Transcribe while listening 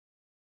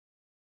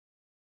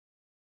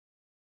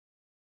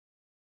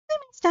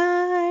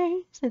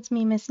Stars! It's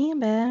me, Missy, I'm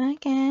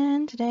back,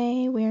 and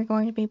today we're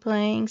going to be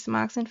playing some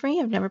Oxenfree.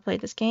 I've never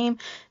played this game,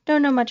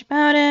 don't know much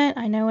about it.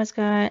 I know it's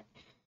got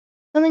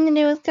something to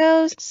do with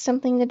ghosts,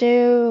 something to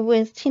do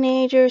with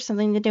teenagers,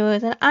 something to do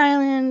with an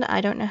island.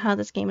 I don't know how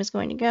this game is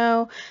going to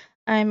go.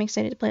 I'm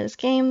excited to play this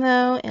game,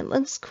 though. It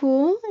looks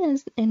cool,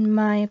 in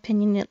my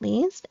opinion at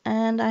least,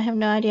 and I have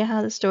no idea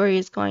how the story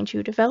is going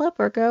to develop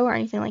or go or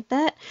anything like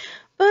that,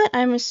 but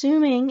I'm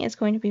assuming it's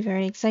going to be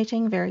very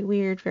exciting, very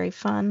weird, very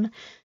fun.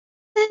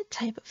 That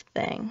type of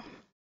thing.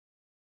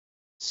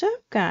 So,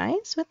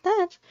 guys, with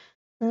that,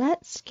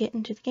 let's get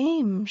into the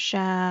game,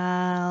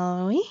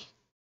 shall we?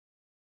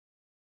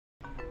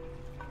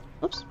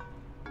 Oops.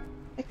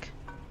 Pick.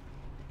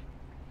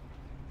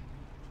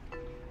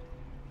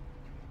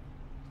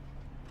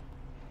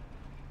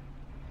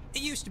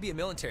 It used to be a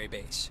military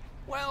base.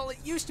 Well, it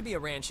used to be a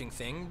ranching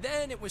thing,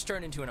 then it was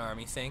turned into an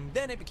army thing,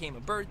 then it became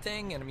a bird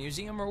thing and a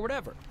museum or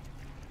whatever.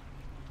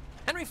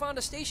 Henry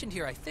Fonda stationed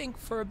here, I think,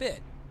 for a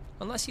bit.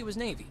 Unless he was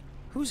Navy.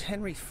 Who's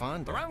Henry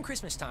Fonda? Around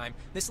Christmas time,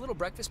 this little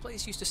breakfast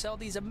place used to sell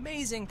these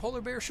amazing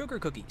polar bear sugar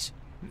cookies.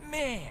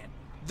 Man,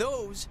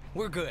 those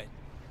were good.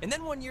 And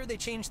then one year they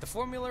changed the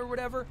formula or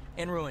whatever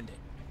and ruined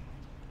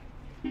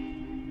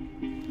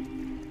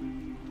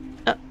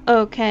it.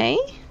 Okay.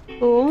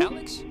 Cool.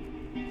 Alex?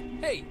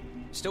 Hey,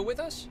 still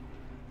with us?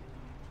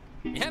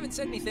 You haven't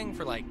said anything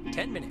for like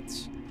 10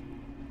 minutes.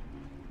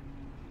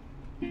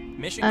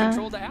 Mission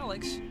control to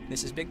Alex.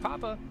 This is Big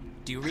Papa.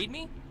 Do you read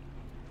me?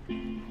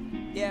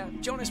 Yeah,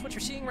 Jonas, what you're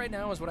seeing right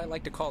now is what I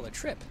like to call a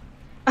trip.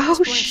 Oh,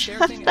 This blank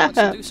stare thing Alex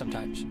will shut do up.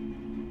 sometimes.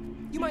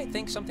 You might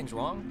think something's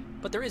wrong,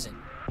 but there isn't.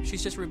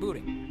 She's just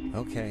rebooting.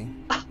 Okay,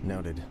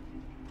 noted.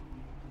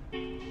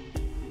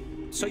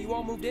 So you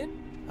all moved in?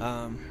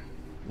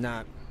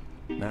 Not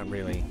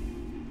really.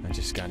 I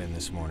just got in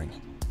this morning.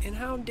 And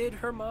how did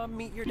her mom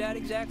meet your dad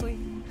exactly?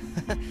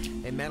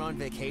 They met on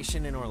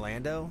vacation in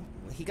Orlando.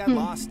 He got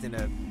lost in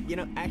a... You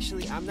know,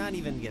 actually, I'm not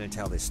even gonna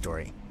tell this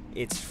story.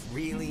 It's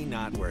really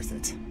not worth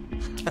it.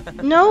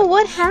 No,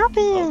 what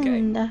happened?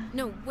 Okay.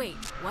 No, wait,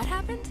 what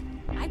happened?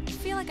 I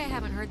feel like I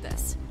haven't heard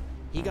this.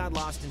 He got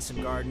lost in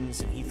some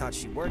gardens, and he thought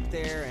she worked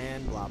there,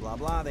 and blah, blah,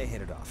 blah, they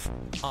hit it off.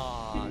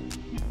 Aw,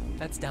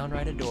 that's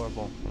downright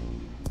adorable.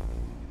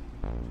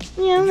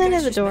 Yeah, And you that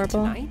guys is just met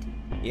adorable. tonight?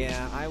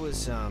 Yeah,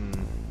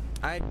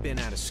 I'd been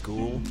out of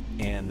school,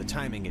 and the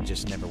timing had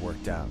just never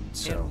worked out,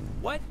 so... And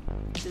what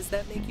does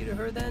that make you to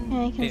her then?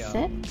 Yeah, you can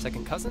sit.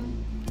 Second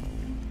cousin?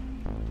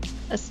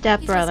 A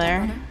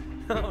stepbrother.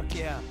 Oh,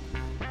 yeah.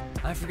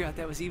 I forgot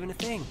that was even a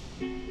thing.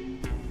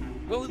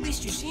 Well, at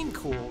least you seem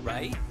cool,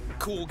 right?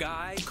 Cool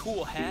guy,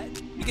 cool hat.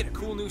 You get a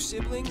cool new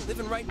sibling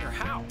living right in your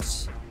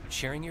house.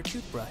 Sharing your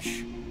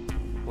toothbrush.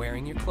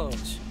 Wearing your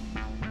clothes.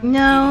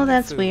 No, Eating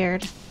that's food.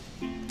 weird.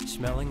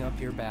 Smelling up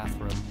your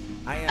bathroom.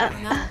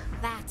 No,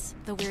 that's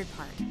the weird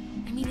part.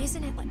 I mean,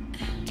 isn't it like...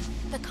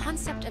 The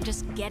concept of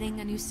just getting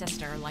a new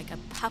sister like a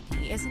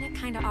puppy, isn't it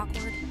kind of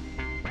awkward?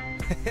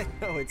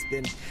 No, it's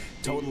been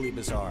totally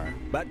bizarre.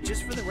 But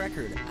just for the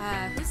record...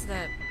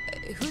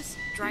 Who's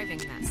driving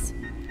this?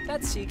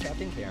 That's Sea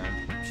Captain Karen.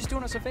 She's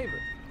doing us a favor.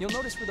 You'll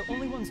notice we're the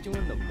only ones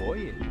doing the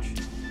voyage.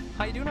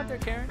 How you doing up there,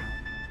 Karen?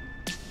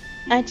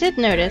 I did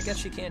I notice. guess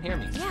she can't hear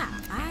me. Yeah,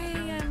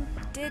 I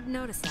did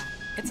notice that.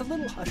 It's a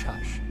little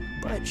hush-hush,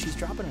 but she's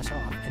dropping us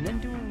off and then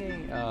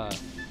doing a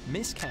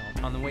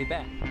miscount on the way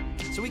back,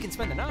 so we can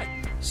spend the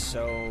night.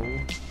 So...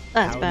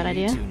 That's a how bad do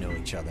idea. you two know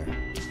each other?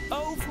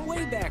 Oh, from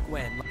way back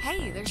when.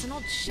 Hey, there's an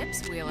old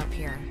ship's wheel up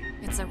here.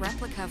 It's a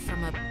replica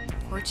from a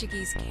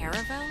Portuguese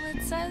caravel,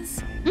 it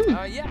says.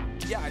 Yeah,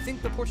 I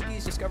think the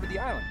Portuguese discovered the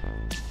island.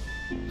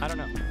 I don't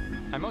know.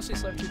 I mostly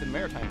slept through the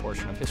maritime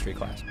portion of history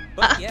class.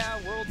 But yeah,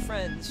 we're old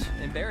friends.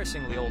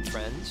 Embarrassingly old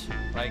friends.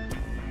 Like,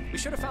 we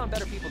should have found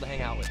better people to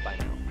hang out with by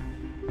now.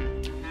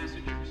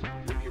 Passengers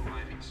will be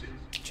arriving soon.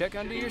 Check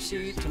under your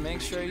seat to make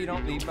sure you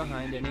don't leave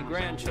behind any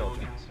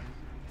grandchildren.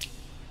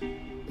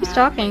 Who's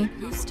talking? Wait,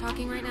 who's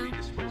talking right now?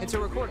 It's a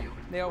recording.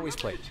 They always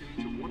play it.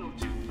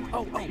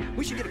 Oh,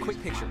 we should get a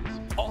quick picture.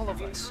 All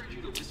of us.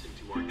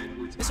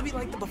 This will be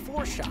like the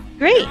before shot.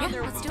 Great.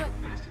 Yeah, let's do it.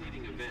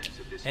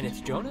 And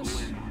it's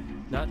Jonas,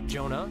 not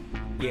Jonah,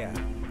 Yeah,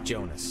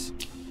 Jonas.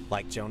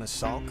 Like Jonas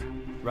Salk?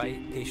 right?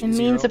 It Patient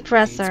means zero,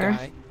 oppressor.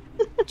 AIDS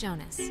guy.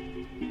 Jonas.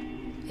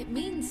 It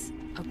means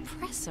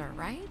oppressor,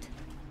 right?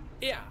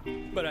 Yeah,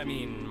 but I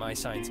mean, my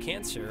sign's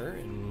cancer,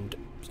 and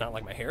it's not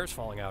like my hair's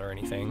falling out or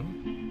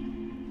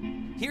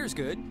anything. Here's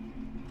good.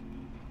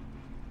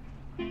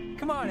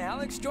 Come on,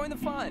 Alex, join the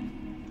fun.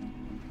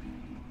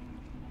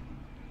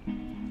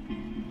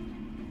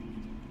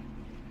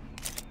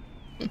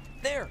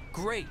 There,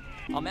 great.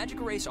 I'll magic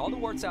erase all the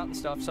warts out and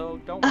stuff, so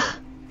don't worry.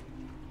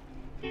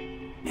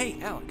 Hey,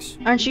 Alex.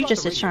 Aren't you brought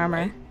just the a radio, charmer?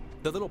 right?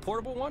 The little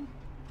portable one?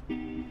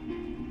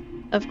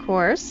 Of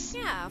course.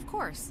 Yeah, of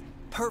course.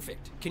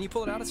 Perfect. Can you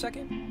pull it out a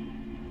second?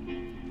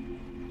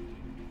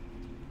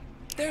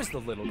 There's the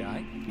little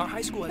guy. Our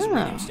high school has a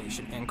radio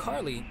station, and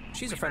Carly,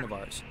 she's a friend of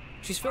ours.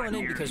 She's filling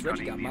in because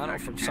Reggie got mono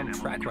from some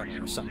track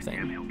runner or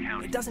something.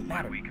 It doesn't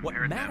matter. What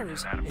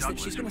matters is that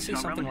she's going to say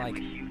something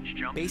like,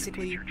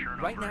 basically,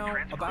 right now,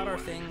 about our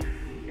thing.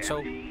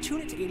 So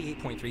tune it to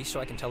 88.3 so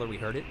I can tell her we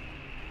heard it.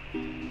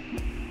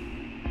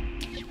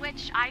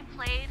 Which I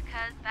played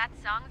because that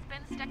song's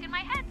been stuck in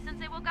my head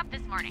since I woke up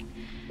this morning.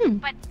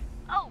 But,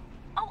 oh,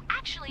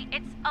 actually,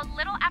 it's a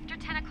little after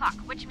 10 o'clock,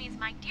 which means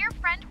my dear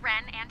friend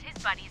Ren and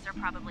his buddies are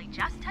probably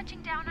just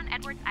touching down on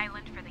Edwards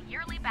Island for the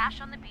yearly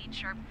bash on the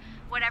beach, or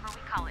whatever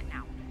we call it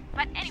now.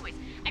 But anyways,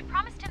 I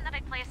promised him that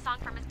I'd play a song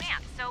from his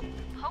band, so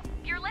hope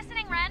you're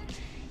listening, Ren.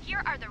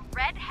 Here are the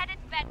Red-Headed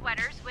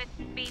Bedwetters with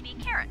Baby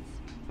Carrots.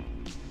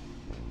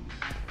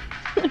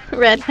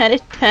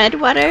 Red-headed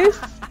bedwetters?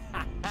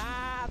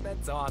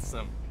 That's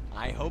awesome.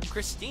 I hope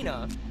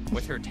Christina,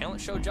 with her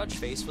talent show judge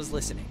face, was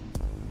listening.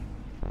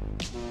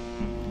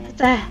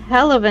 That's a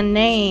hell of a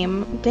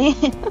name.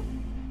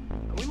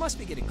 Damn. We must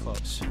be getting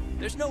close.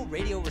 There's no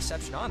radio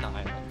reception on the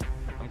island.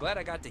 I'm glad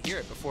I got to hear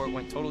it before it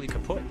went totally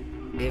kaput.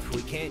 If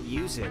we can't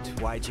use it,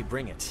 why'd you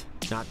bring it?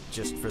 Not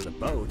just for the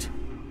boat.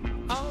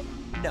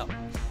 No.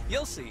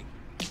 You'll see.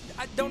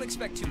 I don't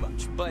expect too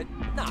much, but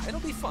nah, it'll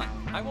be fun.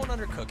 I won't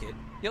undercook it.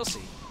 You'll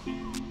see.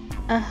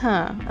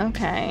 Uh-huh,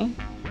 okay.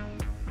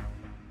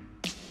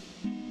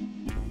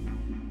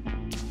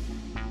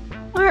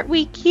 Aren't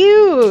we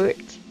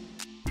cute?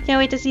 Can't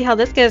wait to see how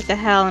this goes to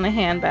hell in a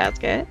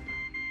handbasket.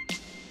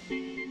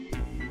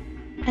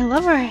 I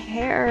love her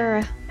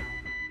hair.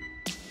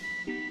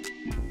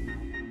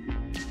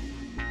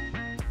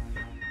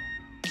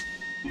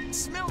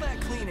 Smell that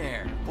clean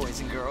air,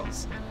 boys and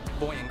girls.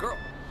 Boy and girl.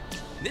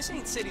 This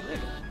ain't city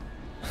living.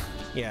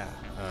 Yeah,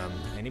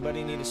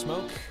 anybody need a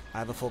smoke? I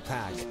have a full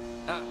pack.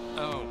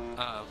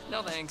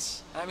 No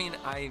thanks. I mean,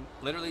 I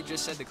literally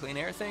just said the clean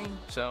air thing,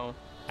 so...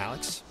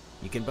 Alex,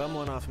 you can bum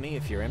one off me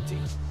if you're empty.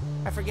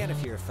 I forget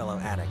if you're a fellow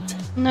addict.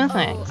 No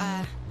thanks.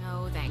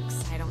 No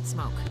thanks. I don't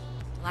smoke.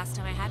 The last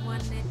time I had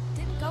one, it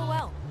didn't go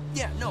well.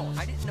 Yeah, no,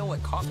 I didn't know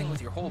what coughing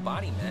with your whole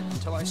body meant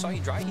until I saw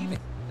you dry heaving.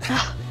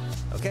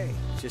 Okay,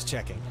 just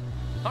checking.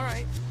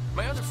 Alright,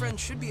 my other friend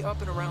should be up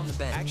and around the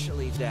bend.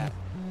 Actually, Dad,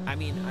 I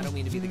don't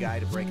mean to be the guy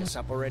to break us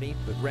up already,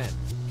 but Ren,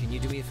 can you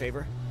do me a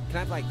favor? Can I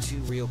have like 2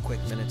 real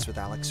quick minutes with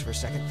Alex for a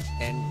second?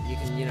 And you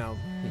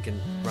can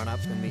run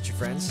up and meet your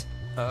friends?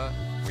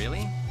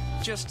 Really?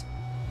 Just...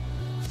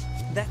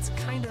 That's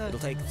kinda... It'll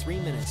take 3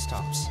 minutes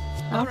tops.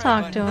 I'll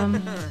talk to him.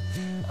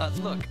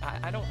 Look,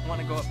 I don't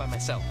want to go up by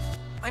myself.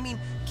 I mean,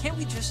 can't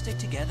we just stick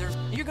together?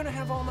 You're gonna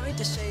have all night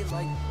to say,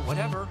 like,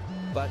 whatever.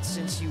 But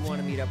since you want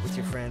to meet up with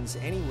your friends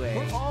anyway...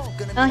 We're all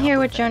gonna I'll meet hear up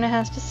what with them. Jonah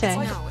has to say.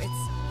 No,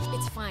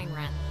 it's fine,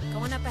 Ren.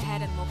 Going up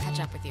ahead and we'll catch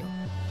up with you.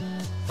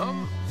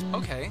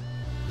 Okay.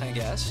 I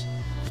guess.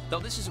 Though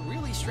this is a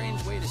really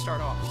strange way to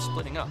start off,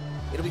 splitting up.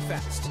 It'll be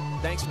fast.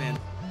 Thanks, man.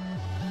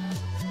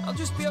 I'll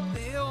just be up the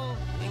hill,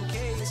 in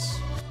case...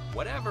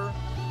 whatever.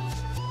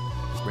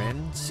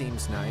 Ren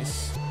seems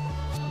nice.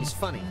 He's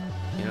funny,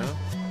 you know?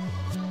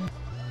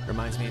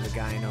 Reminds me of a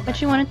guy I know What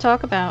back you want to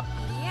talk about?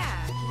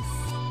 Yeah,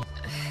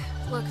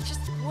 he's... Look, just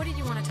what did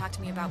you want to talk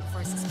to me about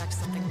before I suspect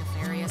something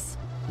nefarious?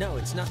 No,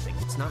 it's nothing.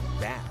 It's not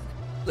bad.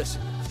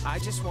 Listen, I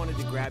just wanted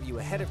to grab you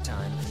ahead of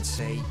time and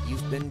say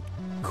you've been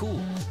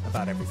cool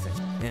about everything.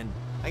 And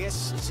I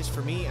guess it's just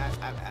for me,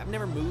 I've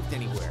never moved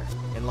anywhere.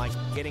 And like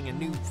getting a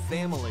new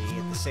family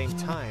at the same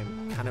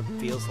time kind of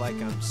feels like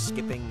I'm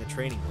skipping the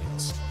training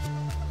wheels.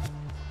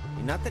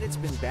 Not that it's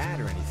been bad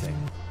or anything.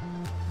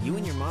 You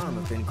and your mom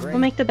have been great. We'll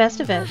make the best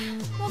of it.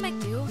 We'll make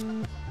do.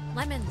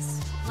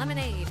 Lemons,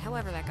 lemonade,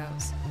 however that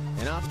goes.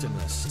 An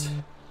optimist.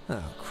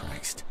 Oh,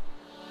 Christ.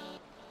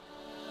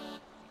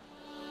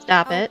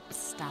 Stop it.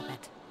 Stop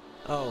it.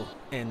 Oh,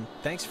 and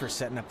thanks for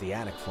setting up the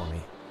attic for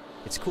me.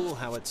 It's cool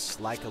how it's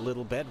like a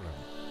little bedroom.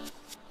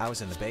 I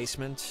was in the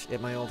basement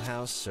at my old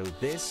house, so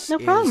this No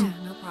is... problem.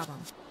 Yeah, no problem.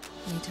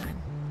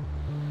 Anytime.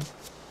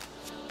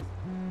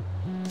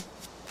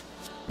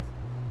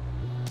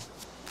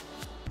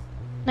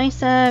 Nice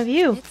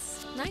view.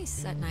 It's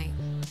nice at night,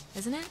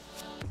 isn't it?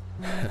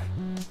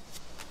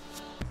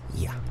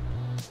 Yeah.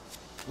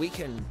 We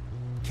can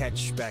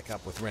catch back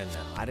up with Ren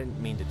now. I didn't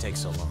mean to take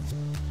so long.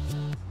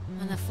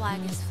 When the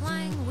flag is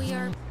flying, we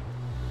are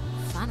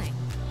funning.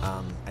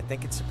 I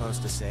think it's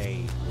supposed to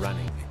say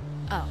running.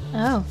 Oh.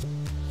 Oh.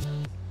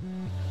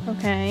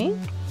 Okay.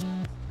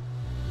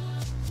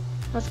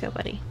 Let's go,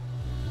 buddy.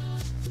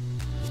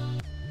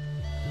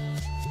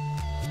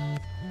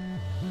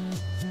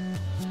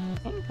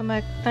 Okay, come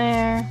back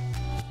there.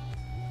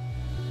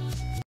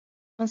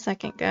 1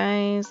 second,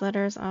 guys.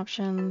 Letters,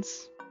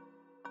 options.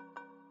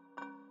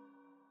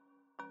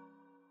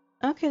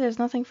 Okay, there's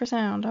nothing for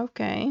sound.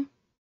 Okay.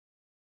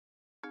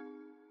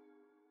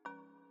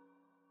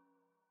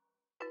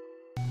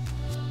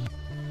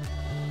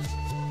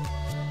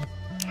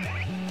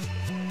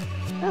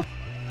 Oh.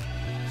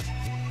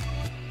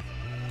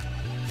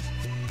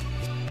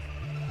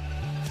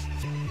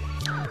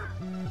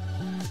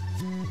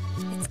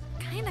 It's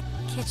kind of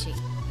kitschy,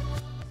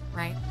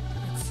 right?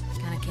 It's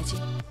kind of kitschy.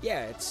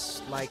 Yeah,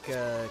 it's like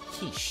a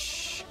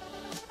quiche.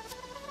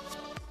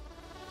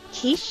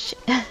 Yeesh.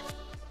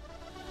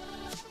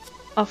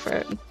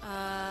 Off-road.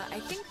 I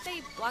think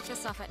they blocked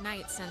us off at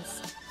night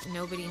since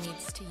nobody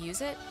needs to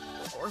use it.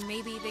 Or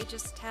maybe they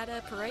just had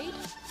a parade?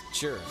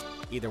 Sure,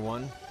 either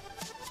one.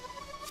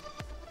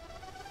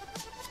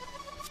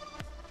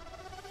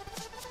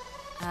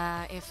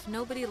 If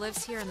nobody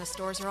lives here and the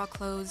stores are all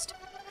closed,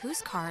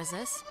 whose car is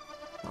this?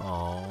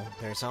 Oh,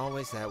 there's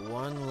always that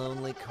one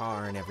lonely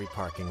car in every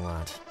parking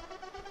lot.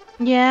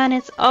 Yeah, and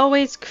it's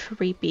always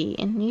creepy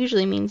and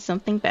usually means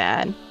something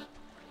bad.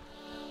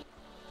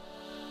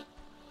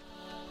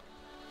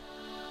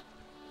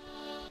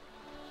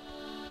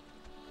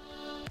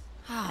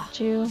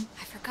 You.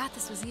 I forgot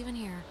this was even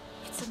here.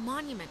 It's a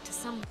monument to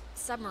some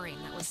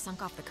submarine that was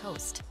sunk off the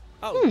coast.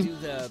 Oh, do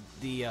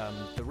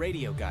the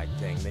radio guide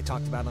thing they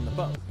talked about on the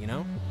boat, you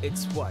know?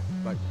 It's what,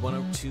 like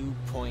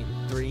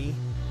 102.3?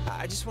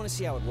 I just want to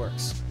see how it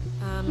works.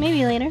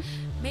 Maybe later.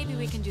 Maybe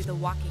we can do the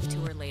walking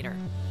tour later.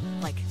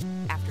 Like,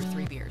 after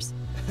 3 beers.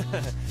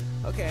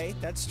 Okay,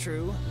 that's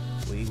true.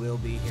 We will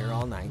be here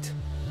all night.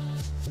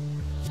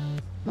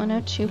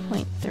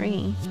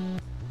 102.3.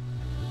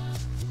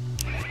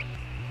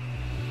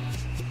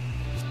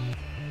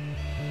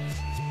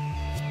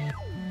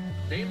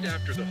 Named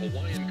after the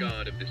Hawaiian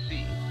god of the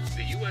sea,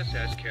 the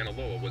USS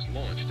Kanaloa was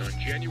launched on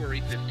January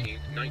 15,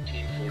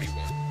 1941,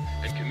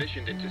 and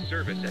commissioned into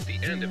service at the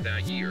end of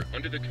that year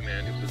under the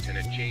command of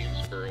Lieutenant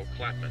James Earl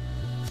Clapman.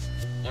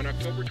 On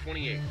October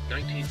 28,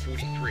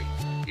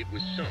 1943, it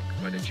was sunk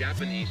by the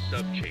Japanese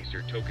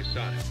sub-chaser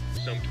Tokusada,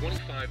 some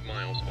 25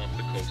 miles off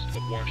the coast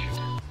of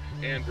Washington,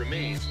 and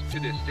remains, to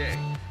this day,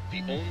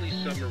 the only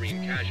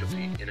submarine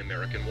casualty in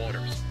American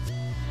waters.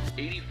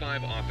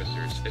 85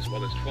 officers, as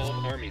well as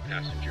 12 Army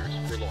passengers,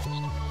 were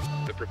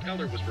lost. The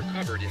propeller was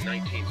recovered in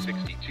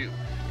 1962,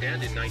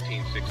 and in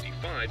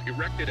 1965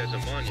 erected as a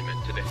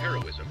monument to the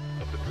heroism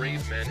of the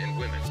brave men and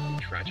women who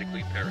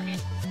tragically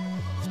perished.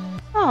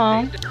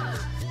 Oh,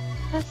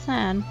 that's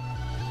sad.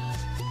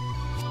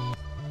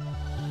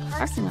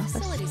 Parks and office.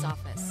 Facilities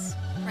office.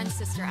 Friend's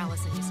sister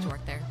Allison used to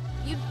work there.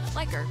 You'd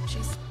like her.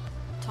 She's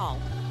tall.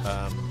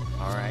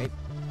 Alright.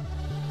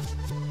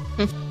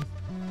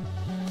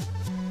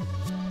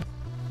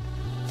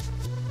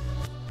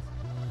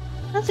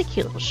 That's a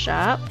cute little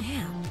shop.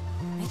 Damn,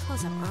 they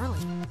close up early.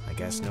 I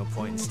guess no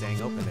point in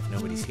staying open if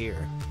nobody's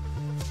here.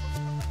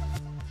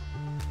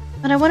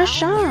 But I want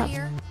to Well, shop. we're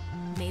here.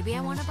 Maybe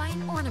I want to buy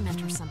an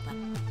ornament or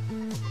something.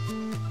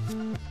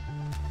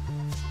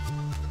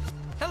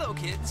 Hello,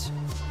 kids.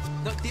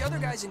 Look, the other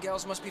guys and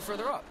gals must be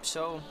further up,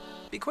 so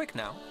be quick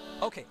now.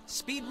 Okay,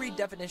 speed read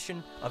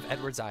definition of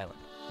Edwards Island.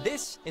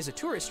 This is a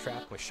tourist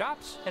trap with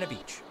shops and a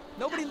beach.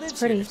 Nobody lives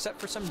here pretty.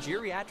 except for some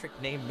geriatric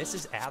named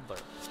Mrs. Adler.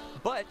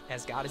 But,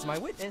 as God is my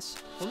witness,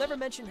 we'll never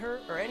mention her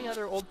or any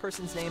other old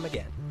person's name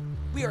again.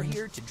 We are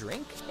here to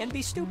drink and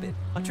be stupid,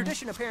 a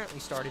tradition apparently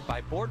started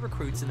by bored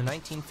recruits in the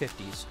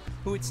 1950s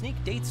who would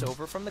sneak dates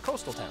over from the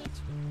coastal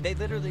towns. They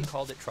literally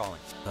called it trawling.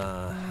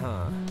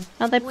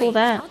 How'd they pull Wait,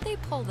 that? how'd they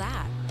pull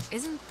that?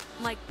 Isn't,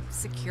 like,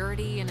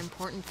 security an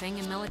important thing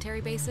in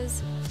military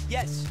bases?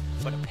 Yes,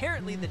 but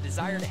apparently the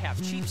desire to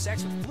have cheap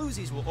sex with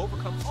floozies will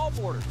overcome all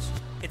borders.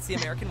 It's the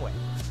American way.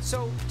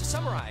 So, to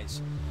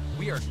summarize,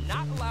 we are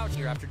not allowed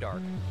here after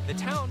dark. The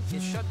town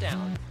is shut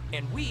down,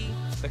 and we,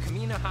 the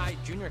Kamina High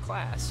junior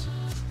class,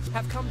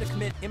 have come to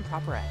commit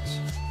improper acts.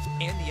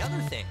 And the other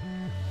thing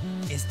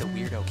is the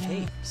Weirdo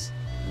Caves.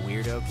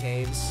 Weirdo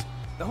caves?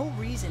 The whole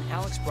reason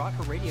Alex brought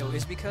her radio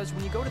is because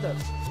when you go to the...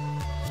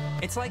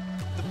 It's like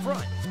the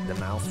front. The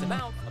mouth? The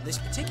mouth of this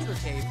particular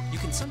cave, you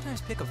can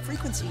sometimes pick up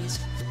frequencies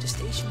to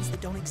stations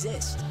that don't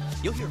exist.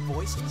 You'll hear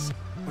voices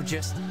or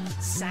just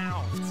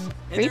sounds.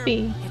 And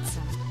Creepy.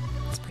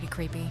 It's pretty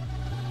creepy.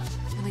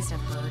 At least I've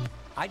heard.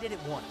 I did it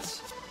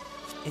once.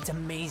 It's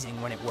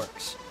amazing when it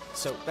works.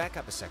 So, back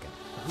up a second.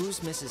 Who's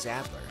Mrs.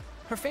 Adler?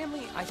 Her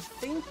family, I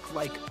think,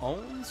 like,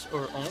 owns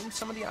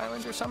some of the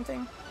island or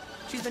something.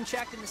 She's been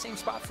shacked in the same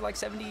spot for like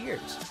 70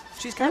 years.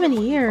 She's kind 70 of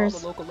what you years?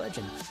 call the local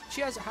legend.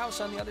 She has a house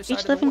on the other side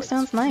Beach of the living woods.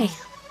 sounds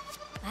nice.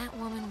 That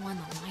woman won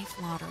the life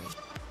lottery.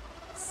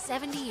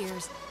 70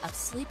 years of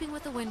sleeping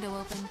with the window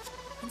open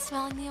and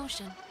smelling the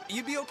ocean.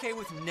 You'd be okay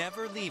with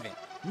never leaving.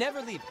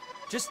 Never leaving.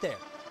 Just there.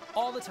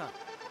 All the time.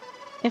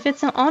 If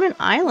it's on an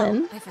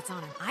island. If it's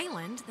on an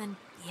island, then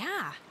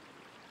yeah.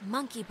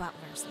 Monkey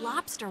butlers,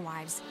 lobster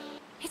wives.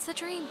 It's the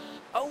dream.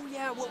 Oh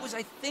yeah, what was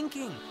I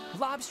thinking?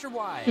 Lobster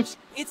wives.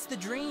 It's the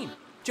dream.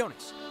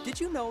 Jonas, did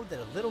you know that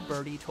a little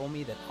birdie told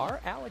me that our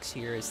Alex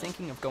here is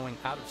thinking of going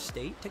out of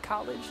state to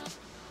college?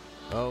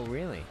 Oh,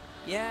 really?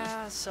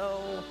 Yeah,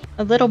 so...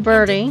 A little And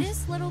birdie. did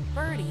this little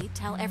birdie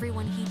tell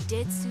everyone he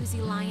did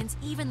Susie Lyons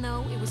even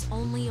though it was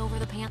only over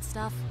the pants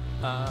stuff?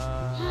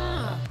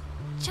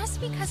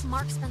 Just because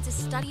Mark spends his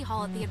study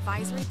hall at the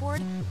advisory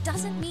board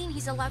doesn't mean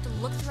he's allowed to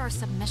look through our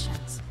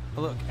submissions.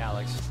 Look,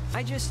 Alex,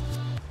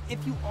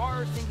 if you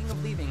are thinking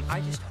of leaving,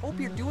 I just hope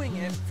you're doing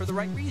it for the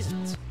right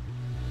reasons.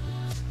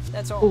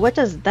 That's all. What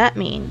does that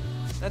mean?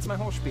 That's my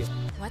whole spiel.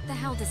 What the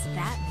hell does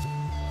that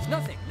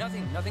mean?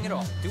 Nothing at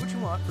all. Do what you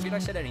want. Forget I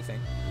said anything.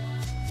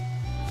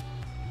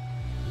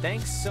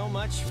 Thanks so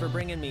much for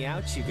bringing me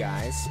out, you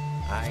guys.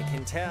 I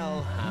can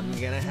tell I'm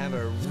gonna have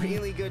a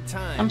really good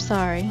time. I'm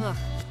sorry. Ugh,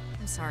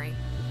 I'm sorry.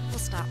 We'll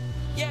stop.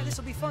 Yeah,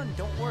 this'll be fun,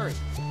 don't worry.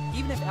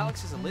 Even if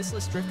Alex is a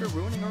listless drifter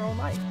ruining her own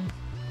life.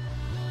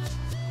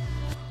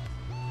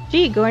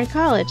 Gee, going to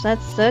college,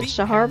 that's such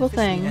a horrible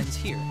thing. Ends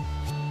here.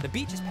 The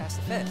beach is past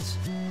the fence.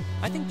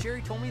 I think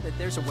Jerry told me that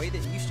there's a way that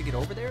you used to get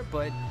over there,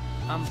 but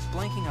I'm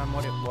blanking on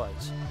what it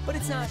was. But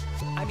it's not,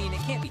 I mean,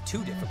 it can't be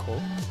too difficult.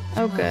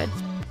 Oh, good.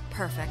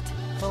 Perfect.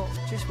 Well,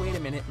 just wait a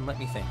minute and let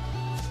me think.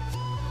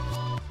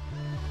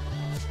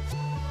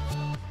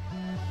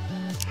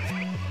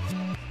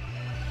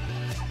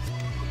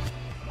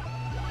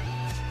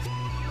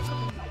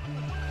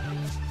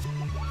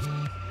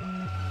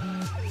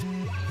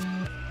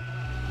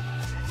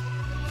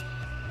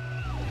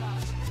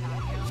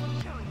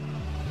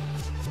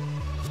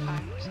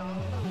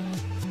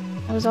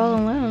 I was all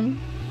alone.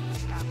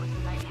 That was the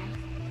night end.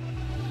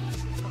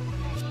 But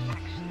when I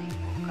actually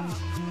woke up,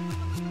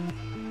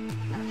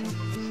 nothing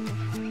was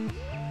different.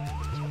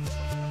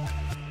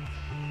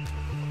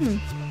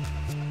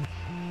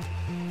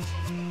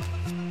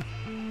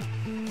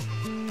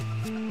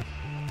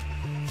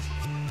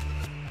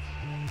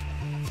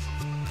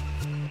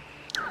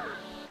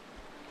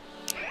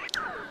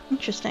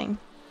 Interesting.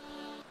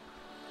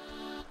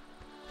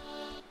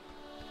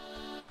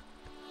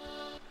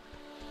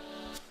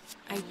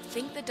 I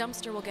think the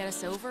dumpster will get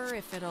us over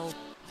if it'll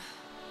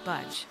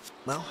budge.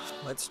 Well,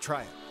 let's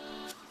try it.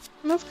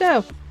 Let's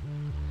go.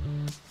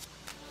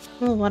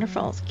 Little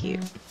waterfall's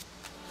cute.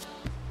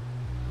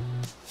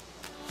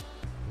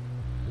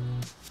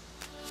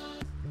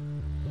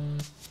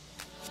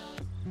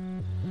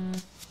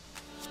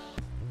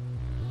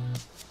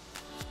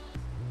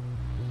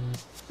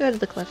 Go to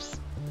the cliffs.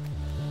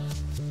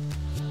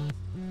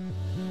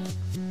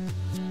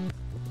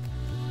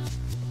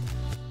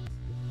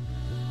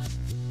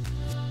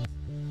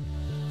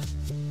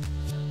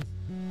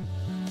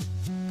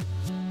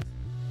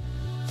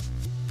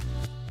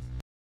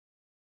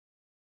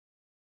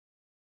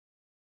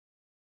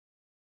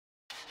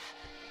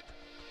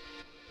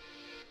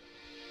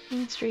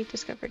 Main Street,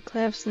 discovered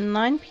cliffs,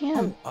 9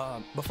 p.m.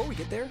 Before we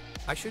get there,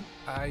 I should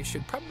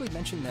probably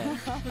mention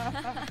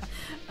that.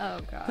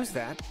 Oh god. Who's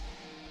that?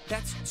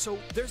 So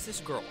there's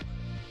this girl,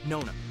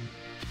 Nona.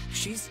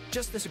 She's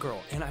just this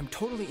girl, and I'm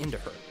totally into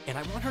her, and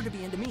I want her to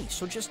be into me,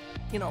 so just,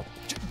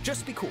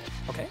 just be cool,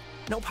 okay?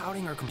 No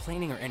pouting or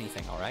complaining or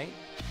anything, all right?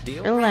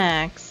 Deal?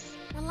 Relax.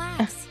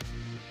 Relax.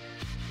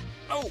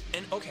 Oh,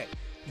 and okay,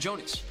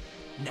 Jonas,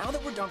 now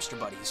that we're dumpster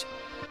buddies,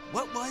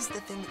 what was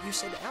the thing that you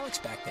said to Alex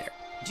back there?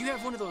 Do you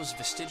have one of those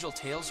vestigial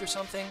tales or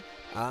something?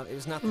 It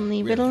was nothing.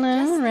 Leave it really. alone,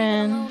 Just leave it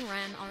Ren. alone,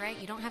 Ren, all right?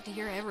 You don't have to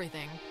hear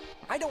everything.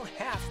 I don't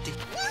have to.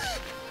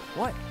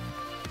 What?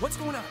 What's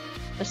going on?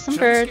 There's some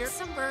Should I be birds.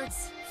 Some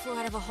birds flew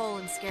out of a hole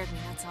and scared me,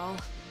 that's all.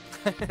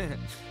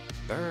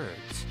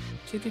 Birds.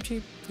 Cheep, cheep,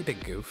 cheep. You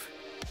big goof.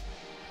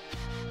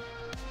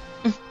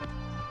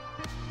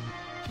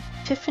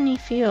 Tiffany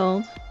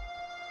Field.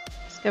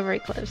 Discovery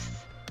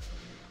Cliffs.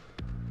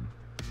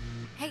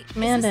 Hey,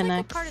 Amanda is this like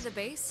next. a part of the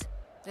base?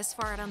 This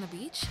far out on the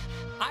beach?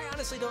 I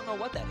honestly don't know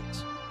what that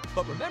is.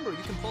 But remember,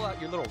 you can pull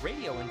out your little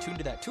radio and tune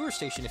to that tour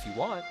station if you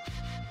want.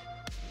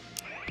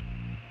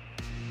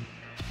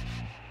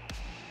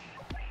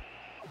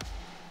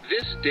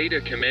 This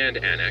data command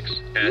annex,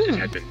 as it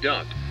had been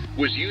dubbed,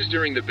 was used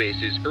during the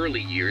base's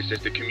early years as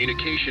the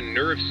communication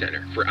nerve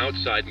center for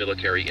outside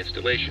military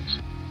installations.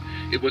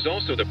 It was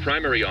also the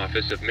primary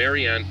office of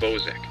Marianne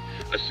Bozek,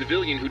 a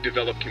civilian who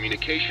developed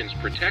communications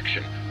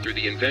protection through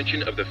the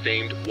invention of the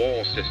famed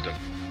WAL system.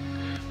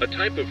 A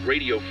type of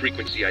radio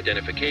frequency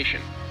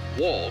identification,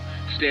 WAL,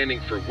 standing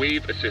for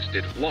Wave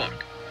Assisted Lock,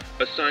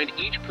 assigned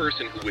each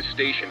person who was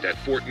stationed at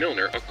Fort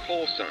Milner a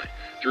call sign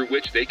through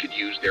which they could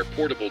use their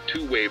portable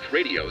two-wave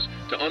radios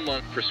to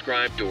unlock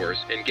prescribed doors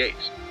and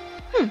gates.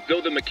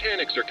 Though the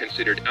mechanics are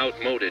considered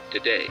outmoded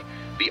today,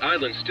 the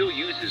island still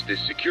uses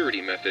this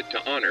security method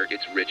to honor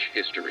its rich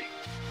history.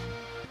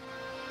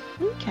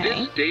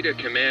 Okay. This data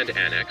command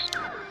annex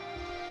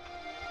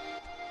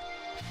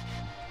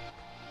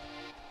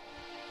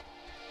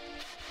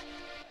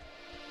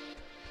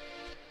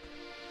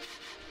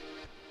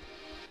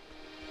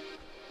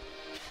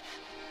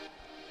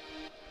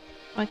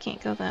Oh, I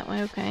can't go that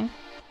way, okay.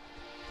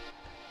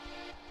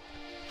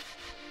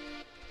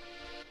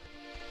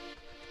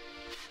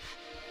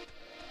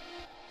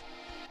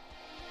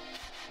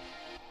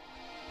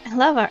 I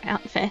love our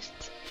outfit.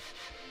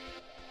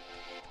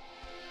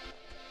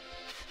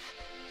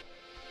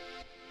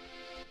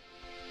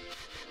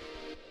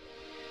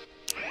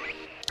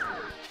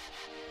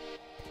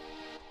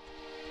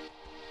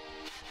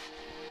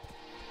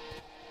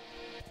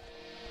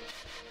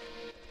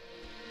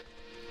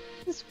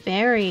 It's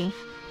very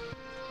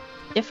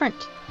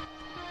different.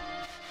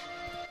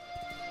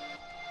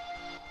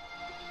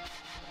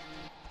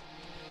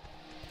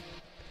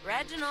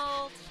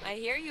 Reginald, I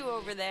hear you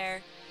over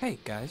there. Hey,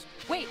 guys.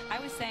 Wait, I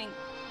was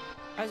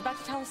about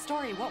to tell a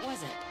story. What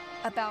was it?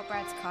 About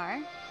Brad's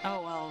car?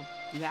 Oh, well,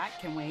 that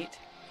can wait.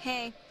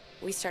 Hey,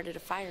 we started a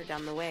fire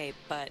down the way,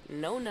 but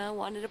Nona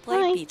wanted to play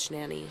Hi. beach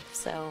nanny,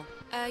 so...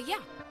 Yeah.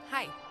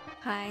 Hi.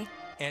 Hi.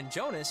 And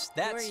Jonas,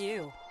 Who that's... are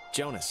you?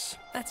 Jonas.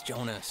 That's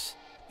Jonas.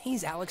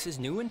 He's Alex's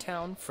new in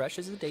town, fresh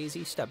as a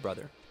daisy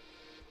stepbrother.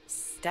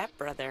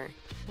 Stepbrother.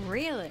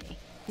 Really?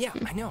 Yeah,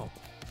 I know.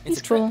 He's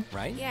It's a trip, cool.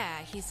 right? Yeah,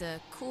 he's a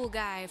cool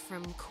guy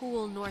from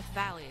cool North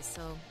Valley,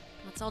 so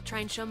let's all try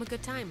and show him a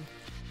good time.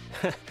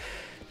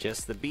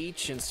 Just the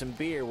beach and some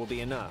beer will be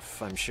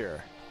enough, I'm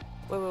sure.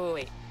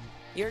 Wait.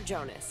 You're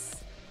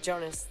Jonas.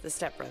 Jonas, the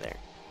stepbrother.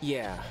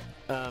 Yeah.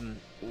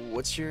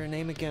 What's your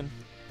name again?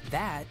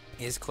 That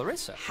is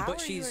Clarissa. How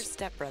but are you her she's...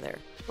 stepbrother?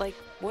 Like,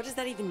 what does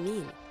that even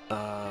mean?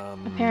 My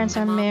parents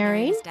are My mom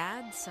married. his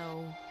dad,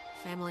 so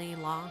family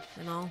law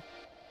and all.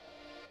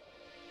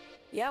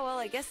 Yeah, well,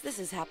 I guess this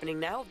is happening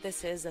now.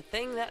 This is a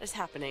thing that is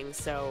happening,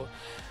 so...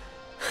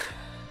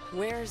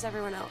 Where's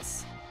everyone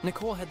else?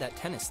 Nicole had that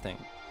tennis thing.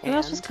 Who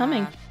else was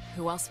coming?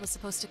 Who else was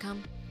supposed to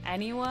come?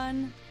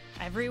 Anyone?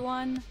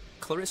 Everyone?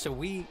 Clarissa,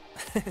 we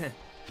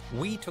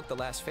took the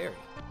last ferry.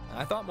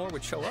 I thought more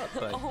would show up,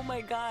 but... Oh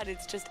my god,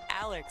 it's just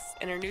Alex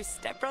and her new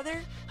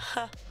stepbrother?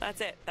 Huh,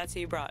 that's it. That's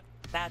who you brought.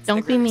 That's Don't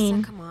the be group.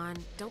 mean. Come on,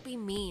 don't be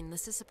mean.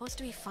 This is supposed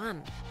to be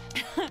fun.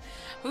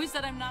 Who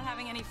said I'm not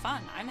having any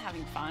fun? I'm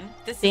having fun.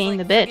 This Being is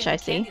like the bitch, fucking I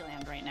see.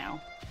 Candyland right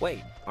now.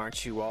 Wait,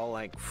 aren't you all,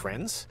 like,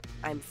 friends?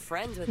 I'm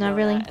friends with Not Nona,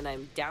 really. and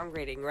I'm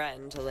downgrading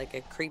Ren to like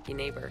a creepy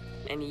neighbor.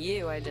 And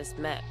you, I just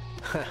met.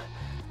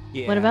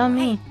 Yeah. What about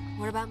me?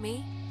 What about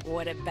me?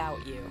 What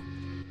about you?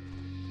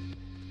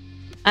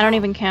 I don't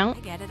even I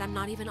count. get it, I'm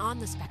not even on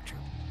the spectrum.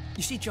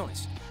 You see,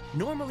 Jonas,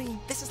 normally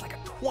this is like a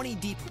 20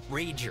 deep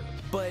rager,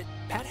 but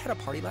Pat had a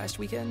party last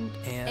weekend,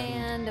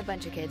 And a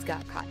bunch of kids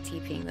got caught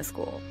TPing the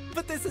school.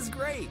 But this is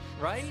great,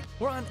 right?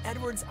 We're on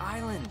Edwards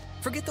Island.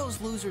 Forget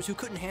those losers who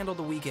couldn't handle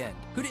the weekend,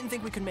 who didn't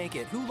think we could make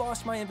it, who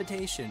lost my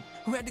invitation,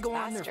 who had to go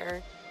on their...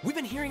 Faster. We've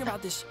been hearing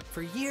about this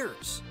for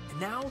years,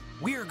 and now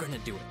we're gonna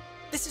do it.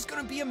 This is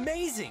gonna be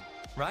amazing,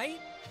 right?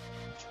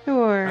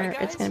 Sure, Right, it's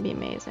guys? gonna be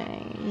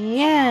amazing.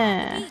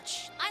 Yeah.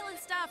 Beach, island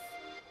stuff.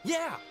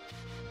 Yeah.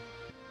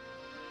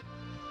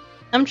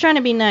 I'm trying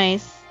to be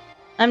nice.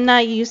 I'm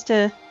not used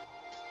to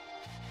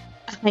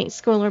high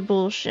schooler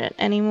bullshit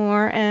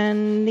anymore,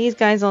 and these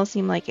guys all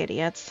seem like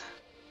idiots.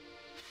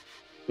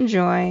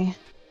 Enjoy.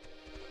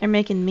 They're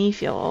making me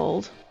feel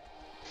old.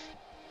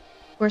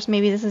 Of course,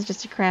 maybe this is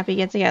just a crappy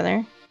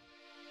get-together.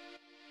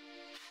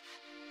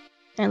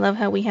 I love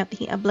how we have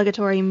the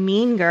obligatory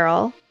mean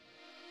girl.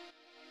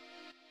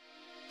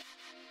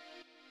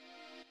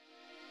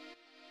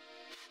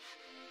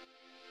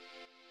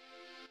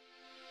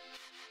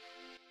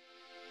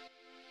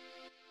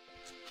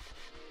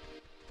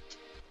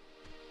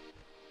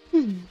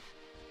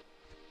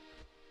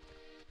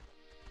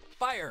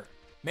 Fire,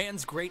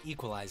 man's great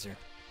equalizer.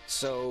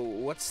 So,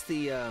 what's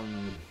the,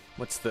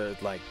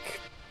 like,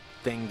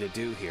 thing to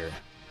do here?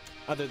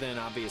 Other than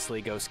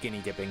obviously go skinny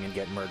dipping and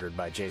get murdered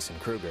by Jason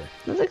Kruger.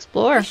 Let's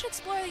explore. We should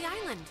explore the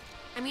island.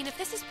 I mean, if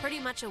this is pretty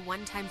much a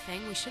one-time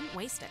thing, we shouldn't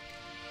waste it.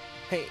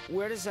 Hey,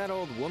 where does that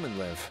old woman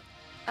live?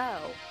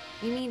 Oh,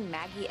 you mean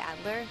Maggie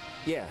Adler?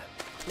 Yeah.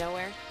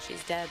 Nowhere.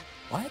 She's dead.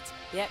 What?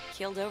 Yep,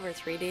 keeled over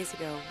 3 days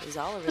ago. It was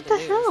all over What the the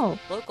news. hell?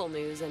 Local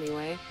news,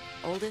 anyway.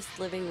 Oldest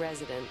living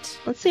resident.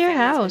 Let's see her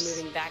Family's been house.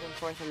 moving back and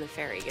forth on the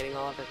ferry, getting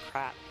all of her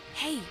crap.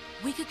 Hey,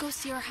 we could go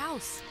see her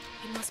house.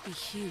 It must be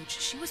huge.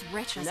 She was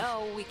rich as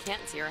No, we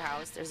can't see her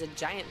house. There's a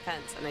giant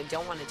fence, and I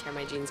don't want to tear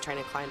my jeans trying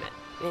to climb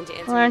it. And to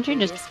answer Well, aren't your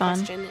you just previous fun?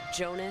 question,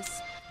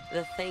 Jonas,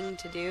 the thing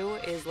to do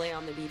is lay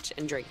on the beach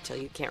and drink till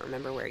you can't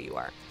remember where you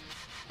are.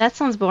 That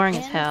sounds boring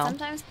as And hell.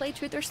 sometimes play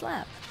truth or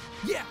slap.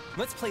 Yeah,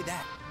 let's play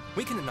that.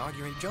 We can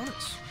inaugurate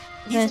Jonas.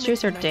 Yeah, Easy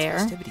truth or tonight's dare.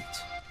 festivities.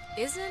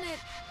 Isn't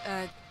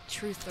it,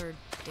 truth or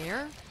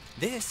dare?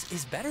 This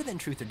is better than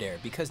truth or dare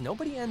because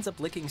nobody ends up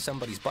licking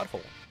somebody's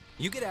butthole.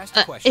 You get asked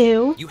a question.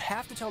 Ew. You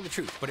have to tell the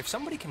truth, but if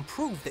somebody can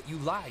prove that you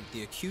lied,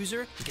 the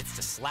accuser gets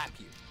to slap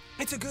you.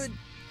 It's a good,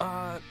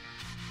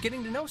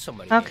 getting to know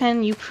somebody. How game.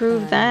 can you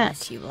prove that?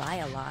 Unless you lie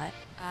a lot.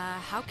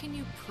 How can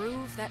you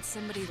prove that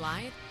somebody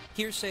lied?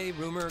 Hearsay,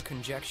 rumor,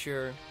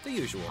 conjecture, the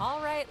usual.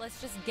 All right, let's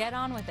just get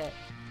on with it.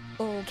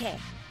 Okay,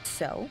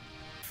 so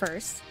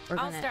first we're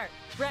I'll gonna. start.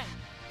 Ren,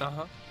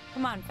 Uh-huh.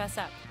 come on, fess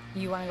up.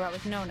 You want to go out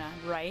with Nona,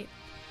 right?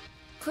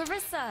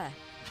 Clarissa.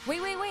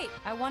 Wait.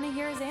 I want to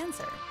hear his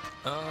answer.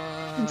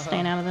 I'm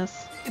staying out of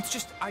this. It's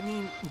just, I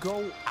mean,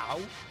 go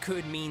out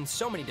could mean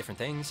so many different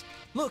things.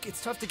 Look,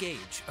 it's tough to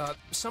gauge.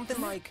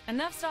 Something like...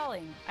 Enough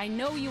stalling. I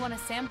know you want to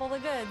sample the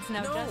goods.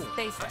 Now No, just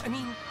face it. I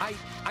mean, I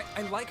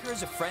like her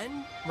as a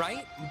friend,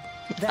 right?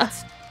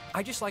 That's...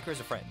 I just like her as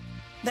a friend.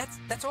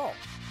 That's all.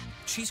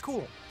 She's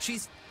cool.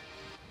 She's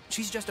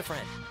just a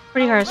friend.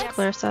 Pretty harsh, Let's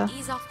Clarissa.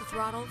 Ease off the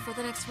throttle for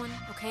the next one,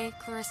 okay,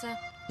 Clarissa?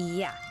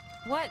 Yeah.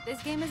 What?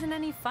 This game isn't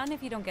any fun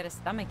if you don't get a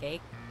stomach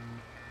ache.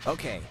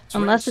 Okay.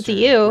 Unless Ren's it's turn,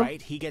 you.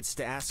 Right? He gets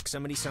to ask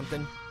somebody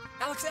something?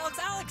 Alex!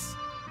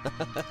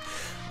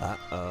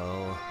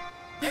 Uh-oh.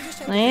 I just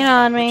have to Lay think it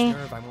about on which me.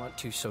 nerve I want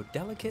to so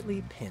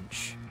delicately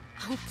pinch.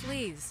 Oh,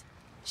 please.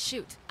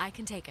 Shoot, I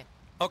can take it.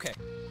 Okay.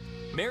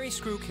 Marry,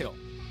 screw, kill.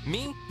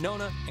 Me,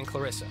 Nona, and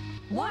Clarissa.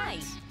 Why?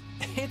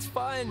 It's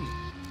fun.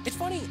 It's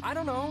funny, I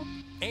don't know.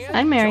 And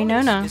I'd marry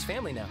Jonas Nona. is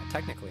family now,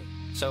 technically.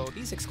 So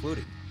he's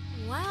excluded.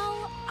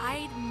 Well,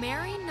 I'd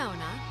marry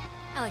Nona.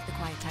 I like the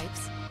quiet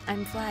types.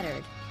 I'm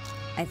flattered,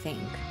 I think.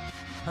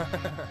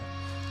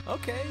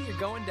 Okay, you're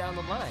going down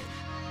the line.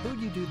 Who'd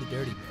you do the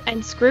dirty with?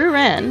 I'd screw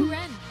Ren.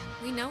 Ren.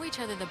 We know each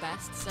other the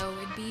best, so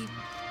it'd be,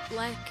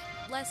 like,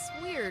 less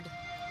weird.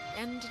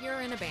 And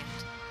you're in a band.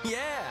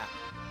 Yeah!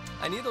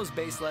 I knew those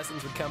bass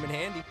lessons would come in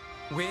handy.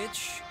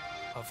 Which,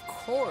 of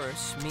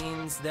course,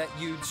 means that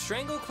you'd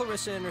strangle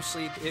Clarissa in her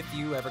sleep if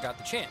you ever got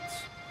the chance.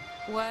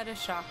 What a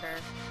shocker.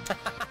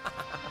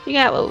 You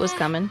got what was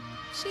coming.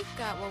 She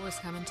got what was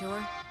coming to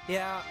her.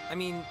 Yeah, I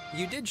mean,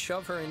 you did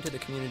shove her into the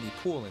community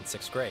pool in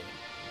 6th grade.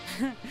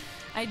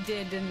 I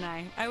did, didn't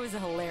I? I was a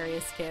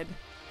hilarious kid.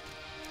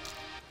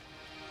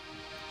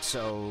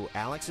 So,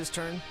 Alex's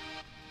turn?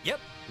 Yep,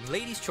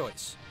 lady's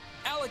choice.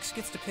 Alex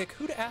gets to pick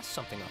who to ask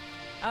something of.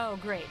 Oh,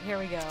 great. Here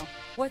we go.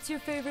 What's your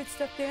favorite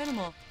stuffed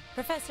animal?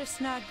 Professor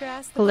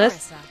Snodgrass?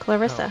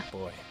 Clarissa. Oh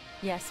boy.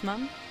 Yes,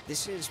 Mum?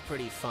 This is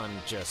pretty fun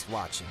just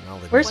watching, I'll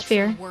admit. Where's What's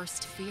Fear? your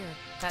worst fear?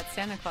 That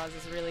Santa Claus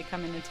is really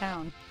coming to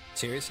town.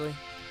 Seriously?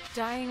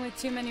 Dying with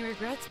too many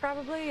regrets,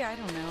 probably? I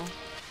don't know.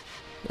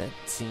 That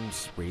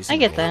seems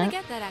reasonable. I get I that.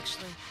 get that,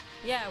 actually.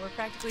 Yeah, we're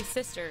practically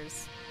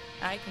sisters.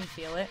 I can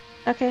feel it.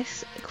 Okay,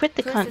 quit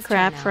the cunt Clarissa's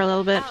crap turn for a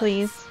little bit, Alex,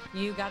 please.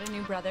 You got a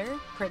new brother.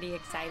 Pretty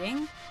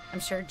exciting. I'm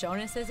sure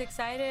Jonas is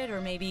excited,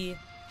 or maybe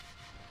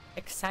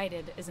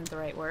excited isn't the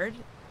right word.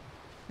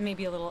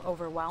 Maybe a little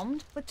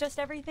overwhelmed with just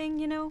everything,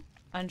 you know?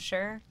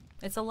 Unsure.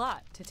 It's a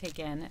lot to take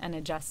in and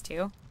adjust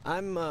to.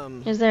 I'm,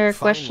 Is there a fine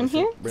question with it,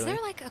 here? really. Is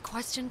there, like, a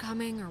question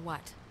coming, or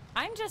what?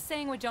 I'm just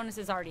saying what Jonas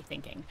is already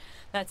thinking.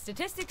 That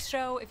statistics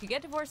show if you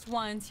get divorced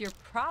once, you're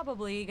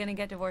probably gonna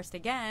get divorced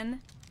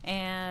again.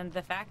 And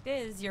the fact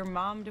is, your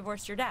mom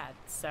divorced your dad.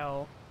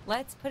 So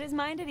let's put his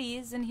mind at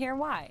ease and hear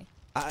why.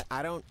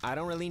 I don't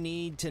really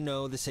need to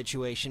know the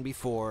situation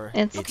before.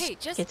 Okay,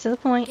 just Get to the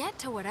point. get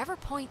to whatever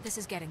point this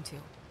is getting to.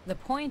 The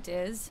point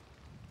is,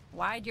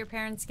 why'd your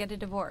parents get a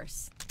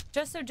divorce?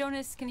 Just so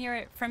Jonas can hear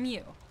it from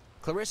you.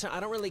 Clarissa, I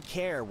don't really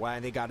care why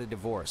they got a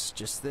divorce.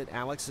 Just that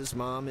Alex's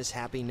mom is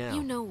happy now.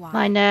 You know why.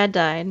 My dad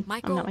died.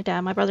 Michael I'm not my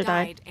dad. My brother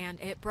died.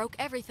 and it broke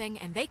everything,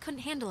 and they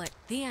couldn't handle it.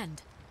 The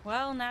end.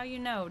 Well, now you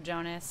know,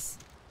 Jonas.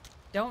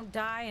 Don't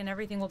die and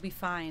everything will be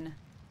fine.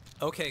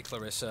 Okay,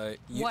 Clarissa,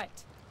 you... What?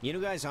 You know,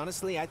 guys,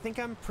 honestly, I think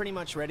I'm pretty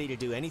much ready to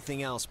do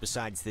anything else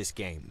besides this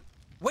game.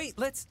 Wait,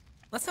 let's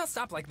not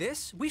stop like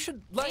this. We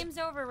should, Game's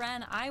over,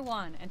 Ren. I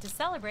won. And to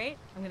celebrate,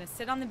 I'm gonna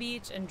sit on the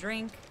beach and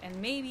drink, and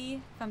maybe,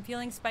 if I'm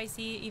feeling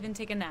spicy, even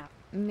take a nap.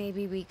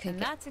 Maybe we could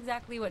And that's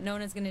exactly what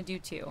Nona's gonna do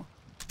too.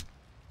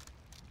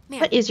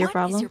 Man, What is your What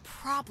problem? is your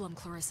problem,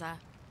 Clarissa?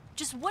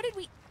 Just what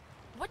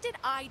did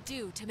I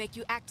do to make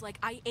you act like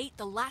I ate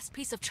the last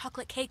piece of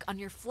chocolate cake on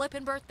your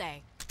flippin'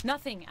 birthday?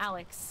 Nothing,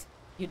 Alex.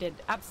 You did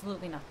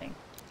absolutely nothing.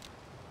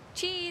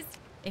 Cheese!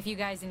 If you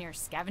guys in your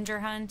scavenger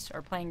hunt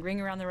or playing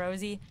Ring Around the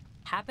Rosie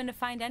happen to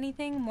find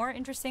anything more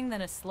interesting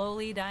than a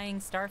slowly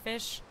dying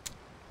starfish,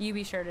 you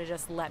be sure to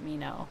just let me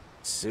know.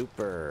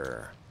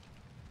 Super.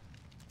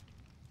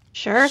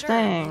 Sure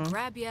thing. We'll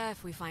grab ya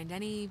if we find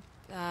any,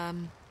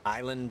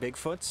 Island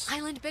Bigfoots?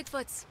 Island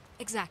Bigfoots.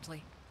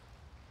 Exactly.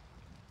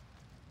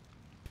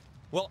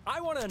 Well, I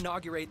want to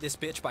inaugurate this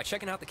bitch by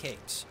checking out the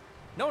caves.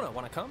 Nona,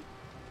 want to come?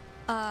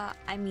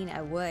 I mean,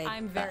 I would.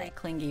 I'm very but-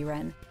 clingy,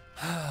 Ren.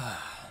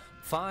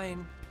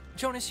 Fine.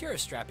 Jonas, you're a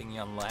strapping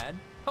young lad.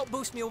 Help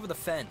boost me over the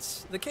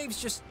fence. The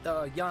cave's just,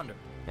 yonder.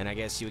 And I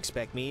guess you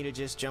expect me to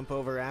just jump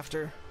over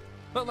after?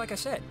 But like I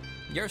said,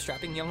 you're a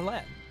strapping young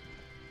lad.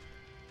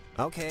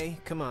 Okay,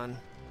 come on.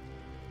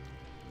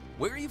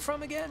 Where are you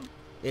from again?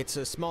 It's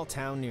a small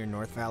town near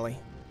North Valley.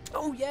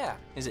 Oh yeah.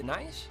 Is it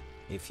nice?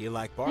 If you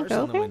like bars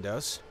go on the here?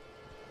 windows.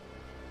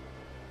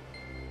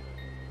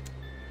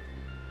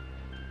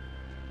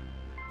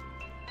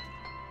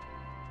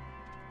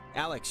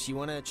 Alex, you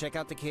want to check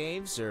out the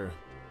caves, or...?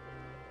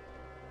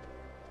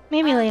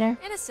 Maybe later.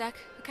 In a sec,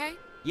 okay?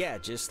 Yeah,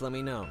 just let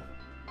me know.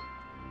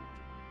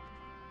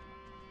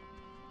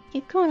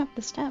 Keep going up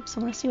the steps.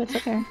 I want to see what's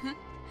up there.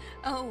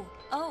 Oh,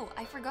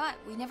 I forgot.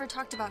 We never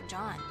talked about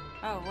John.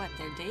 Oh, what,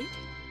 their date?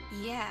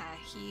 Yeah,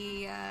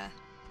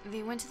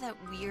 they went to that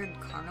weird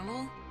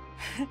carnival.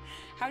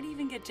 How do you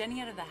even get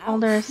Jenny out of the house?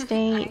 Older I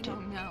estate.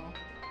 don't know.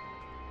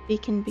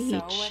 Beacon Beach.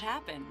 So what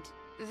happened?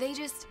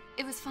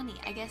 It was funny.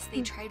 I guess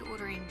they tried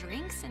ordering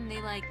drinks and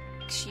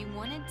she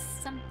wanted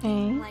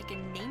something like a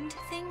named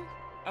thing.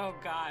 Oh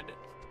God.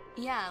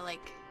 Yeah,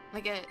 like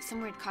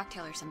some weird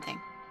cocktail or something.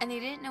 And they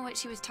didn't know what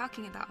she was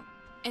talking about.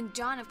 And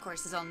John, of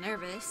course, is all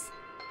nervous.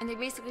 And they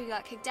basically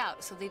got kicked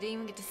out, so they didn't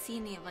even get to see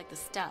any of the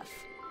stuff.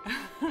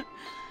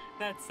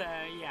 That's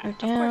yeah. Or Of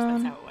course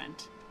that's down. how it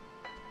went.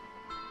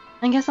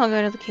 I guess I'll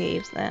go to the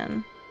caves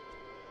then.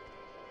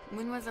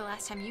 When was the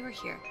last time you were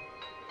here?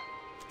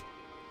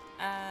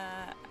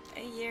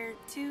 A year,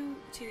 two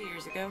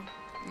years ago.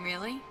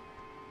 Really?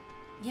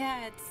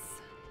 Yeah,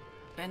 it's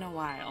been a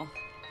while.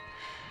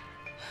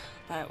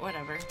 But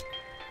whatever.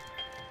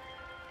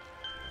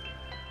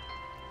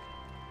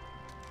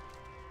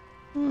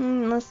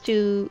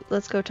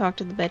 Let's go talk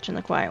to the bitch in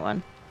the quiet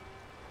one.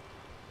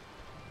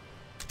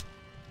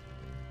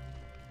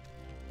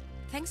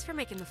 Thanks for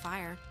making the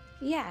fire.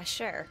 Yeah,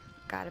 sure.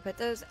 Gotta put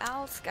those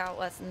owl scout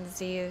lessons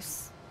to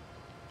use.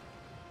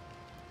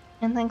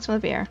 And thanks for the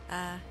beer.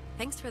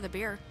 Thanks for the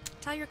beer.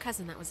 Tell your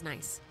cousin that was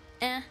nice.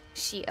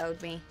 She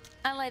owed me.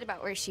 I lied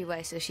about where she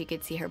was so she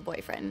could see her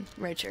boyfriend,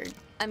 Richard.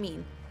 I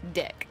mean,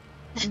 Dick.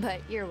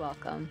 But you're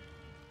welcome.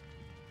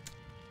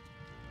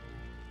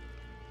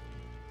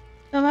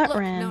 How about Look,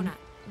 Ren? Nona,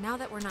 now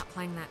that we're not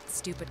playing that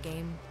stupid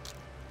game,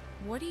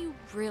 what do you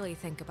really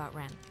think about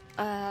Ren?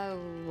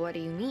 What do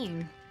you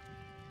mean?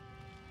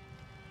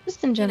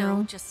 Just in general. You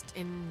know, just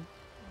in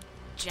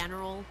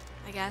general,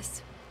 I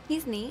guess.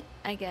 He's neat,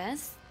 I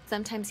guess.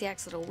 Sometimes he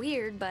acts a little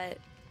weird, but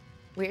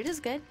weird is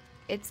good.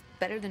 It's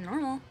better than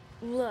normal.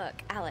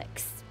 Look,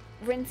 Alex,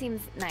 Ren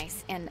seems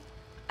nice, and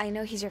I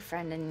know he's your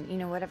friend and, you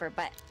know, whatever,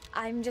 but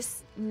I'm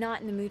just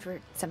not in the mood for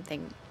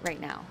something right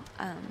now.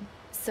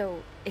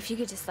 So if you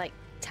could just, like,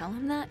 tell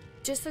him that,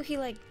 just so he,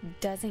 like,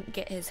 doesn't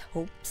get his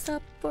hopes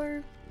up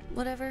or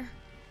whatever,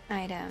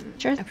 I'd,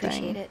 Sure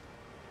appreciate thing. it.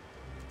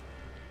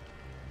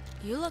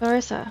 You look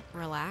Clarissa.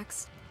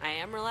 relaxed. I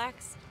am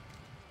relaxed.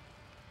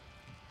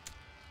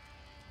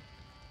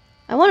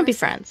 I want to be Clarissa,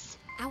 friends.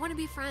 I want to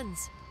be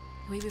friends.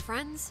 Can we be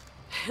friends?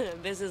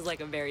 This is like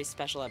a very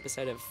special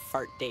episode of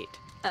Fart Date.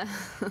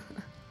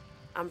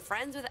 I'm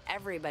friends with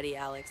everybody,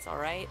 Alex,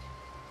 alright?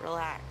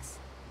 Relax.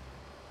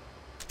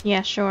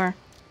 Yeah, sure.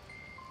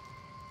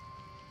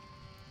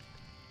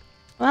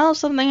 Well, if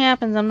something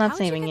happens, I'm not How'd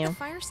saving you you. get the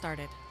fire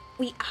started?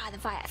 We are the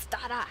fire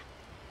starter.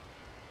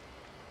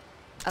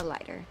 A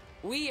lighter.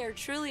 We are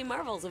truly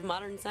marvels of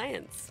modern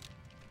science.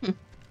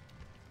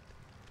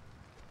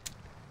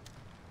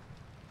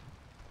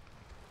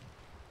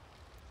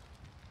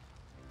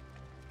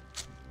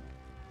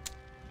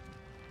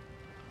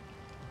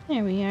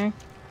 There we are.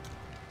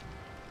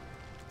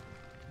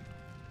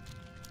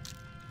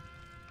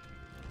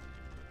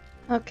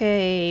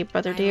 Okay,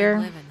 brother Island dear.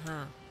 living,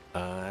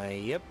 huh?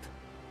 Yep.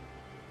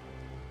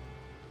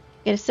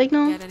 Get a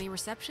signal? Get any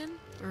reception?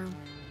 Or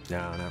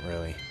No, not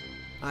really.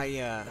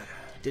 I,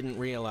 didn't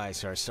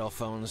realize our cell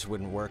phones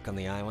wouldn't work on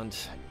the island.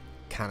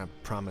 Kinda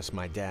promised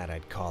my dad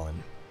I'd call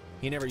him.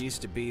 He never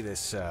used to be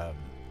this,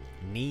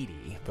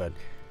 needy, but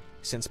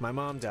since my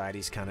mom died,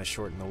 he's kinda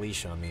shortened the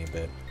leash on me a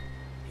bit.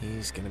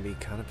 He's gonna be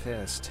kinda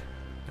pissed.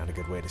 Not a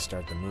good way to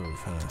start the move,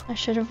 huh? I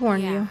should have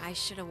warned yeah, you. I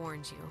should have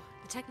warned you.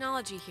 The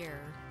technology here,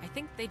 I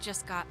think they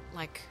just got,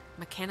 like,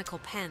 mechanical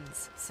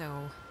pens,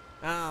 so...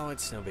 Oh,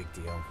 it's no big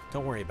deal.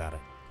 Don't worry about it.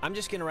 I'm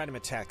just gonna write him a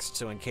text,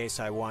 so in case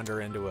I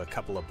wander into a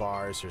couple of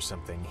bars or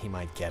something, he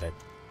might get it.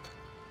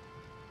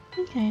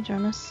 Okay,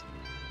 Jonas.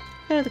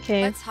 Go to the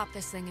cave. Let's hop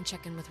this thing and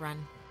check in with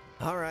Ren.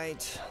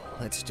 Alright,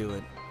 let's do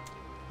it.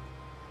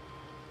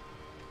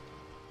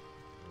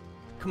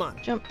 Come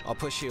on, Jump. I'll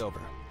push you over.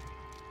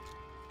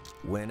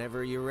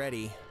 Whenever you're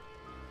ready.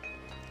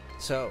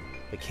 So,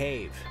 the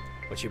cave.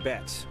 What's your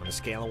bets? On a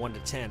scale of 1 to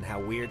 10, how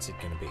weird's it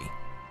gonna be?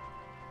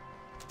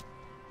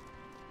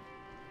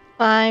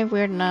 5,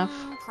 weird enough.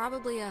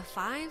 Probably a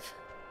 5.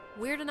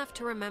 Weird enough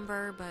to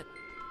remember, but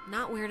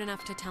not weird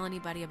enough to tell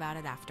anybody about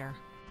it after.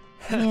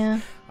 Yeah.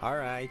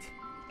 Alright.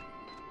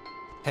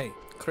 Hey,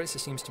 Clarissa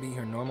seems to be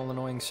her normal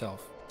annoying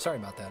self. Sorry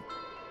about that.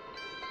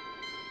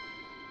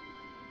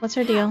 What's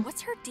her Yeah, deal?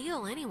 what's her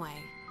deal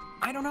anyway?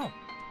 I don't know.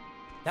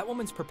 That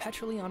woman's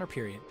perpetually on her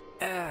period.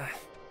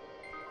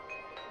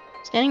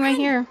 Standing right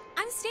here.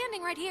 I'm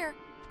standing right here.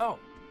 Oh,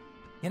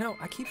 you know,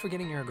 I keep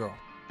forgetting you're a girl.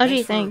 Oh,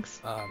 gee, for,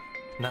 thanks.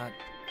 Not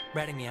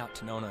ratting me out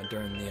to Nona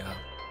during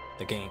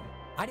the game.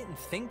 I didn't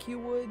think you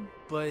would,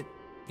 but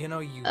you know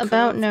you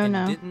About could've and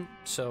Nona. didn't.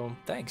 So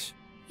thanks.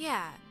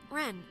 Yeah,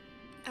 Ren,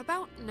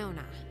 about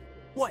Nona.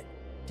 What?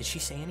 Did she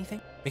say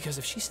anything? Because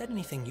if she said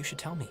anything, you should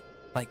tell me.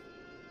 Like,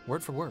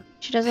 word for word.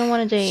 She doesn't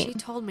want to She date.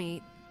 told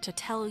me to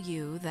tell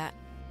you that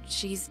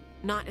she's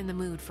not in the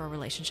mood for a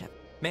relationship.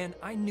 Man,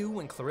 I knew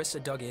when Clarissa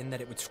dug in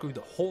that it would screw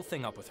the whole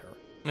thing up with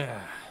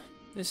her.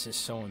 This is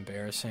so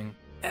embarrassing.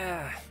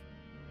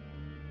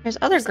 There's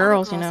other There's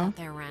girls, you girls know. out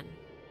there, Ren.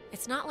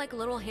 It's not like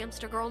little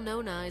hamster girl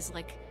Nona is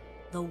like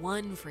the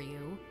one for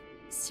you.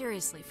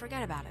 Seriously,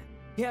 forget about it.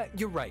 Yeah,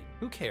 you're right.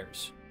 Who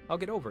cares? I'll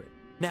get over it.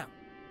 Now,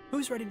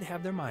 who's ready to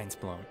have their minds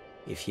blown?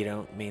 If you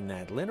don't mean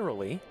that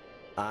literally,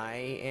 I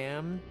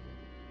am...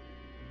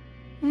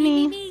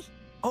 Me.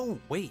 Oh,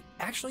 wait.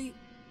 Actually,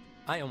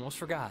 I almost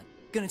forgot.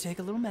 Gonna take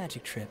a little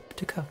magic trip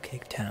to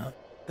Cupcake Town.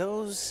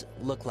 Those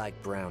look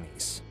like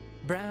brownies.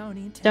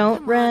 Brownie Town. Don't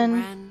Come run.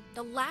 on, Ren.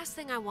 The last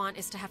thing I want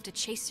is to have to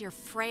chase your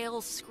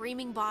frail,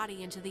 screaming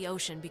body into the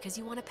ocean because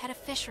you want to pet a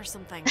fish or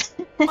something.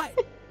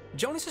 What?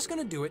 Jonas is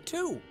gonna do it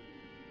too.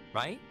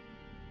 Right?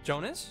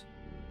 Jonas?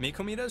 Mi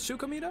comida, su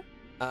comida?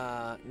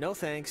 No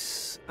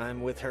thanks.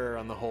 I'm with her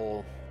on the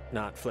whole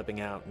not flipping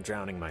out and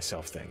drowning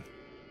myself thing.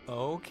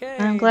 Okay.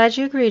 I'm glad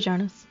you agree,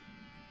 Jonas.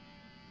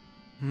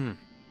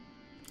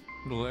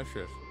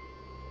 Delicious.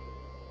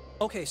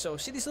 Okay, so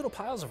see these little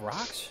piles of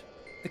rocks?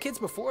 The kids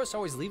before us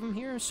always leave them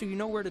here so you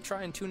know where to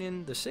try and tune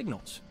in the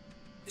signals.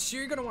 So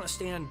you're gonna want to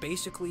stand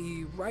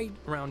basically right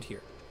around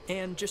here.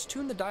 And just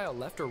tune the dial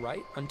left or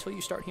right until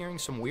you start hearing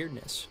some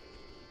weirdness.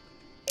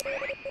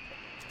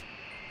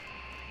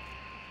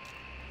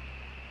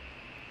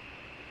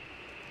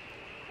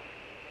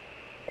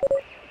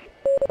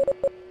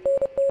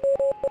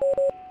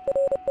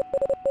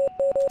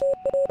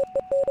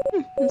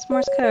 It's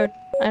Morse code.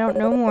 I don't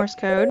know Morse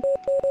code,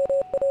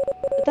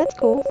 but that's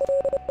cool.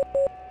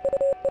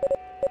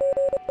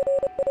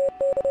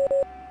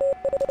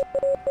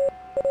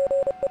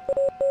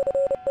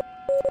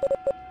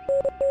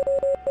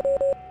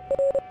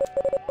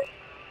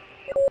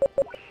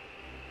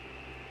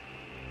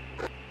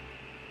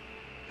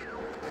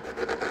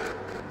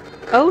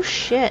 Oh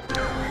shit.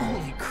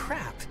 Holy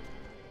crap!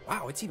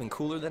 Wow, it's even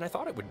cooler than I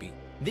thought it would be.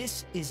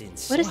 This is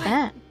insane. What is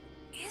that?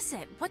 Is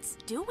it? What's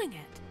doing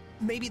it?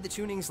 Maybe the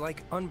tuning's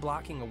like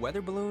unblocking a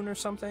weather balloon or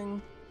something?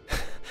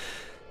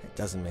 It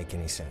doesn't make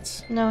any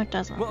sense. No, it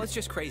doesn't. Well, it's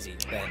just crazy,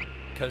 then.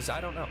 Because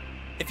I don't know.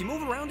 If you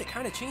move around, it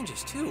kind of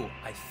changes too,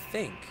 I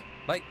think.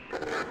 Like,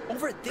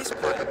 over at this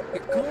pile.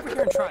 Here, come over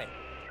here and try it.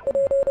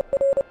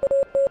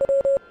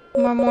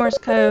 More Morse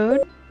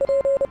code.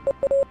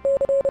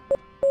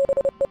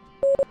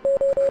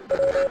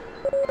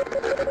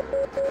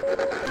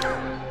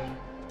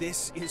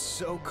 This is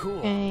so cool.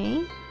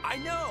 Okay. I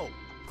know!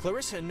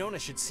 Clarissa and Nona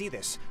should see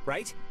this,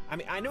 right? I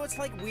mean, I know it's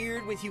like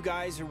weird with you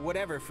guys or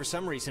whatever for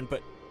some reason,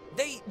 but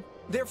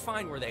They're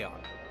fine where they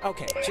are.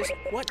 okay, just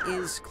what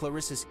is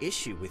Clarissa's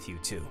issue with you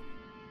two?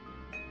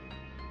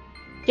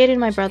 Dated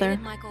my She brother.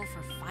 dated Michael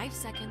for 5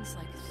 seconds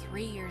like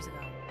 3 years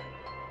ago.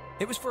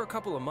 It was for a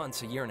couple of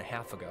months, a year and a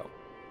half ago.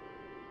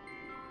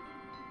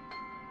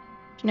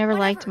 She never Whatever,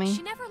 liked me.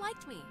 She never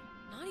liked me.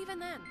 Not even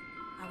then.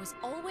 I was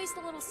always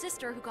the little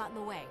sister who got in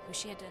the way, who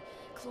she had to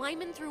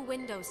climb in through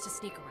windows to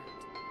sneak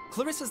around.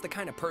 Clarissa's the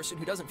kind of person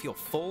who doesn't feel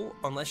full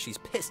unless she's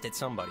pissed at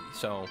somebody,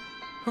 so...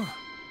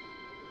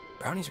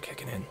 Brownies are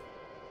kicking in.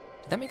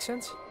 Did that make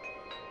sense?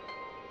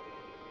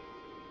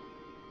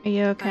 Are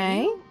you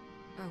okay? Are you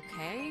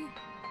okay?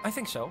 I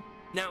think so.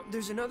 Now,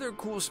 there's another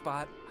cool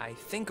spot, I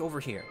think over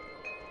here.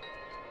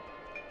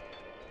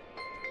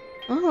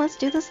 Well, let's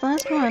do this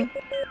last one.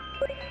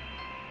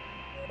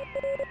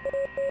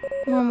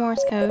 More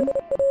Morse code.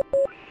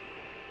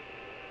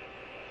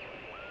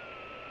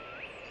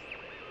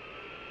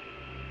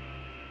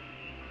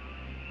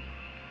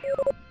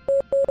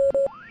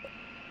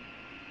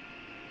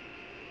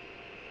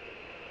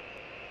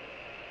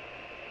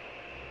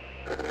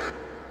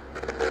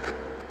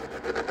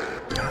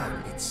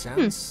 God, it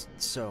sounds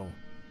so...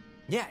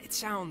 Yeah, it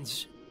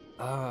sounds...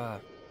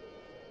 I'm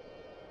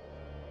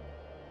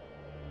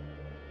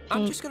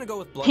just gonna go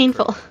with blood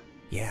Painful. curdle.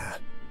 Yeah.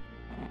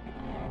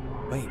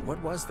 Wait,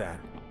 what was that?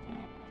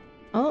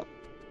 Oh.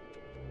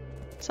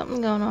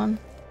 Something going on.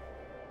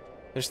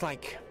 There's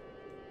like...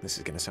 This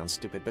is gonna sound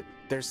stupid, but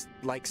there's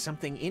like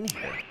something in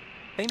here.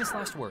 Famous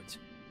last words.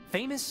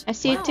 Famous... I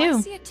see it Oh, too.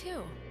 I see it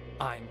too.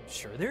 I'm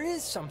sure there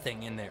is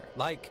something in there,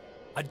 like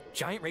a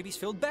giant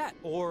rabies-filled bat,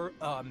 or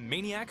a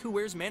maniac who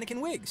wears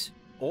mannequin wigs.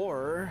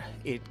 Or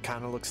it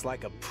kind of looks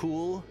like a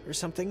pool or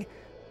something.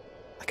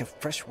 Like a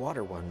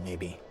freshwater one,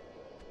 maybe.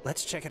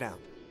 Let's check it out.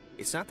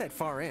 It's not that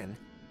far in.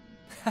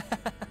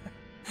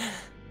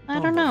 I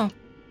don't know.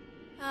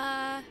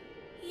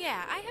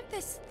 Yeah, I have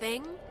this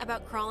thing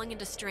about crawling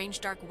into strange,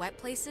 dark, wet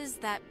places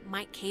that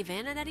might cave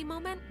in at any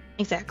moment.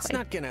 Exactly. It's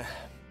not gonna...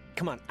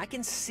 Come on, I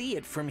can see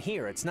it from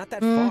here. It's not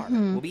that far.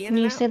 We'll be in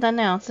You and say out. that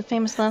now. It's the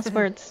famous last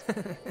words.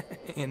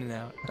 In and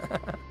out.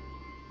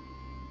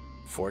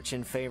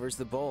 Fortune favors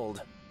the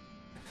bold.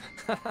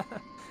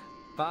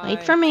 Bye.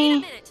 Wait for Wait a me.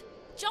 minute!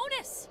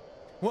 Jonas!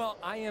 Well,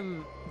 I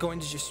am going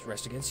to just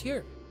rest against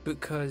here,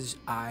 because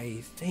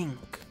I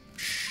think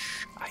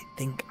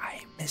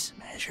I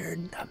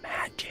mismeasured the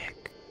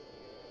magic.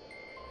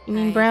 You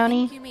mean I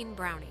brownie? think you mean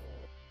brownie.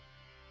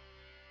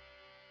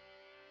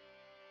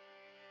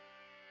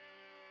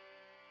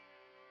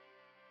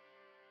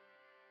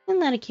 Isn't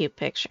that a cute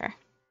picture?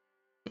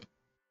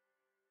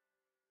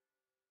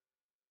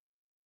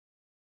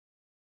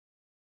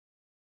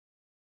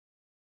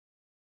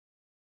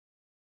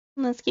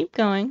 Let's keep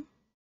going.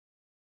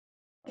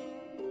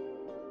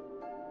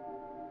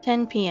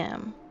 10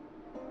 p.m.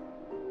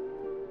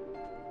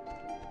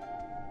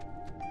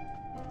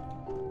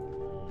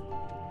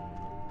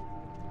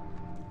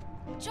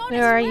 Jonas,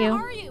 Where are you?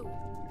 Are you?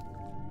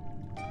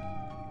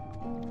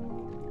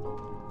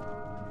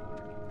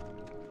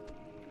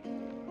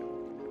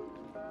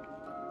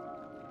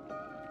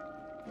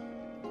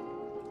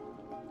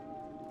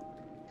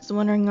 Because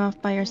wandering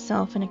off by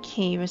yourself in a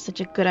cave is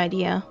such a good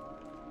idea.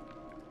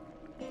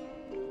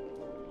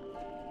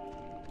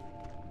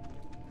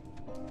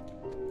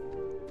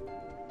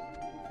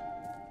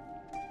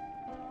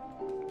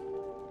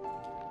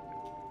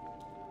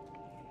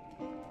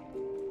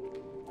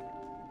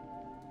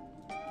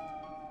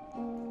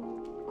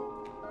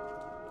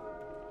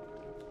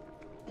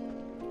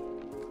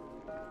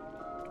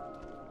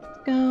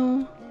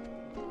 Go.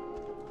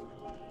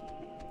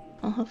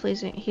 Well, hopefully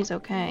he's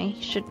okay.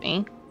 He should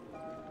be.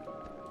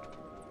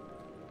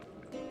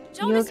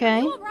 Jonas, okay?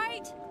 are you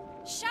alright?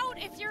 Shout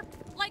if you're,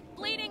 like,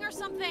 bleeding or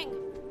something.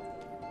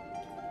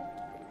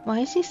 Why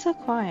is he so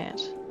quiet?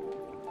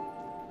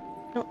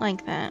 I don't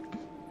like that.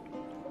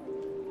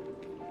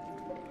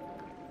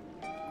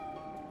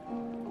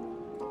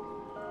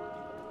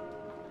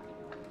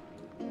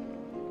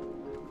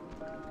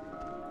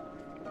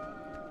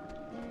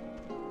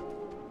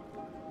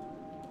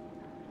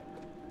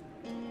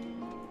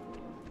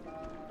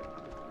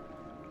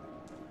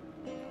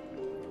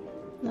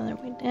 Another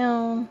way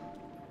down.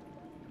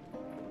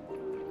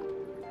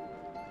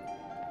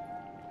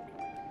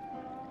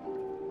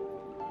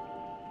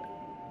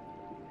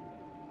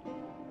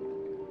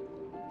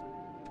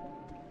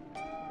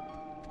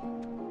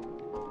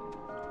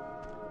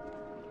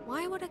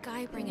 Why would a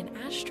guy bring an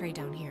ashtray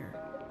down here?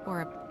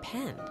 Or a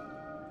pen?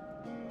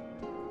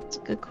 That's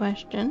a good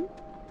question.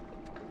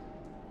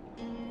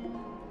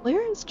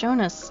 Where is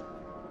Jonas?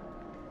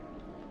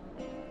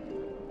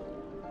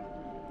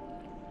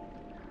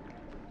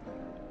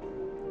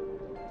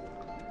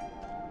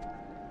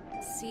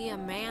 See a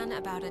man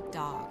about a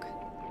dog.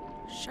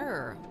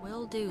 Sure,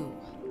 will do.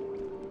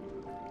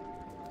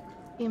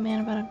 Be a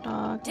man about a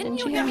dog. Didn't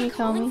you you hear have me me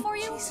call calling me? for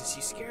you? Jesus,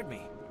 you scared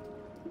me.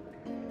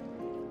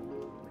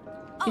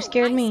 You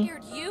scared me. I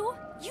scared you?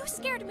 You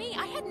scared me.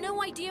 I had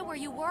no idea where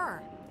you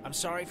were. I'm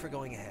sorry for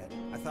going ahead.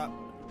 I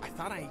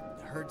thought I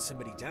heard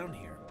somebody down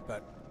here,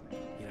 but,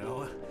 you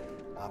know,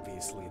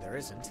 obviously there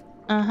isn't.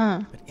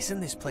 Uh-huh. But isn't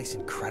this place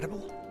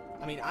incredible?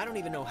 I mean, I don't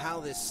even know how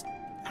this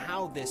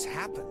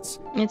happens.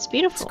 It's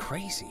beautiful. It's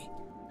crazy.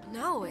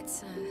 No,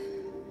 it's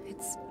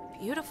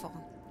beautiful.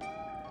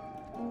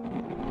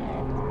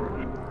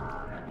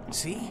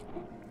 See?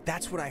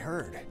 That's what I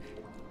heard.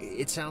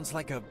 It sounds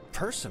like a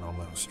person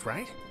almost,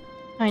 right?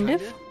 Kind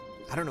of. Kinda?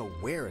 I don't know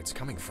where it's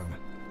coming from.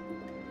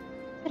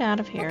 Get out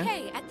of here.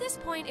 Okay, at this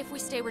point, if we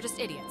stay, we're just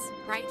idiots,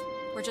 right?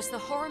 We're just the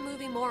horror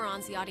movie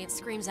morons the audience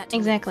screams at.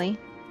 Exactly.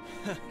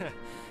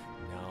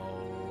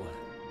 No.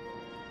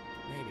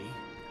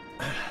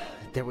 Maybe.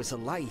 There was a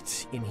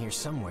light in here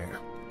somewhere.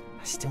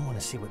 I still want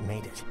to see what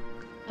made it.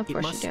 Of It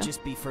course must you do.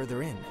 just be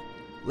further in.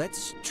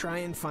 Let's try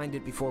and find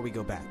it before we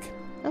go back.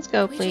 Let's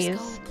go, Can we please.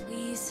 just go,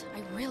 please?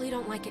 I really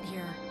don't like it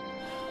here.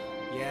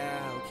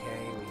 Yeah,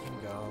 okay, we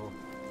can go.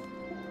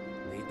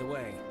 Lead the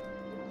way.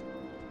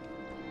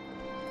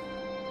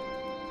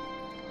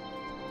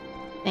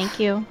 Thank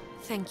you.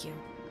 Thank you.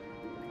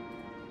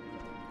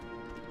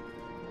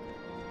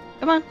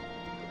 Come on.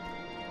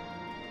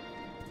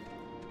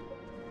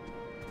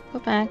 Go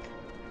back.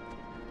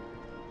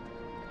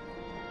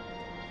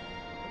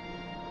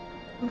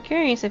 I'm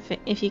curious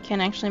if you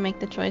can actually make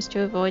the choice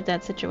to avoid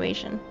that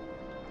situation.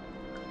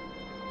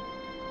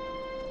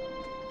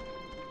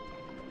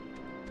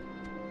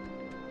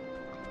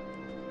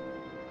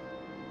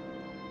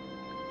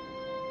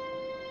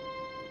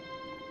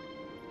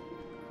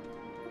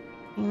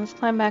 Okay, let's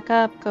climb back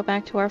up, go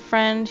back to our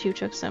friend who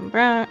took some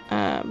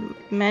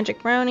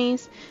magic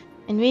brownies,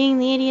 and being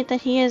the idiot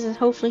that he is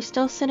hopefully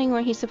still sitting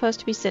where he's supposed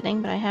to be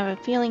sitting, but I have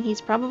a feeling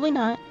he's probably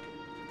not.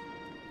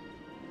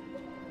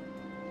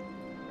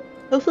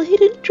 Hopefully he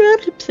didn't drown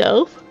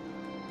himself.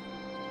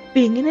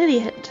 Being an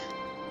idiot.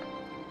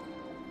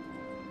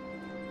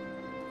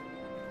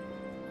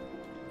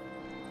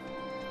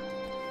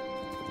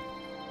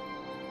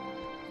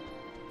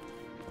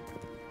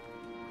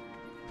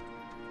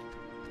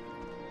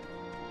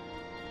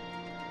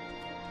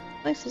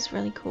 This is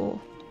really cool.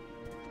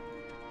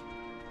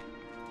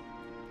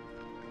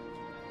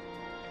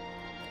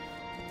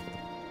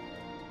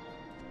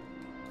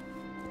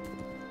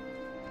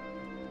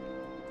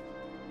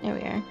 There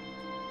we are.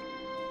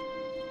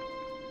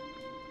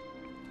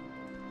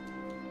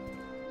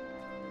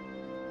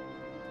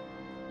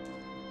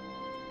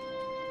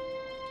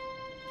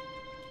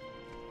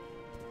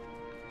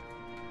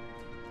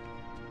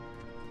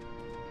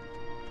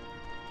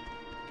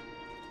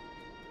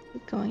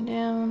 Keep going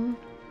down.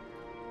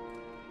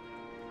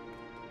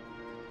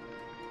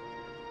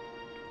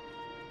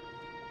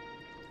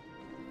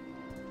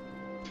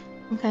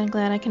 I'm kind of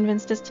glad I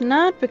convinced us to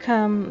not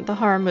become the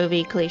horror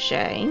movie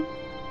cliche.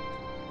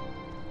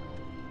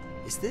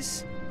 Is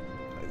this...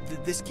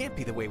 this can't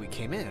be the way we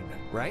came in,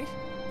 right?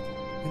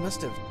 We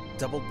must have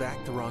doubled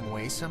back the wrong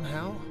way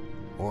somehow?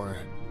 Or...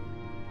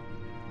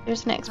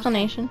 There's an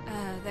explanation.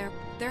 Okay.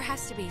 There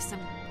has to be some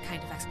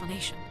kind of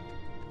explanation.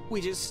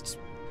 we just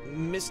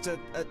missed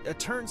a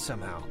turn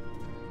somehow.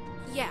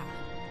 Yeah.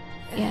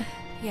 Yeah.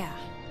 Yeah.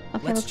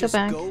 Okay, Let's let's just go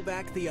back. go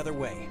back the other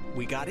way.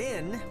 We got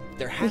in.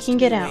 There has can to be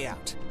get a out. way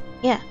out.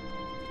 Yeah.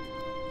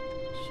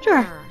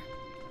 Sure.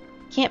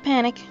 Can't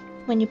panic.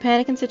 When you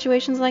panic in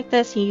situations like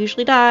this, you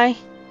usually die.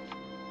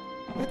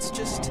 Let's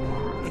just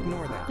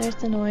ignore that. There's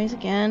the noise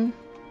again.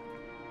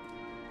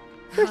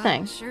 Sure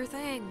thing. Sure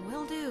thing.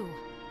 Will do.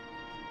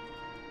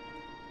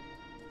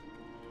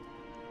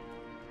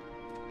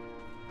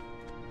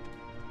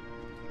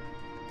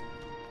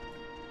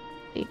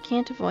 You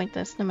can't avoid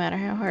this no matter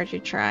how hard you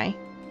try.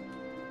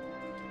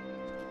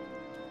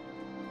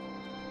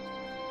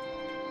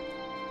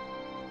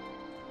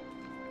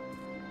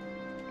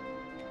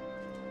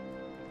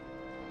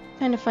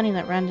 Kind of funny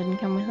that Ren didn't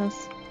come with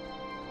us.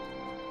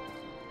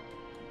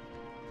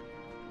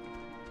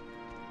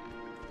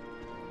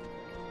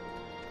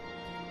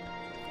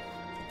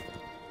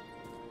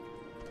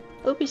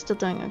 Hope he's still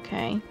doing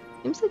okay.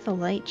 Seems like the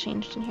light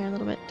changed in here a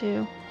little bit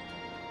too.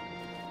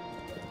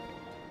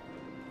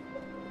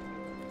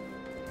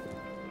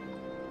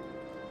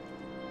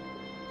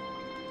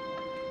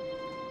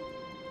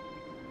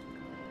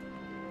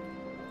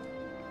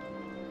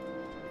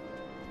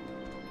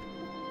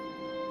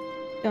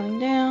 Going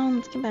down,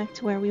 let's get back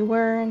to where we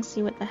were and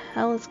see what the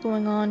hell is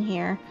going on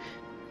here.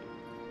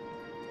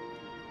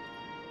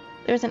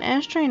 There's an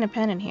ashtray and a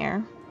pen in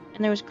here,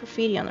 and there was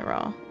graffiti on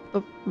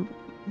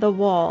the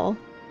wall.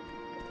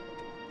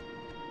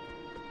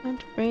 No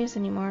debris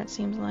anymore, it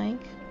seems like.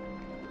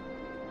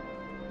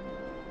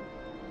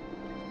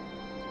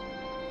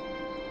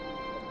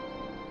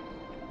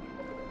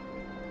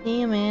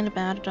 See a man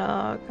about a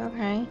dog,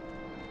 okay.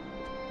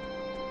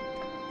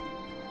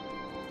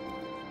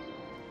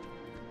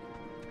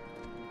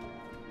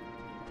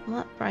 A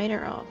lot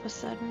brighter all of a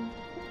sudden.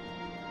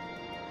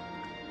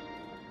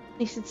 At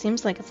least it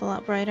seems like it's a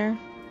lot brighter.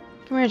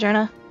 Come here,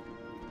 Jonah.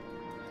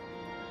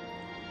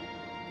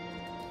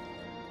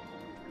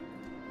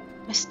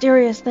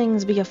 Mysterious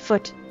things be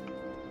afoot.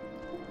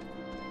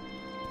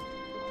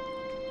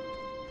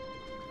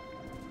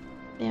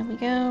 There we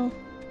go.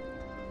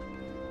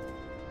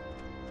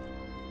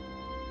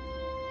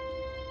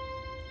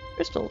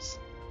 Crystals.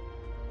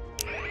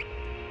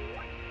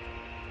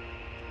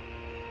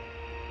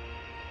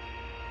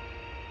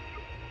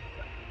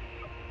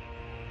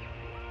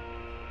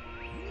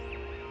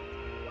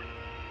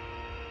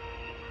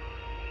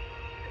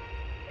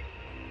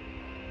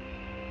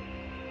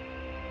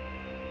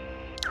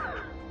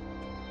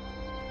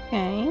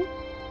 Okay.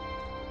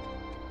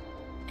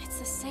 It's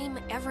the same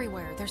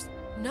everywhere. There's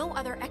no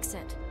other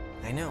exit.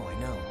 I know.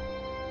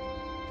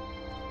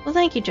 Well,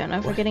 thank you,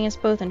 Jonah, for getting us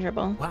both in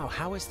trouble. Wow,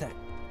 how is that?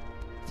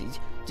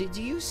 Did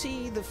you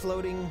see the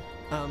floating,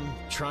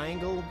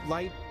 triangle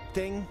light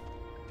thing?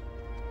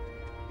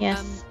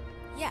 Yes.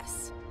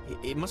 Yes.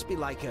 It must be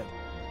like a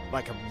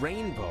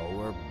rainbow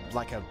or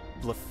like a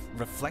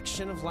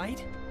reflection of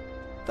light?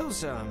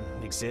 Those,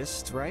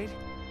 exist, right?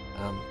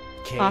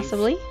 Cave,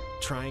 Possibly.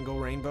 triangle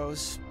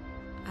rainbows?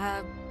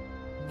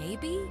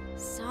 Maybe?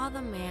 Saw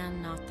the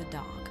man, not the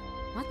dog.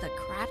 What the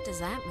crap does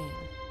that mean?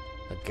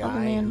 A Saw the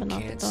guy man, who but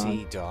not the can't dog.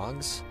 see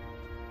dogs?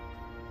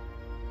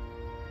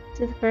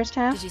 See the first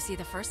half? Did you see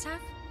the first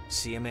half?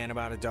 See a man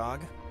about a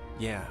dog?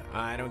 Yeah,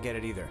 I don't get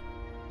it either.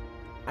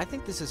 I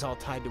think this is all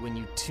tied to when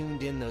you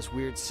tuned in those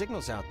weird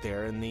signals out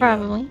there in the...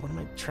 Probably. What am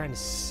I trying to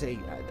say?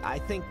 I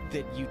think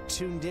that you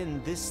tuned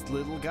in this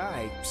little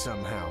guy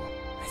somehow.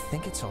 I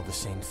think it's all the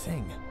same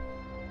thing.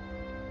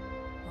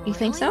 You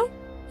think so?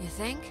 You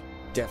think?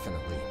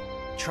 Definitely.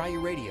 Try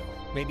your radio.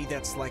 Maybe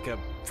that's like a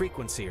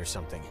frequency or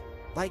something.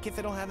 Like if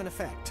it'll have an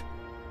effect.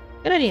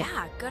 Good idea.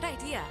 Yeah, good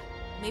idea.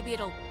 Maybe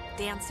it'll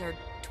dance or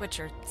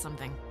twitch or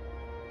something.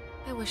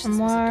 I wish Some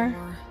this was more. a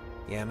door.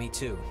 Yeah, me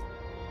too.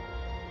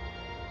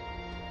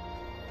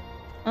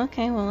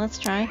 Okay, well, let's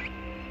try.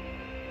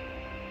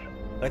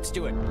 Let's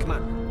do it. Come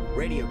on.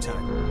 Radio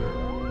time.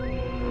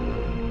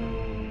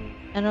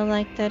 I don't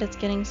like that it's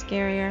getting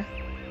scarier.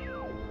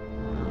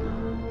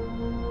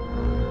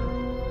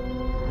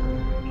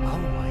 Oh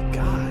my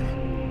god.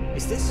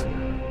 Is this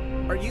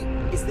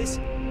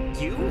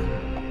you?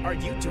 Are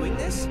you doing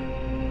this?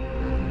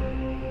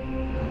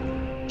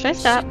 Should I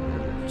stop?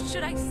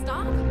 Should I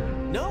stop?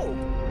 No!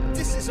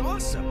 This is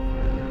awesome!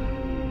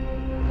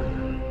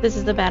 This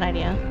is the bad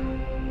idea.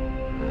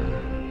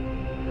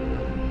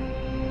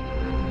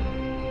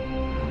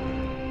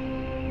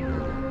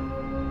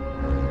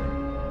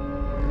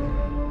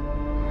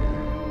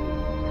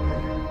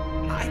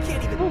 I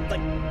can't even,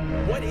 like,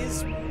 what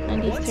is...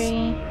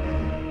 93.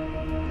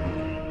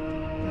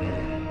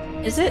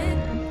 Is it?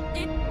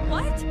 It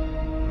what?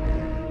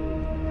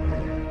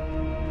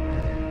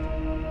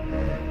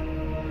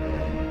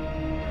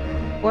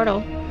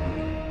 Portal.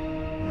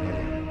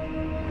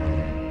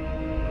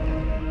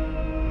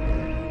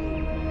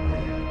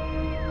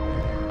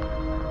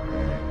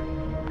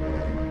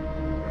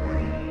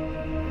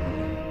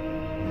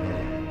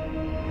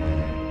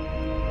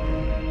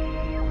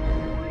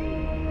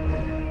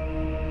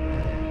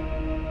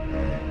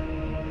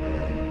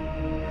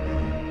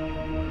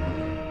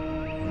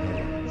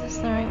 Is this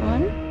the right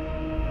one?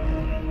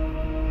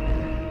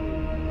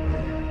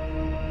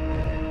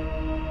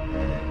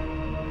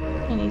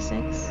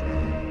 Six.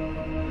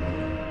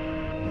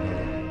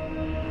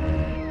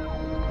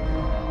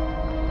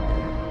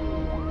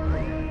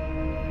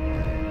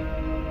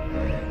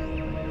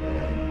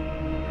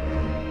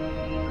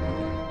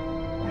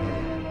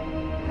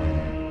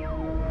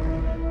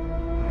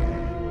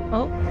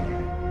 Oh.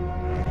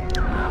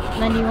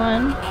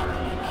 91.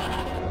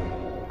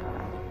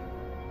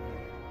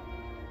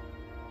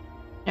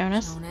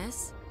 Jonas.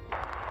 Jonas?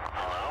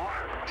 Hello?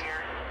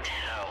 Dear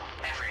Ditto,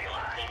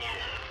 everyone.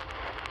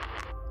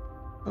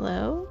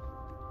 Hello?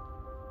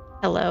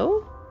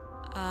 Hello?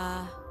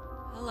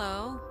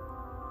 Hello?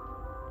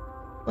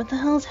 What the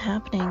hell is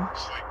happening?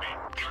 Sleepy.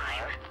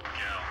 Time.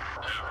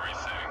 Yeah.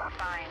 Everything.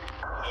 Fine.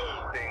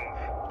 Oh. Things.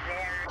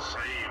 There.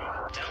 Same.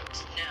 Don't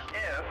know.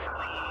 If.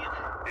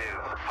 Leave.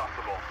 Is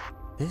possible.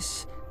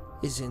 This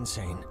is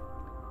insane.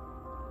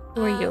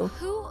 Who are you?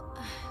 Who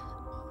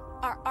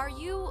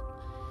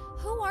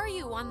are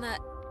you on the...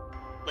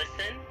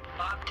 Listen.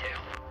 Bobtail.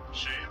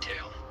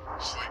 Shavetail.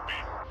 Sleepy.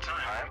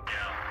 Time.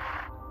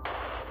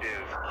 Yeah.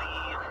 Is.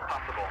 Leave.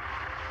 Possible.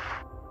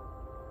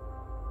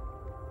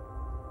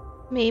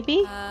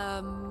 Maybe?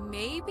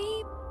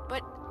 Maybe?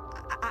 But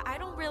I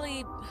don't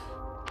really...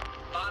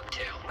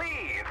 Bobtail.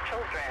 Leave.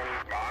 Children.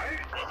 Bye.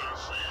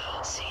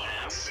 We'll see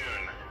you Soon.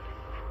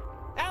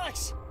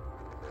 Alex!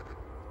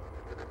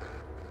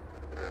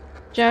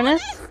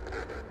 Jonas?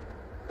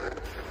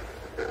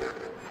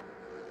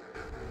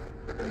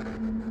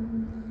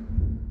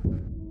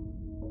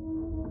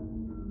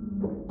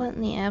 What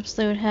in the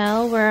absolute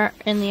hell? We're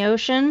in the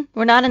ocean?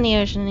 We're not in the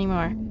ocean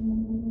anymore.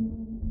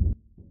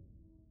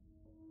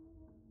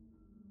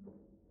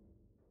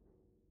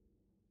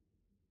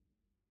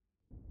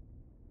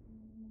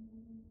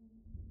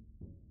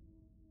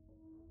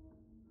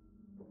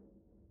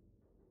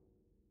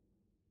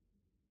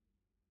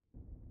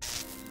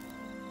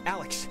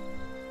 Alex!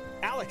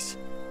 Alex!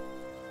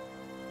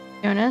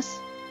 Jonas?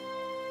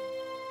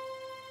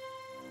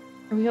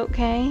 Are we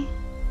okay?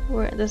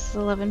 This is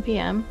 11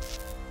 p.m.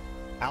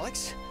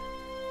 Alex?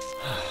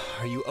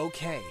 Are you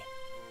okay?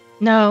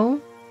 No.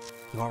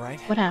 You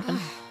alright? What happened?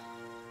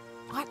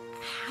 What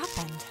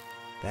happened?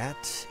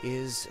 That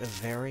is a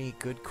very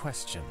good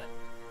question.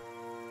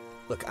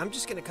 Look, I'm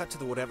just gonna cut to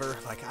the whatever.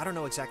 Like, I don't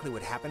know exactly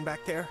what happened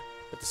back there,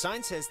 but the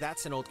sign says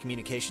that's an old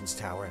communications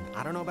tower, and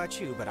I don't know about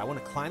you, but I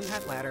want to climb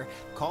that ladder,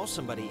 call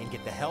somebody, and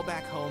get the hell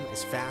back home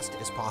as fast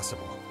as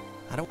possible.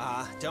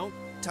 Don't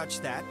touch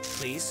that,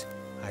 please.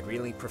 I'd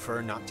really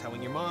prefer not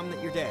telling your mom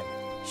that you're dead.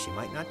 She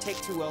might not take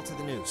too well to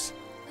the news.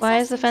 Why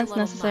is the Seems a fence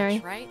little necessary?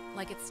 much, right?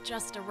 Like it's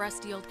just a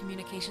rusty old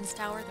communications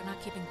tower. They're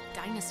not keeping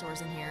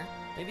dinosaurs in here.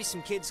 Maybe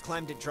some kids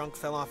climbed it drunk,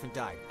 fell off, and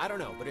died. I don't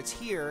know, but it's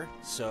here,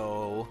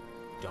 so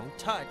don't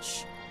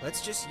touch.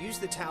 Let's just use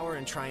the tower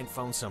and try and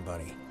phone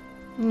somebody.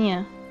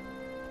 Yeah.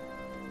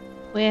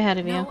 Way ahead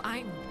of you. No,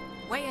 I'm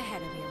way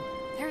ahead of you.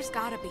 There's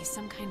gotta be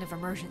some kind of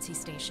emergency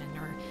station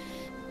or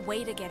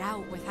way to get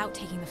out without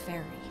taking the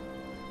ferry.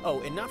 Oh,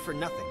 and not for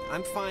nothing.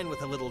 I'm fine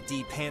with a little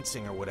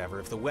de-pantsing or whatever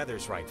if the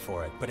weather's right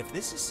for it. But if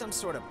this is some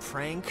sort of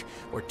prank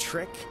or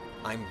trick,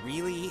 I'm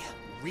really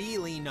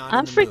not I'm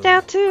in the freaked mood.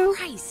 out too.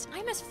 Christ,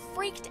 I'm as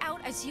freaked out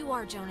as you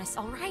are, Jonas,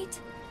 alright?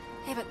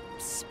 I have a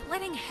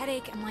splitting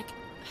headache and like...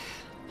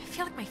 I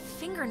feel like my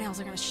fingernails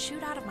are gonna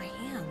shoot out of my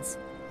hands.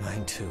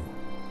 Mine too.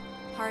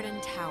 Hardin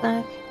Tower.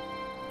 Black.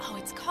 Oh,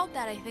 it's called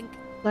that, I think,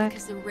 Black.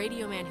 because the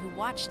radio man who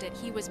watched it,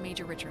 he was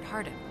Major Richard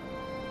Hardin.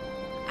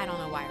 I don't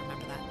know why I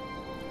remember that.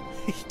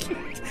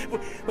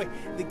 Wait,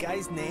 the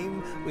guy's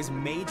name was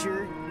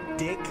Major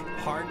Dick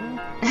Hardin?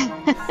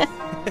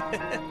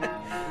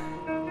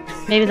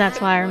 Maybe that's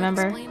why I That would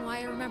remember. explain why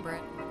I remember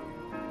it.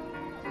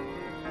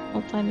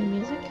 Old-timey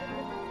music.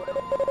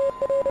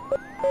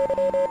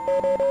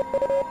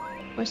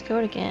 Where's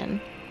code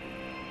again?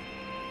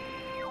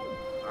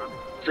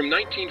 From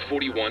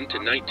 1941 to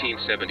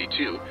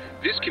 1972,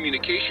 this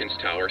communications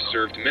tower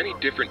served many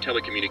different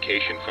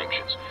telecommunication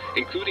functions,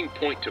 including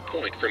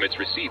point-to-point from its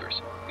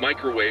receivers,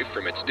 microwave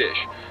from its dish,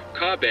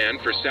 Ka-band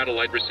for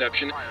satellite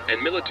reception,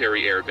 and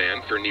military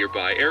airband for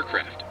nearby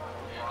aircraft.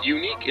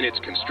 Unique in its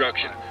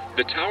construction,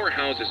 the tower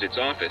houses its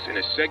office in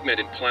a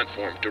segmented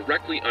platform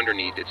directly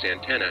underneath its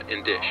antenna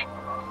and dish.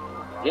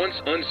 Once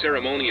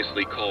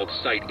unceremoniously called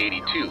Site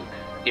 82,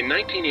 in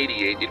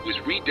 1988 it was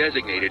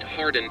redesignated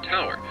Hardin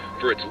Tower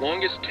for its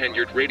longest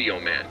tenured radio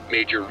man,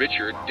 Major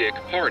Richard Dick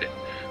Hardin,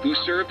 who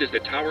served as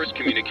the tower's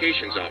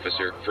communications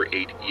officer for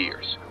 8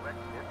 years.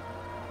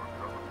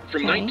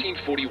 From Okay.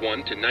 1941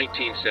 to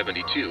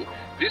 1972,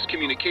 this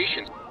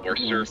communications tower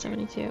served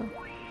 72.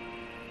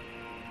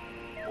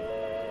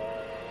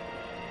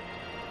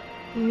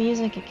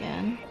 Music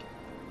again.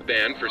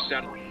 band for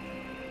satellite.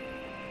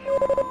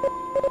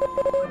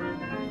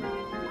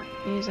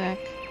 Music.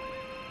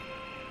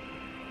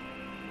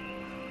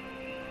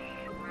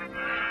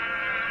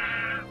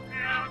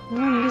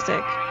 More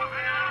music.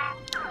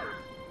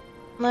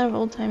 A lot of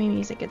old-timey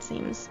music, it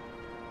seems.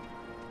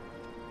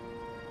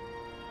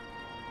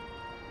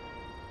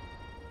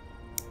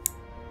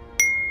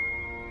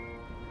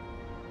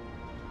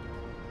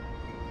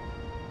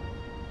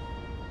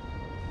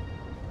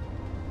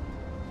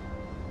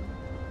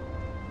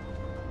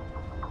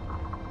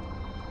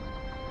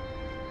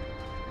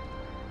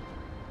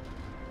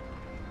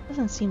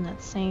 Doesn't seem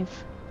that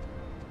safe.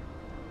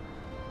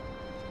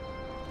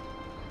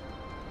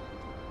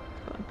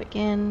 Go up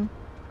again.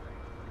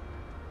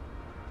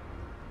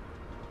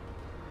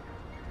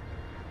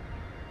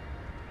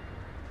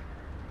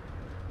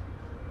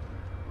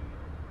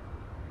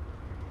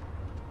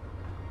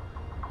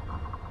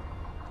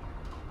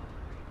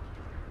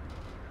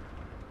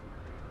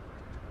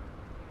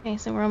 Okay,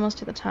 so we're almost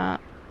to the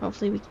top.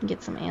 Hopefully we can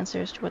get some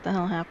answers to what the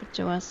hell happened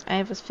to us. I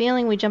have a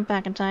feeling we jumped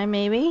back in time,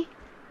 maybe?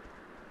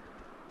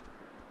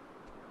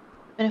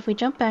 But if we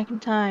jump back in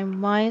time,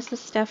 why is the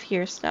stuff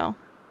here still?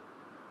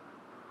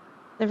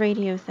 The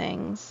radio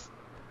things.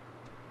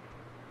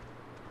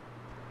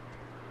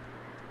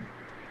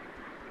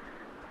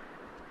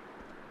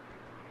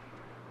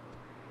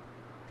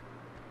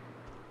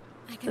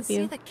 I can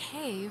see the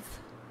cave,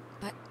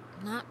 but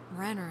not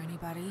Ren or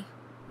anybody.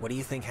 What do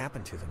you think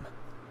happened to them?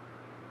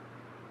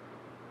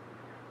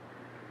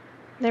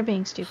 They're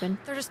being stupid.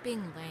 They're just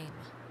being lame.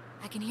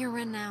 I can hear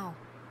Ren now.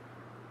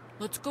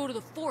 Let's go to the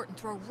fort and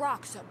throw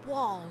rocks at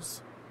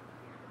walls.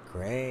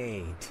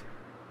 Great.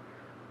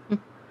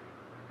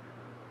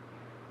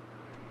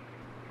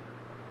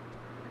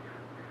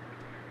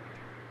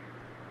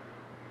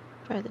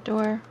 Try the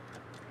door.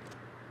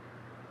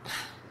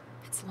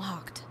 It's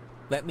locked.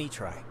 Let me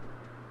try.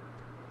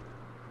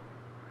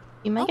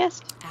 Be my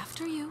guest.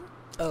 After you.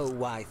 Oh,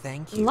 why,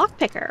 thank you.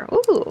 Lockpicker.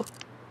 Ooh.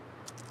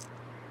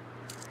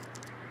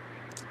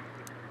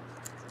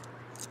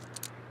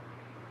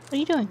 What are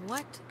you doing?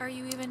 What are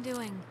you even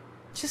doing?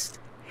 Just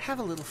have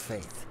a little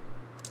faith.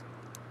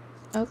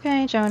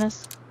 Okay,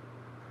 Jonas.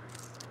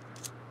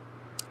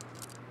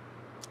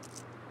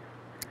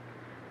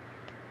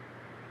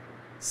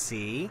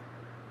 See?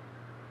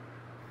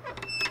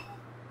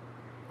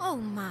 Oh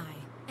my.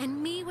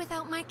 And me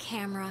without my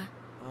camera.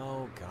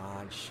 Oh,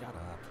 God, shut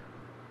up.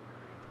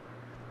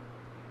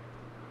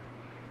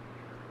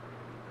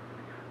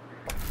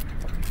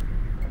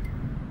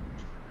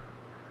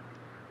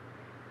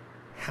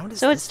 How does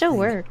So it this still thing...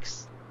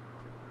 works.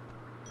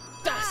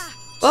 Ah!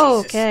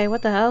 Whoa, Jesus. okay,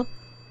 what the hell?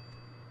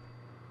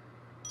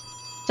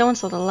 Someone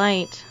saw the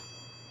light.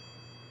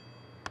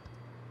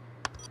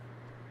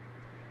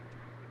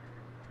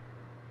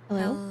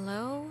 Hello?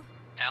 Hello?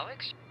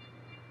 Alex?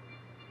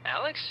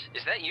 Alex?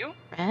 Is that you?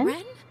 Ren?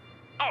 Ren?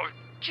 Oh,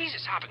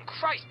 Jesus hopping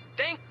Christ.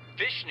 Thank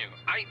Vishnu.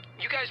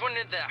 You guys went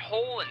into that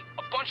hole and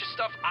a bunch of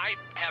stuff. I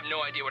have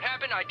no idea what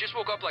happened. I just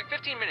woke up like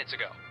 15 minutes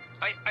ago.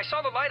 I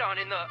saw the light on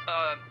in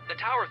the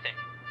tower thing.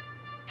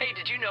 Hey,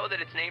 did you know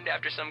that it's named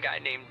after some guy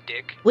named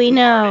Dick? We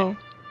know.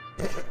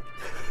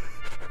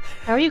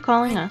 How are you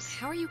calling Ren, us?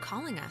 How are you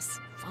calling us?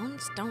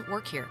 Phones don't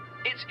work here.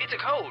 It's a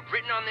code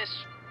written on this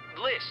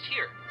list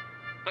here.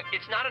 Look,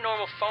 it's not a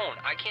normal phone.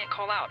 I can't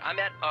call out. I'm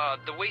at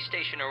the way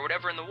station or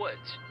whatever in the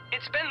woods.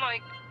 It's been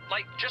like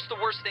just the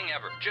worst thing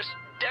ever. Just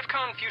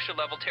DEFCON fuchsia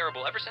level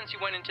terrible ever since you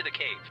went into the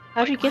cave.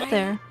 How'd you get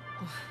there?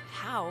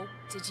 How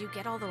did you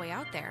get all the way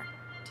out there?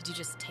 Did you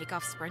just take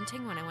off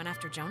sprinting when I went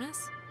after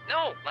Jonas?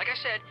 No, like I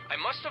said, I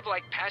must have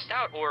like passed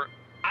out or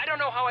I don't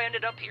know how I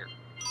ended up here.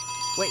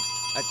 Wait,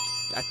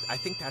 I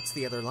think that's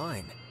the other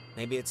line.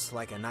 Maybe it's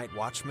like a night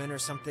watchman or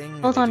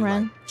something. Hold They on, do,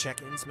 Ren. like,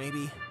 check-ins,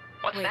 maybe?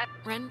 What's Wait, that?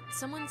 Ren,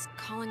 someone's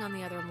calling on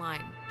the other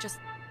line. Just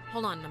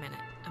hold on a minute.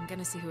 I'm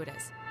gonna see who it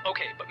is.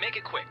 Okay, but make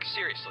it quick,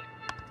 seriously.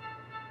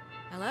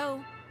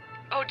 Hello?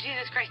 Oh,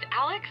 Jesus Christ,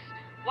 Alex?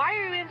 Why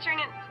are you answering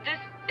it?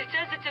 It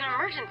says it's an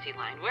emergency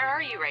line. Where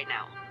are you right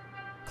now?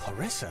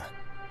 Clarissa.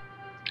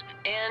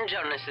 And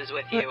Jonas is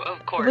with you,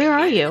 of course. Where are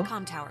I'm in you? the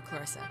comm tower,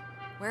 Clarissa.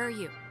 Where are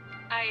you?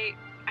 I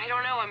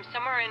don't know. I'm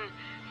somewhere in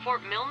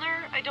Fort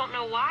Milner. I don't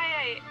know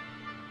why.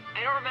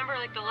 I don't remember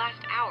like the last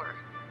hour.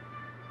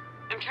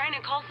 I'm trying to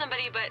call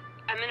somebody, but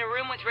I'm in a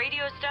room with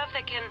radio stuff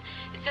it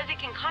says it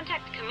can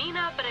contact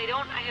Kamina, but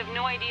I have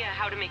no idea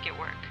how to make it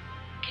work.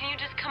 Can you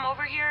just come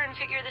over here and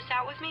figure this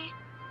out with me?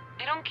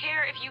 I don't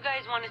care if you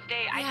guys want to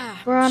stay. Yeah,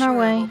 We're on our sure,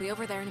 way. We'll be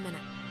over there in a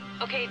minute.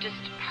 Okay, just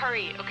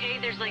hurry, okay?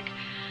 There's like,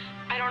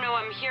 I don't know,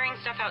 I'm hearing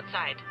stuff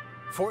outside.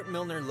 Fort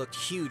Milner looked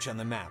huge on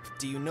the map.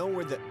 Do you know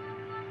where the...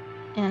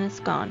 And it's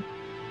gone.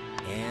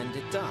 And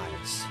it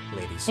dies,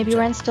 ladies Maybe and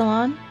Ren's still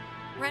on?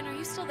 Ren, are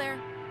you still there?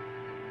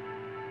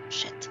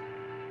 Shit.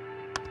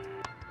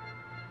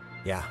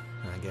 Yeah,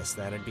 I guess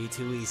that'd be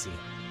too easy.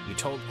 You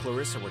told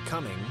Clarissa we're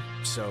coming,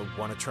 so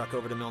want to truck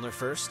over to Milner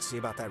first, see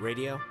about that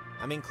radio?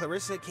 I mean,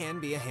 Clarissa can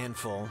be a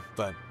handful,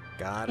 but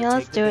gotta Yeah,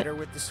 let's take do the it. bitter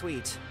with the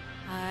sweet.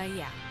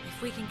 Yeah.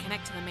 If we can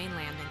connect to the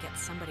mainland and get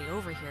somebody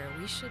over here,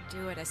 we should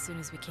do it as soon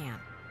as we can.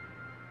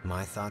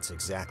 My thoughts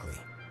exactly.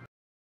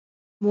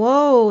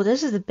 Whoa,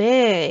 this is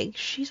big.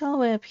 She's all the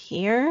way up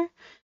here.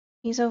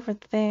 He's over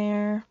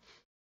there.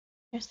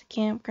 There's the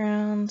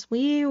campgrounds.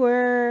 We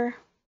were...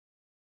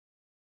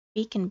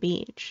 Beacon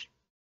Beach.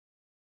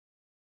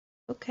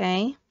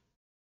 Okay.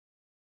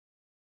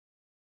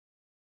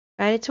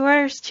 Guided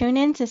tours. Tune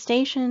in to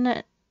station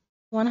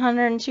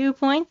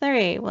 102.3.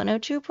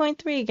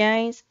 102.3,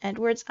 guys.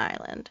 Edwards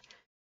Island.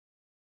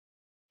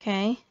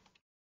 Okay.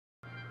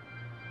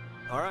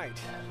 All right,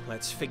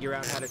 let's figure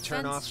out how to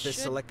turn Fence off this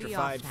should be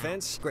electrified off now.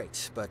 fence.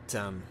 Great, but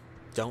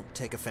don't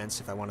take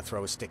offense if I want to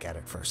throw a stick at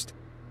it first.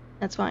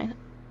 That's fine.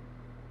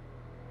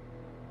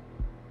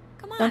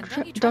 Come on,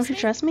 Don't you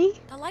trust me?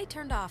 The light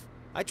turned off.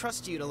 I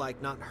trust you to,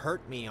 like, not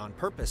hurt me on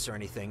purpose or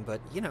anything,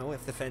 but, you know,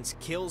 if the fence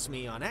kills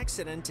me on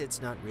accident,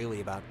 it's not really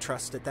about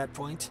trust at that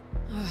point.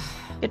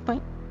 Good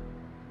point.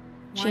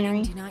 Warning,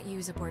 Machinery. do not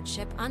use aboard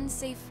ship.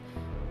 Unsafe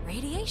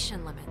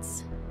radiation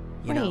limits.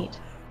 You know, Right.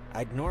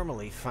 I'd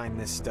normally find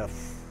this stuff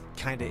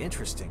kinda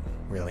interesting,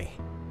 really.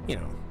 You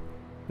know,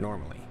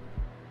 normally.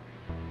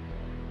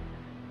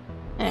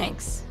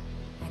 Thanks,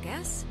 I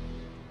guess.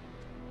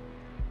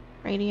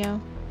 Radio.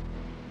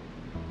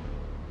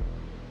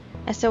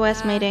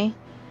 SOS Mayday.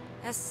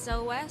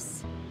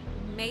 SOS?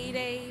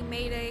 Mayday,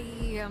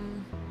 Mayday,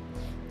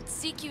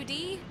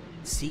 CQD?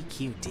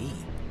 CQD?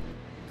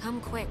 Come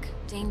quick,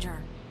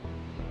 danger.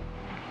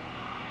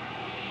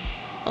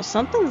 Well,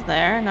 something's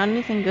there. Not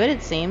anything good,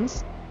 it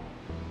seems.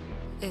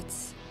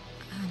 It's,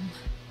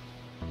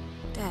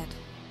 dead.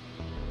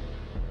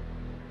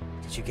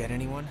 Did you get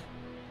anyone?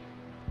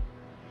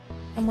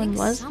 Someone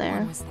was Someone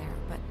there. was there,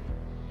 but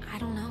I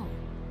don't know.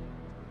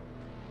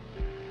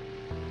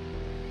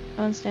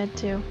 Owen's dead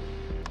too.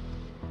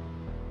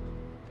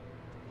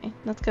 Okay,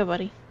 let's go,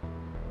 buddy.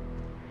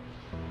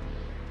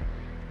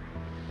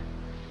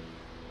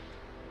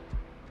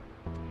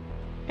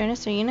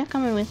 Jonas, are you not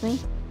coming with me?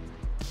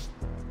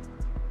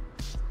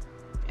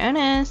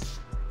 Jonas!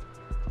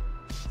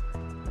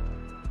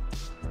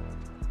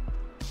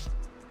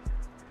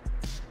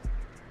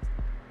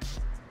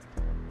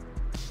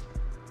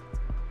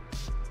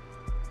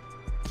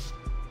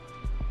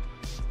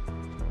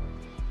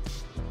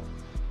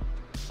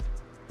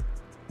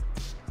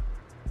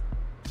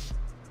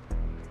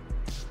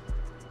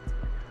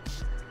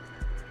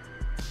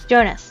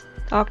 Jonas,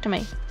 talk to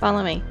me.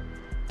 Follow me.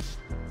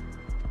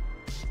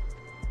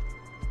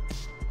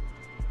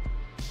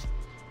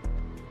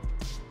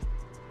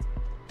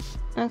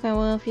 Okay,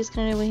 well, if he's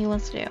gonna do what he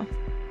wants to do.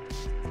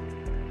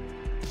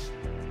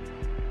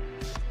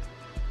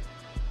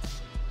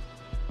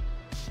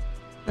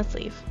 Let's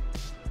leave.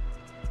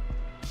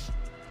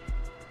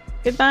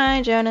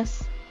 Goodbye,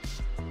 Jonas.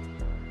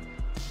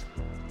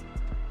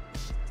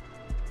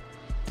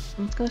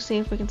 Let's go see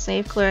if we can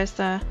save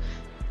Clarissa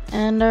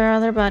and our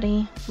other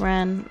buddy,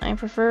 Ren. I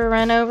prefer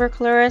Ren over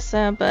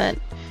Clarissa, but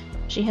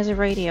she has a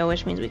radio,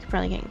 which means we could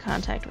probably get in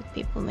contact with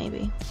people,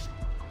 maybe.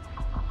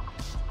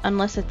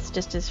 Unless it's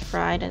just as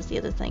fried as the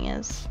other thing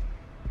is.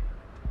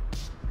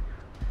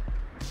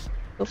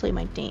 Hopefully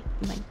my game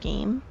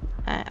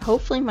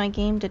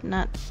did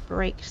not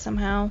break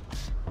somehow.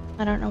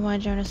 I don't know why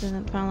Jonas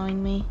isn't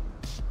following me.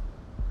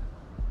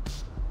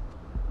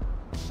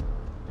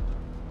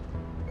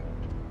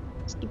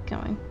 Let's keep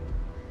going.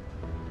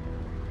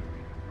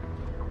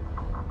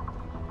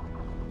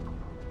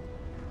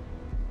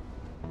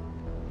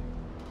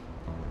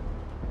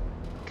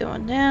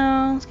 Going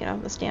down, let's get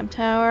off this damn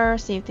tower,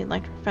 see if the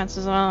electric fence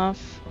is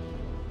off.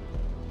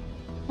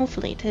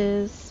 Hopefully it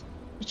is.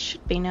 It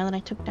should be now that I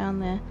took down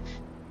the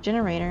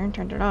generator and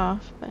turned it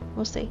off, but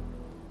we'll see.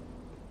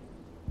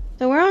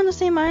 So we're on the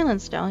same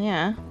island still,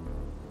 yeah.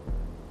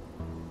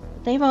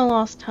 They've all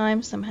lost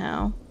time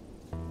somehow.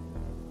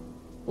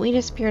 We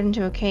disappeared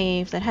into a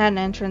cave that had an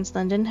entrance,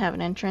 then didn't have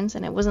an entrance,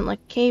 and it wasn't like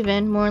a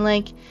cave-in, more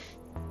like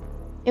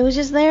it was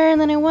just there and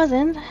then it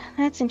wasn't.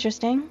 That's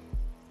interesting.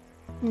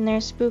 And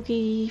there's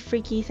spooky,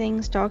 freaky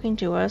things talking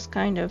to us,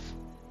 kind of.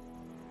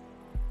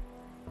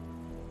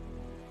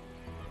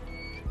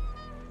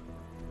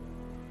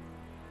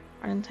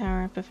 Garden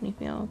Tower, Epiphany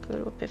Field. Go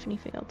to Epiphany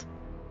Field.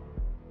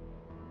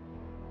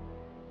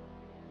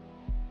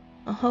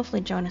 Well,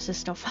 hopefully Jonas is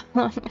still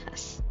following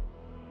us.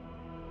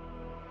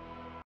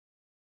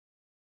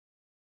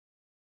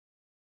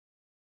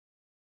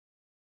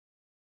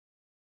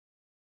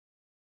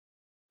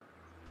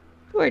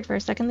 Worried for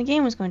a second the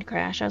game was going to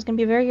crash. I was going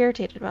to be very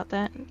irritated about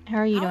that. How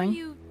are you doing?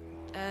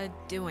 How are you,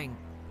 doing?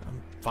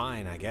 I'm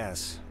fine, I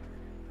guess.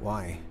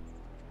 Why?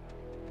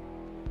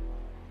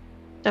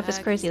 Stuff is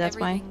crazy, that's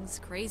why. Everything's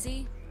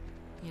crazy,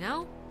 you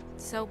know?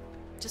 So,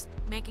 just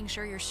making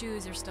sure your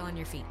shoes are still on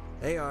your feet.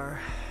 They are.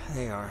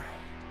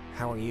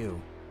 How are you?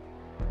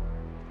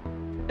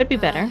 Could be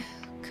better.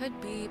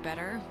 Could be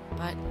better,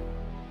 but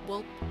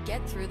we'll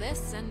get through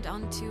this and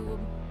on to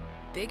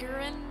bigger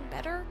and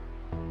better.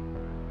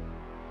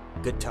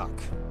 Good talk.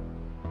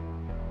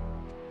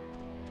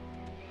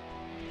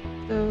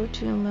 Go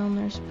to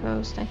Milner's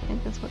post, I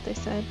think that's what they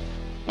said.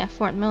 Yeah,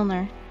 Fort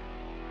Milner.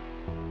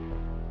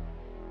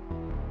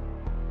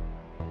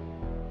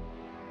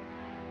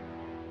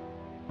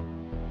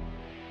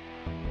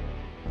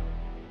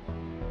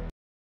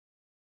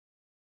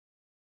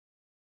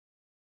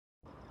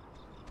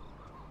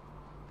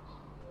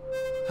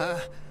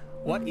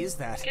 What is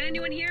that? Can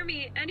anyone hear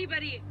me?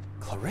 Anybody?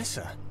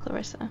 Clarissa.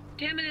 Clarissa.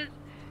 Damn it,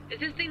 is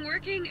this thing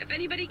working? If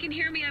anybody can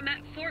hear me, I'm at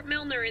Fort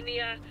Milner in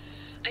the, I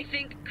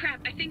think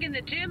in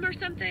the gym or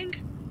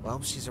something.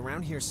 Well, she's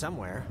around here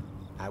somewhere.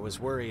 I was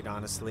worried,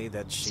 honestly,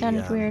 that she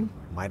Sounded weird.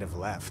 might have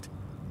left.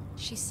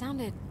 She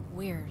sounded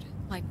weird,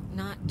 like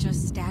not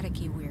just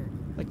staticky weird.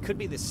 It could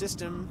be the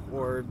system,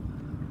 or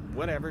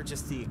whatever,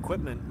 just the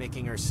equipment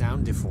making her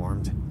sound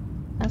deformed.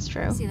 That's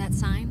true. See that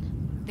sign?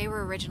 They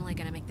were originally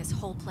going to make this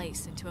whole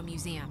place into a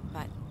museum,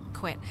 but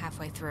quit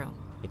halfway through.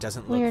 It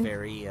doesn't look Weird.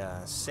 very,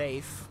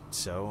 safe,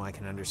 so I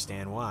can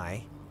understand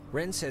why.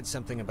 Ren said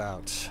something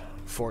about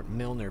Fort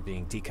Milner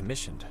being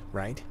decommissioned,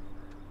 right?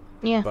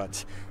 Yeah.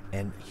 But,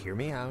 and hear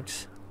me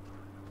out,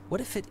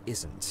 what if it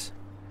isn't?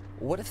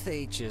 What if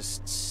they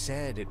just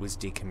said it was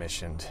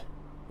decommissioned,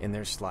 and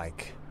there's,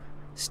 like,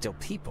 still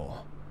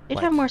people? They'd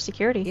like, have more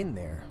security. in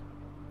there.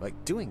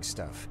 like doing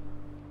stuff.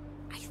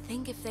 I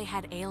think if they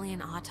had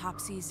alien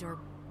autopsies or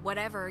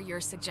whatever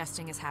you're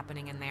suggesting is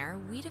happening in there,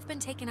 we'd have been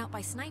taken out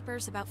by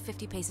snipers about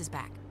 50 paces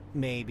back.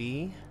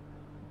 Maybe.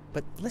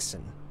 But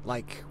listen,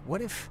 like,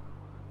 what if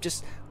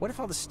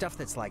all the stuff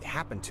that's, like,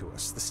 happened to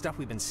us, the stuff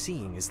we've been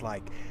seeing, is,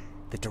 like,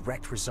 the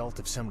direct result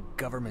of some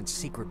government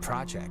secret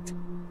project?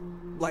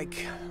 Like,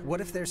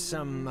 what if there's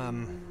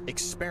some,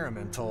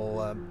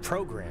 experimental,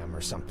 program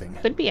or something?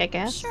 Could be, I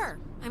guess. Sure.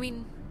 I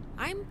mean,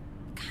 I'm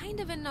kind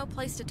of in no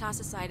place to toss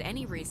aside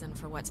any reason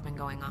for what's been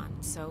going on,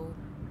 so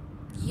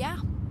yeah,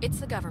 it's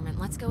the government.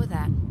 Let's go with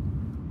that.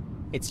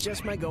 It's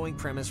just my going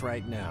premise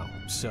right now,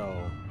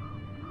 so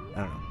I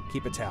don't know,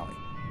 keep a tally.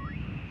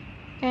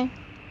 Okay.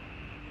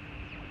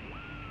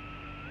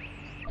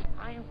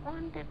 I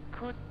wonder,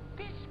 could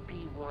this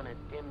be one of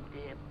them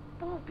there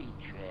booby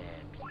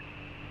traps?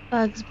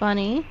 Bugs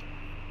Bunny.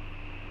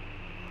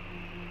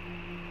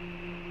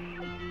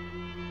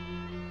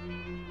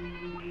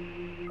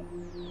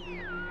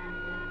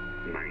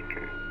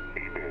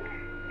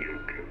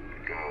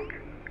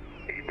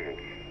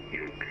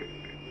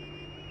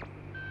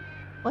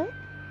 What?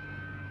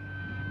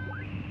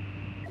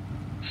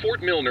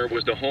 Fort Milner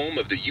was the home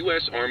of the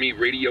U.S. Army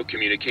Radio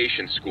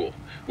Communications School,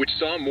 which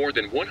saw more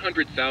than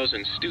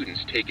 100,000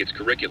 students take its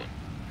curriculum.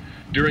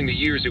 During the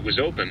years it was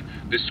open,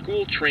 the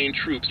school trained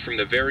troops from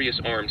the various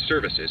armed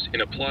services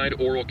in applied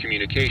oral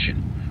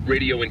communication,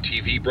 radio and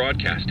TV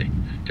broadcasting,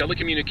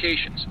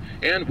 telecommunications,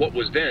 and what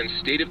was then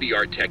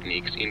state-of-the-art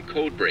techniques in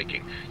code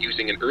breaking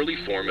using an early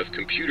form of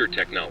computer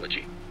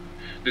technology.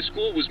 The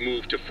school was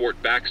moved to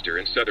Fort Baxter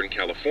in Southern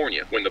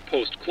California when the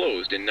post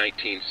closed in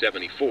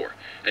 1974,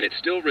 and it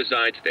still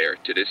resides there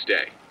to this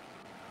day.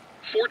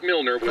 Fort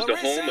Milner was the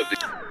home of the...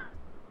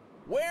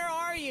 Where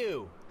are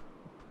you?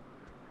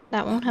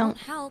 That won't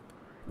help.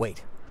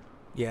 Wait.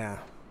 Yeah,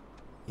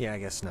 I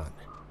guess not.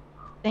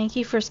 Thank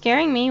you for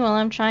scaring me while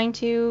I'm trying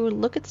to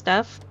look at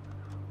stuff.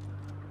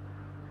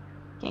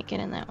 Can't get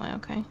in that way,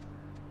 okay.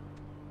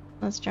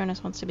 Unless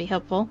Jonas wants to be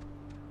helpful.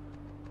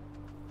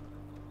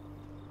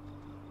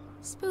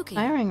 Spooky.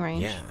 Firing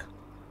range. Yeah.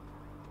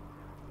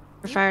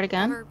 Ever fired a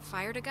gun? Ever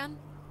fired a gun?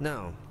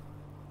 No.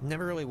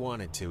 Never really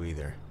wanted to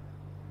either.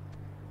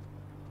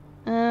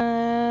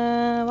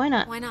 Why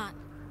not? Why not?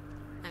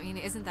 I mean,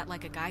 isn't that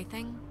like a guy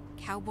thing?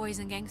 Cowboys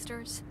and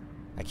gangsters?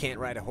 I can't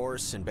ride a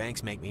horse and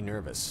banks make me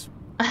nervous.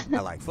 I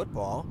like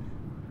football.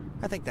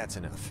 I think that's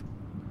enough.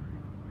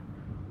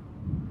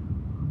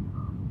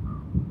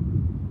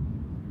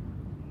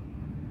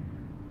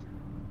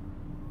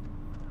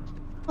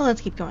 Well,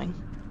 let's keep going.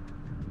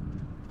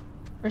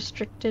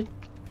 Restricted.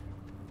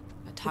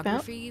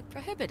 Photography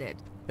prohibited.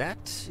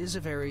 That is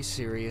a very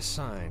serious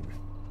sign.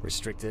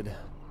 Restricted.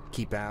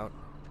 Keep out.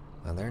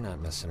 Well, they're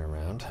not messing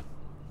around.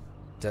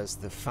 Does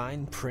the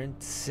fine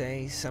print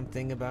say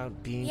something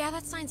about being... Yeah,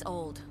 that sign's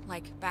old.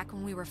 Like, back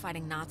when we were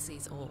fighting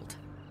Nazis old.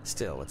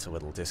 Still, it's a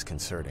little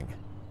disconcerting.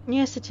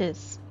 Yes, it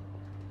is.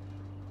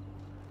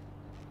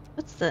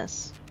 What's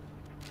this?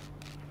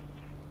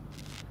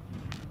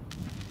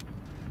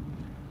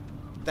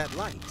 That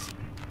light.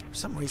 For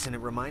some reason, it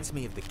reminds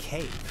me of the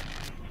cave.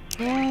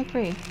 Yeah, I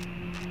agree.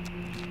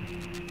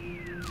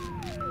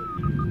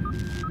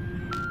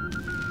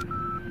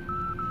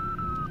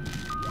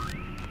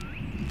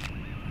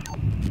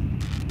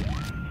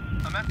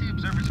 I'm at the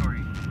observatory.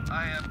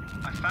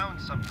 I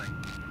found something.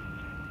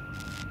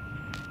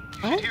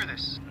 You should hear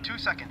this. 2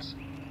 seconds.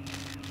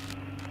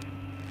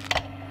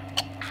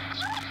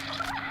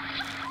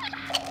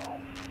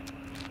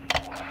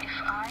 If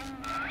I'm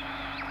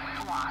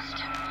lost,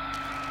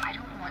 I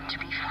don't want to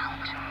be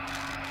found.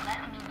 Let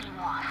me be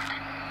lost.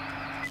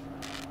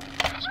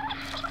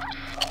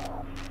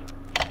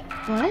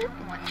 What? I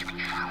don't want to be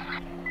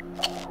found.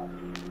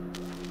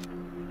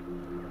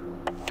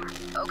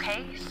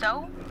 Okay,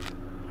 so?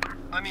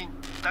 I mean,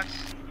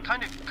 that's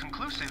kind of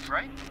conclusive,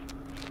 right?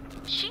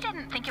 She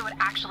didn't think it would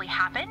actually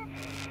happen?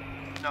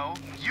 No,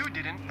 you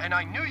didn't, and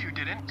I knew you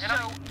didn't, and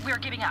so we're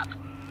giving up?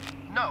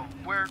 No,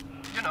 we're,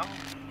 you know,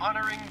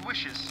 honoring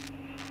wishes.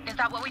 Is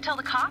that what we tell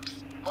the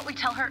cops? What we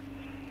tell her?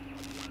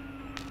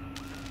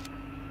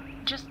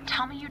 Just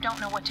tell me you don't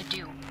know what to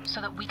do,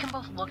 so that we can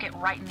both look it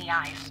right in the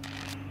eyes.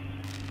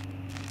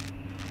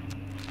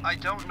 I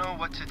don't know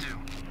what to do.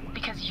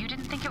 Because you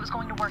didn't think it was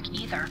going to work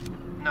either.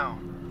 No.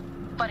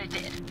 But it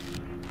did.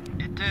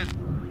 It did.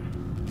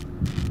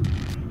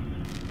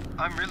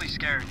 I'm really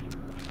scared.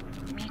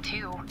 Me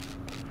too.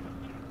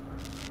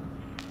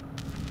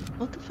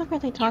 What the fuck are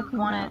they talking You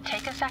wanna about?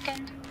 take a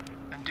second?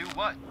 And do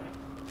what?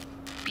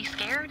 Be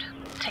scared?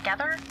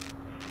 Together?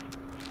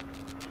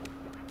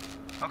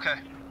 Okay.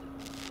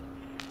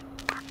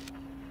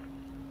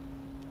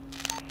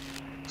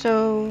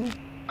 So...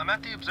 I'm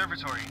at the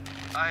observatory.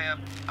 I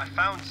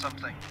found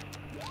something.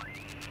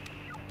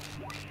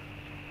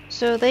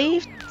 So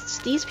these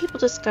people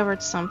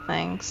discovered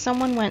something.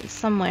 Someone went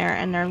somewhere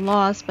and they're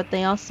lost, but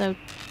they also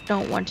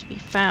don't want to be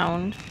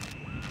found.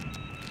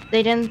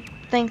 They didn't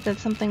think that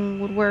something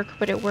would work,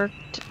 but it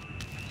worked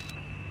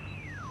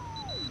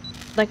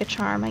like a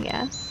charm, I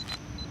guess.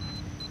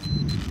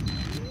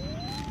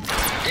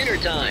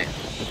 time.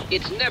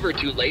 It's never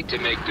too late to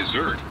make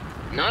dessert.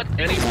 Not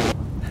anymore.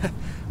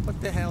 What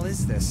the hell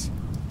is this?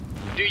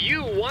 Do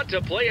you want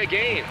to play a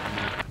game?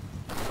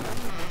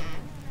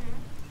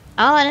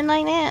 Oh, I didn't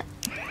like that.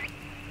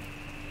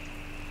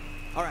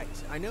 Alright,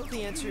 I know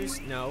the answer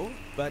is no,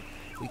 but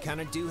we kind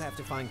of do have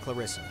to find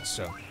Clarissa,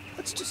 so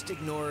let's just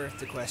ignore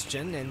the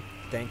question and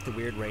thank the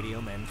weird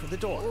radio men for the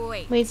door.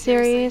 Wait,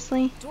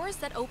 seriously? Doors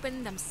that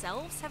open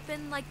themselves have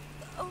been, like,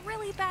 a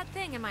really bad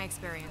thing in my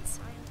experience.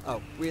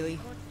 Oh, really?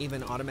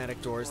 Even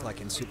automatic doors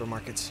like in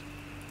supermarkets?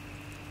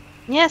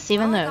 Yes,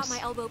 even I those. got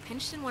my elbow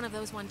pinched in one of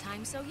those one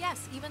time, so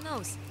yes, even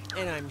those.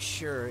 And I'm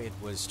sure it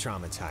was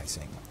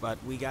traumatizing, but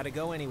we gotta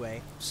go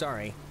anyway.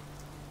 Sorry.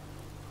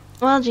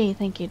 Well, gee,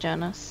 thank you,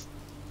 Jonas.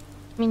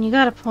 I mean, you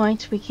got a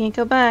point. We can't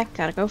go back.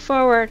 Gotta go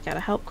forward. Gotta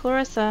help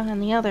Clarissa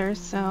and the others,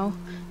 so...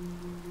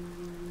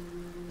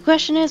 The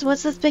question is,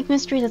 what's this big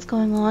mystery that's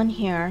going on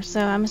here? So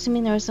I'm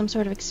assuming there was some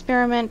sort of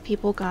experiment.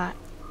 People got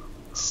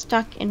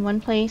stuck in one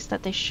place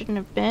that they shouldn't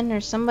have been, or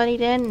somebody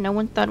did. No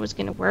one thought it was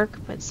going to work,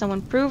 but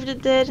someone proved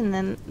it did, and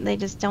then they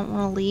just don't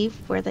want to leave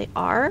where they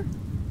are.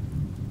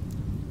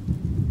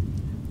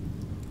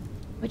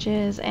 Which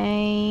is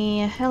a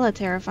hella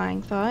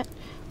terrifying thought.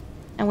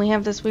 And we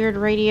have this weird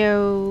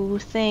radio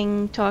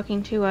thing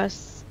talking to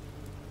us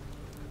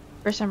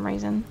for some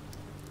reason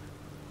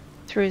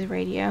through the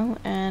radio,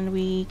 and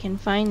we can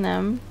find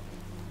them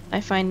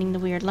by finding the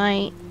weird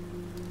light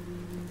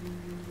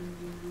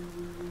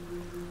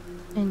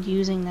and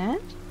using that.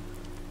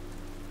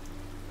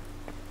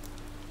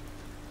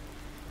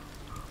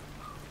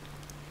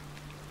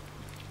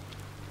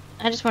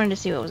 I just wanted to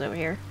see what was over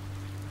here.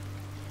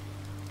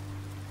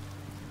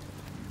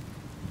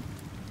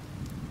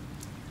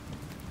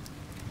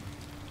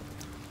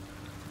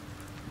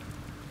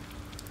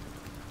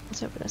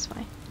 Let's over this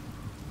way.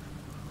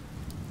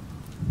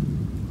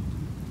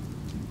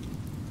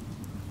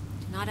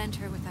 Do not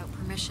enter without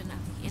permission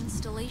of the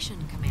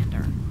installation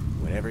commander.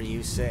 Whatever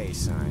you say,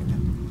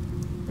 signed.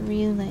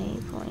 Relay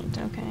point,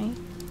 okay.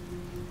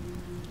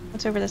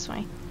 What's over this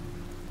way?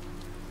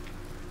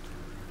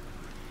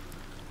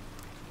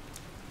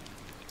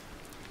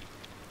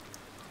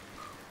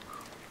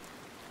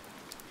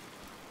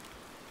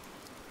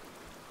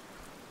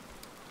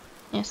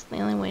 Yes, the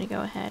only way to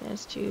go ahead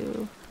is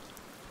to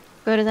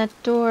go to that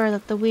door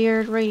that the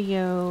weird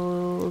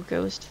radio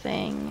ghost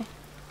thing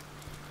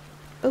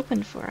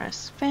opened for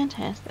us.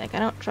 Fantastic. I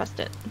don't trust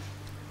it.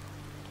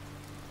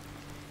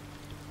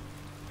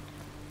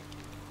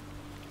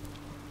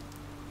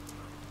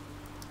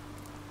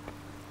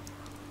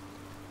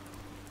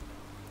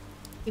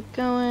 Keep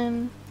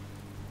going.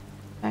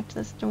 Back to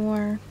this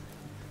door.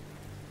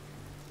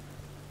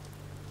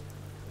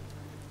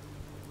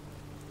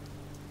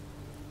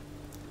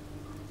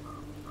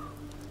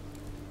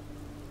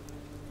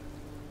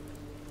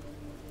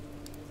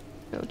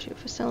 Go to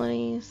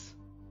facilities.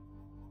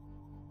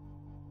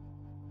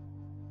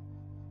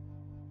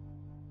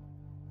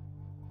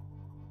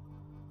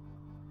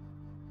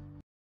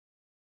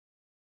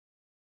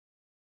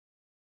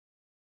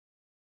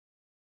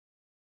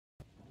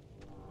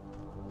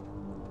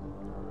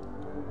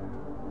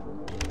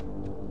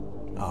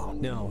 Oh,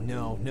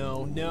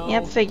 no.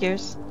 Yep,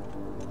 figures.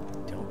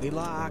 Don't be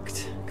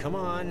locked. Come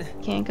on.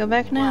 Can't go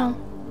back now.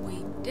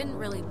 We didn't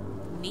really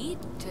need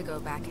to go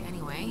back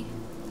anyway,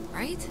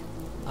 right?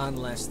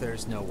 Unless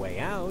there's no way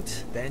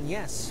out, then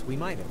yes, we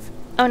might have.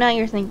 Oh, now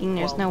you're thinking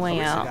there's no way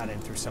Clarissa out. got in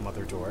through some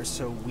other doors,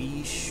 so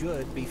we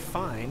should be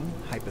fine,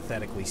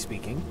 hypothetically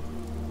speaking.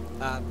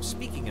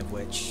 Speaking of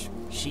which,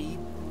 she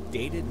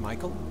dated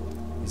Michael?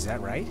 Is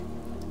that right?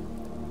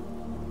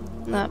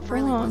 Not for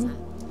Really long. wasn't.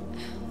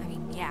 I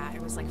mean, yeah,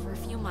 it was like for a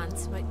few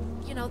months, but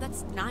you know,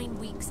 that's 9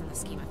 weeks in the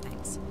scheme of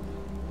things.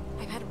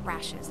 I've had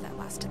rashes that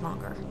lasted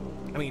longer.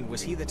 I mean,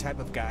 was he the type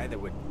of guy that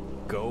would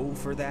go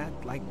for that,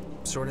 like,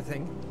 sort of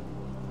thing?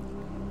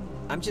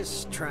 I'm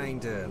just trying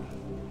to...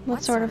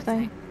 What sort of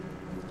thing?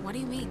 What do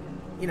you mean?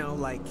 You know,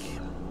 like,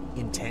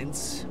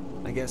 intense,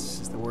 I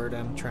guess is the word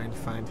I'm trying to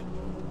find.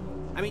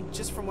 I mean,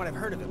 just from what I've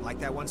heard of him, like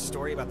that one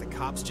story about the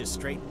cops just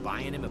straight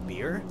buying him a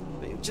beer.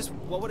 Just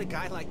what would a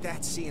guy like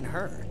that see in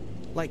her?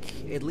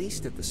 Like, at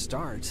least at the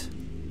start,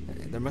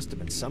 there must have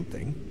been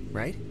something,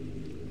 right?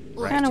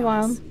 Kind of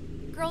wild.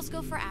 Girls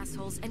go for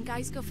assholes and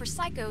guys go for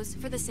psychos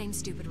for the same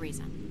stupid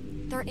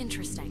reason. They're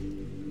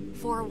interesting.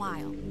 For a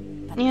while.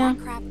 But Yeah.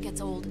 that crap gets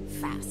old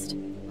fast.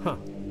 Huh.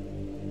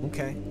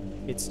 Okay.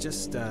 It's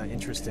just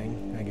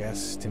interesting, I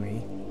guess, to me.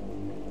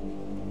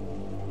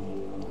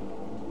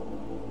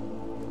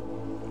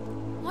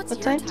 What's What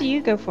your type type? do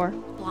you go for?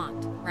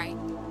 Blonde, right?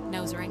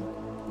 Nose ring?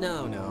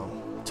 No.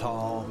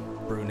 Tall,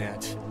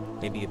 brunette,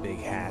 maybe a big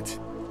hat,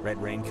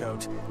 red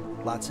raincoat,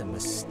 lots of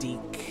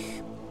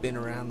mystique, been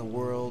around the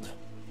world.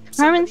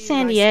 Carmen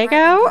San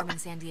Diego? Carmen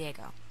San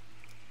Diego.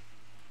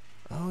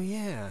 Oh,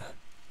 yeah.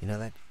 You know,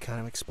 that kind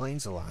of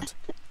explains a lot.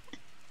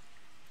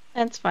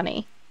 That's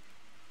funny.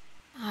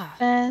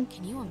 Can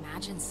you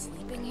imagine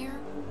sleeping here?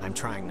 I'm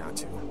trying not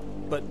to.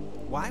 But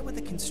why would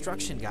the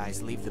construction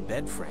guys leave the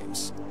bed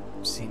frames?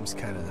 Seems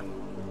kind of...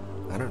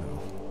 I don't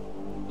know.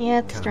 Yeah,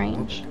 it's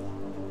strange.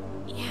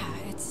 Yeah,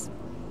 it's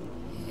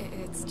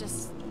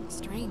just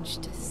strange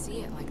to see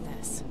it like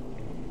this.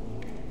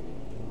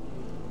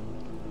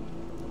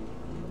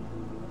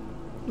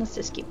 Let's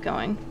just keep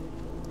going.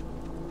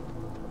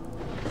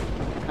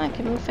 I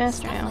can move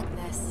faster Stuff now.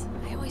 like this,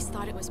 I always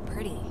thought it was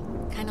pretty.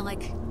 Kind of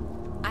like,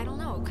 I don't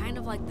know, kind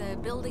of like the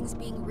buildings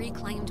being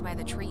reclaimed by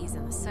the trees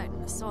and the soot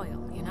and the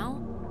soil, you know?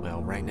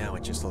 Well, right now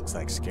it just looks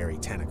like scary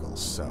tentacles,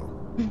 so...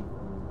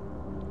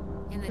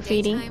 In the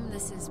Graffiti. daytime,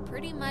 this is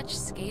pretty much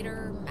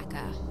skater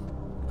mecca.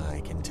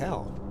 I can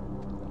tell.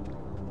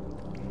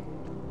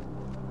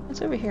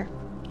 What's over here?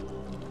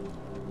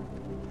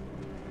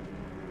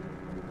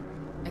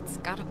 It's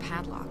got a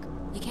padlock.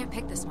 You can't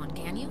pick this one,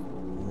 can you?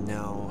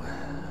 No,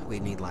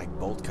 we'd need like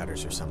bolt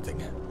cutters or something.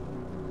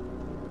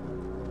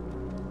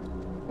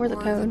 Or the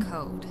code. The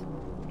code.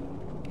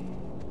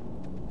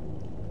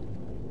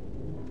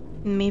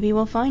 Maybe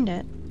we'll find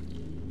it.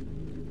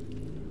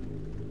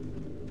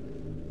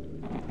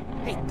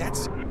 Hey,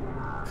 that's...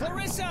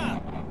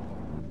 Clarissa!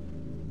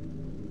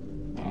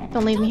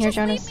 Don't leave me here,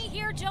 Jonas. Leave me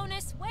here,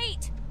 Jonas.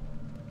 Wait.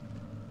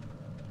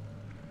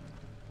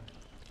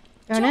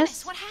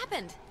 Jonas? What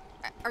happened?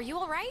 Are you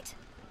all right?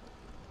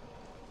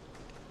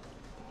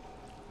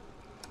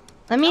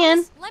 Let me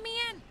in. Let me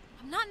in.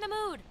 I'm not in the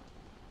mood.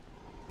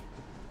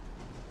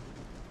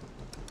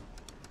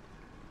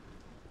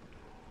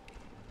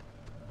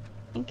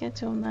 Can't get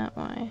to him that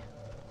way.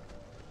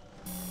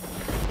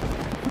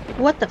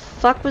 What the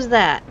fuck was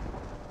that?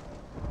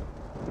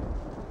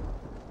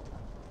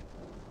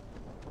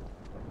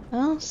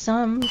 Well,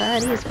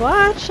 somebody's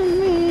watching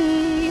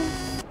me.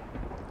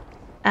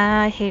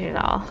 I hate it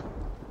all.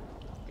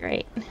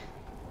 Great.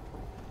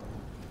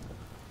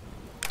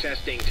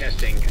 Testing.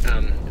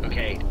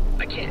 Okay.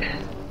 I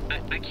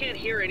can't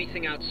hear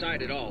anything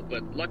outside at all,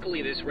 but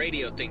luckily this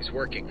radio thing's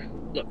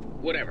working. Look,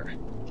 whatever.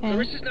 Okay.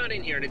 Clarissa's not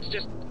in here, and it's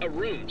just a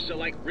room, so,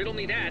 like, riddle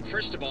me that,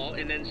 first of all,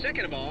 and then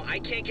second of all, I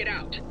can't get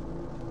out.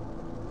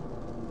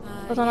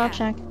 Hold on, I'll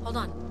check. Hold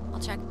on, I'll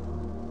check.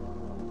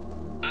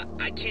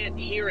 I can't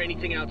hear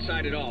anything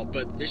outside at all,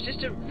 but there's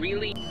just a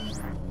really...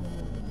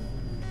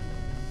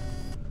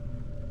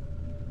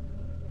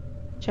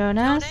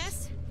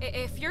 Jonas?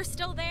 If you're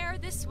still there,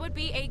 this would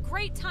be a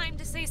great time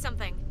to say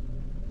something.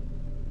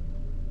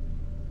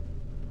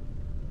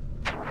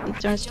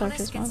 Jonas talked to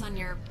his gets mom. on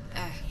your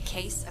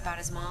case about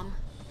his mom.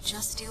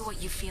 Just do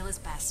what you feel is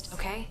best,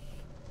 okay?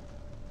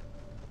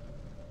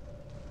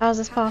 How is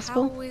this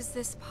possible? How is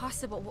this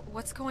possible?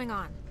 What's going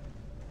on?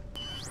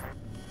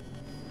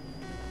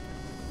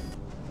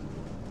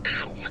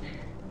 Ow.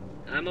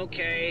 I'm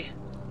okay.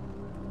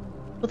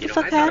 What the I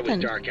fuck thought it was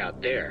happened? dark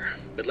out there,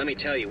 but let me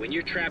tell you, when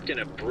you're trapped in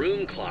a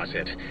broom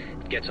closet,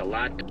 it gets a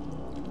lot...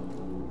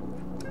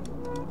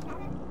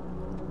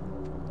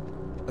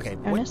 Okay,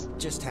 Jonas? what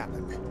just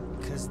happened?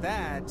 Because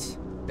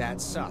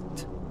that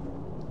sucked.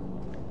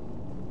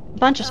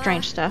 Bunch of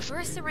strange stuff.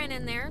 Clarissa ran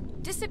in there,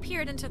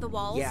 disappeared into the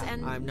walls, Yeah,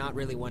 and... I'm not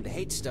really one to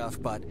hate stuff,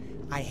 but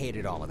I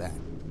hated all of that.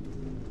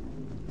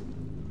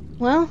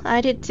 Well,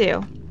 I did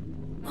too.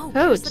 Oh,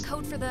 Codes. here's the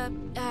code for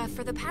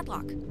the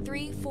padlock.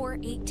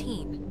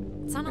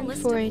 3418. It's on a list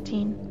of...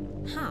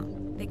 418. Huh.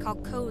 They call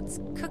codes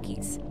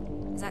cookies.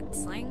 Is that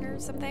slang or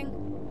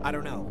something? I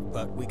don't know,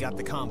 but we got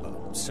the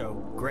combo, so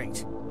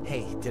great.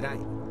 Hey,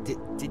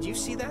 did you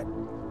see that?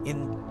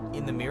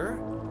 In the mirror?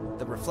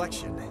 The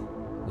reflection.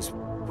 It was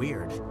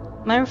weird.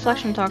 My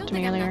reflection talked to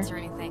me Don't think I'm earlier. nuts or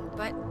anything,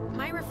 but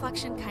my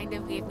reflection kind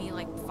of gave me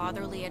like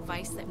fatherly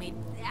advice that made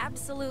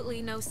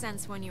absolutely no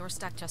sense when you were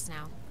stuck just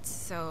now.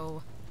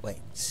 So... Wait,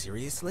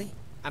 seriously?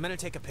 I'm gonna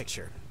take a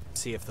picture.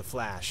 See if the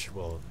flash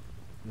will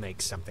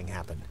make something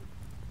happen.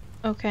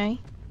 Okay.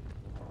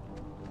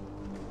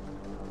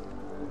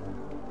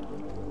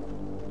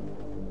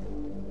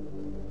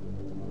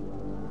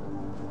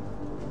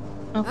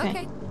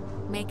 Okay.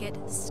 Make it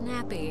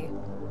snappy.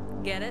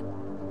 Get it?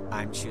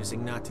 I'm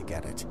choosing not to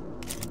get it.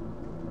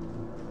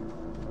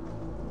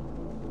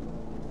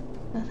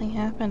 Nothing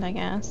happened, I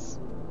guess.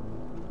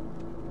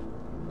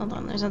 Hold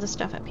on, there's other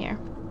stuff up here.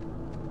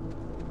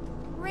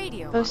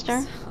 Radio. Poster?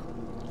 locks.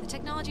 The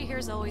technology here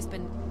has always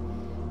been...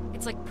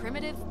 It's like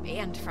primitive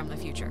and from the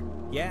future.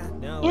 Yeah,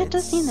 no, Yeah, it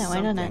does it's seem that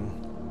way, doesn't it? something.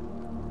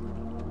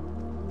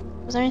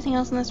 Was there anything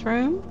else in this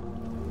room?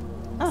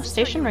 Oh, Is this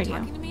station what you were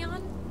radio. talking to me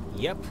on?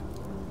 Yep.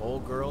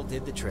 Old girl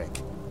did the trick.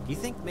 Do you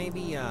think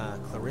maybe,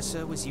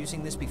 Clarissa was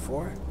using this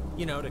before?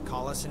 You know, to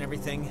call us and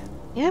everything?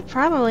 Yeah,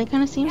 probably.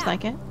 Kind of seems Yeah.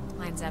 like it.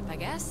 Lines up, I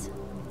guess.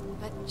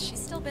 But she's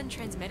still been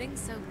transmitting,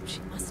 so she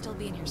must still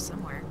be in here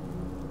somewhere.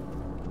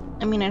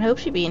 I mean, I'd hope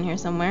she'd be in here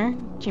somewhere.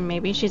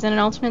 Maybe she's in an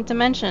alternate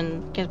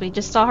dimension, because we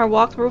just saw her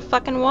walk through a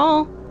fucking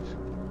wall.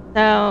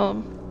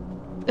 So,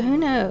 who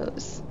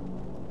knows?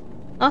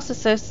 Also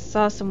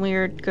saw some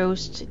weird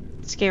ghost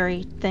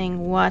scary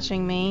thing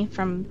watching me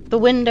from the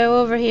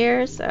window over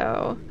here,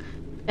 so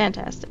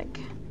fantastic.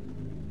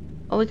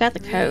 Well, we got the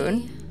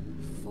code.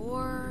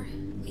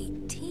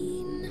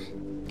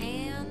 418,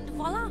 and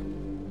voila.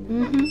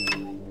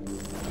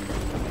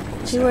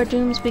 To our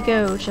dooms we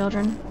go,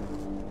 children.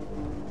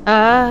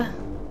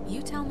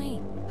 You tell me.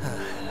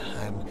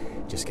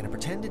 just gonna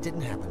pretend it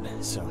didn't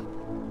happen, so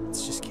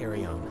let's just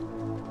carry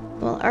on.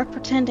 Well, our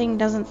pretending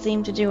doesn't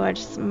seem to do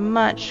us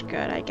much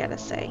good, I gotta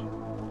say.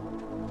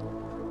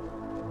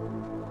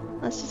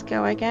 Let's just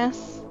go, I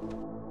guess.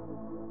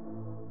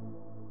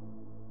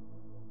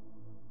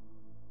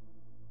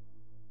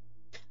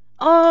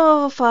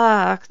 Oh,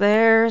 fuck.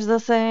 There's the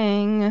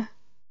thing.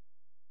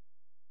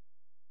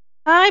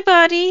 Hi,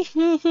 buddy.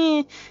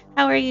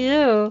 How are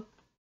you?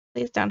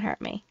 Please don't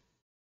hurt me.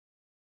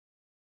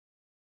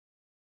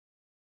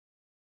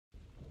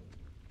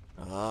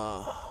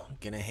 Oh,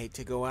 gonna hate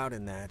to go out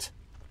in that.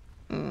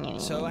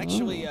 So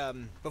actually,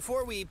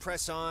 before we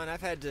press on,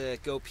 I've had to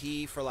go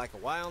pee for like a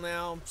while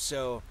now,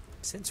 so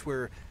since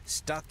we're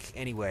stuck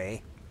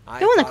anyway,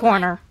 Go in the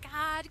corner.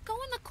 God, go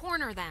in the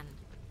corner then.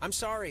 I'm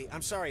sorry.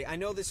 I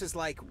know this is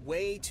like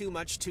way too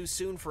much too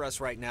soon for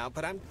us right now,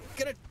 but I'm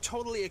gonna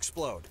totally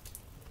explode.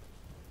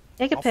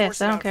 Take a I'll piss,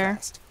 force it I don't out care.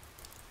 fast.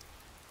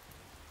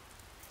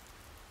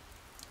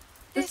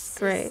 This is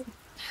great.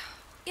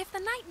 If the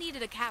night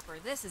needed a capper,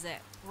 this is it.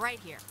 Right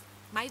here.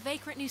 My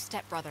vagrant new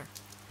stepbrother.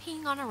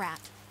 Peeing on a rat.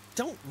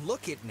 Don't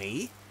look at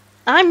me.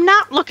 I'm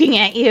not looking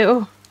at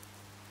you.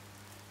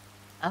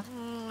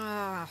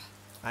 I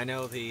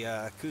know the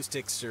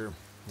acoustics are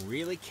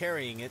really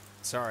carrying it.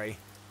 Sorry.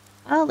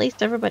 Well, at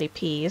least everybody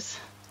pees.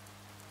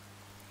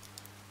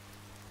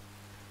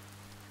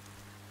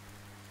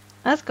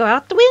 Let's go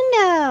out the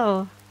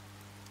window.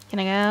 Can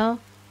I go?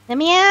 Let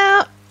me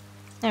out.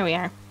 There we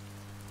are.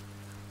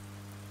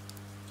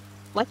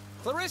 What?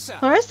 Clarissa!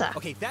 Clarissa!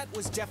 Okay, that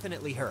was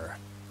definitely her.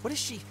 What is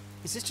she?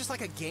 Is this just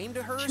like a game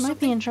to her or She something? might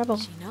be in trouble.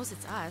 She knows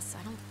it's us.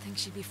 I don't think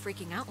she'd be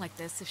freaking out like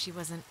this if she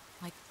wasn't,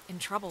 like, in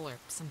trouble or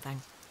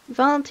something.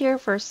 Volunteer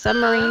for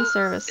submarine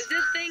service.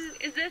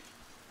 Is this...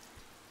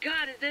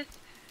 God, is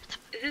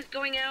this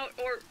going out,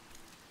 or...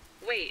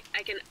 Wait,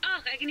 I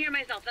can hear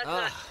myself, that's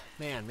not...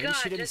 Man, maybe God,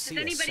 she didn't does see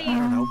us. anybody... I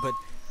don't know, but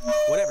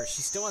whatever,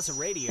 she still has a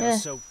radio, Yeah.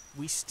 so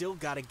we still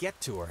gotta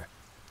get to her.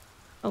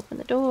 Open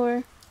the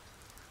door.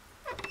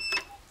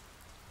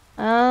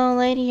 Oh,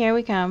 lady, here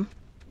we come.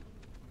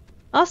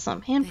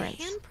 Awesome, handprints.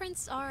 The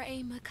handprints are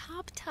a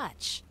macabre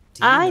touch.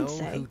 Do you I'd know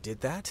say. who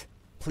did that?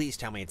 Please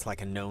tell me it's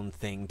like a known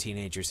thing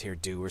teenagers here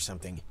do or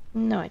something.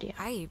 No idea.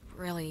 I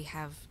really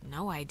have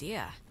no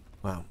idea.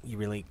 Well, you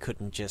really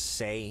couldn't just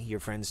say your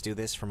friends do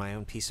this for my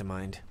own peace of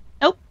mind.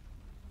 Nope.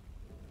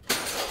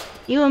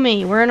 You and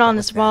me, we're in on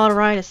this wild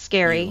ride is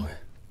scary.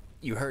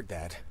 You heard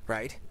that,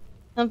 right?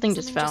 Something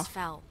just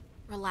fell.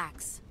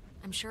 Relax.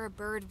 I'm sure a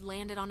bird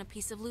landed on a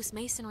piece of loose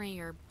masonry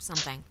or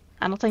something.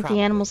 I don't think the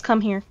animals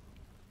come here.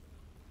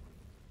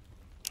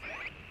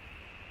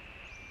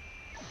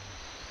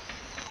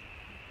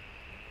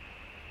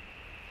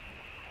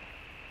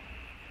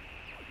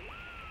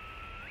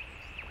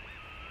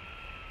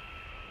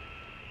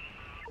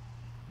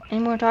 Any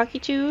more talkie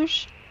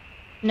toos?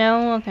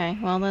 No? Okay.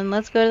 Well then,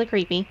 let's go to the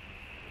creepy.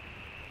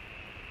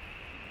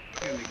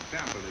 An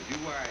example of you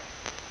why.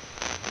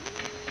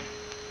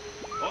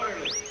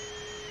 Orderly.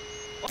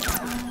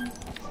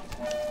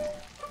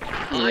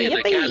 High in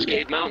the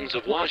Cascade Mountains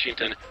of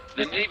Washington,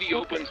 the Navy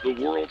opens the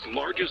world's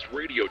largest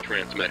radio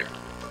transmitter.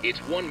 Its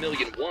 1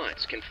 million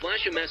watts can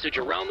flash a message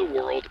around the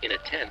world in a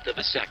tenth of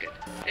a second.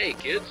 Hey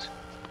kids,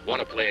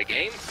 wanna play a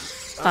game?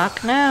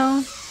 Fuck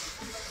no.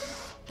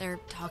 They're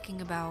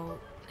talking about...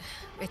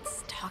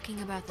 It's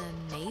talking about the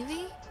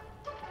Navy?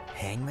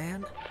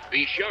 Hangman?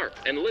 Be sharp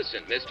and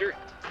listen, mister.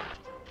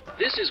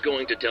 This is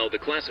going to tell the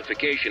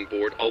classification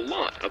board a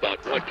lot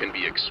about what can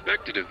be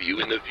expected of you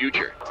in the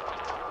future.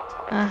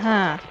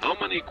 Uh-huh. How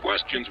many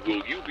questions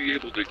will you be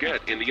able to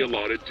get in the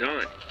allotted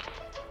time?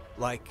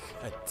 Like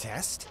a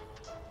test?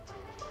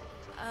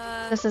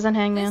 This isn't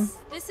Hangman.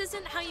 This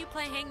isn't how you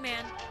play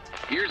Hangman.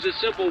 Here's a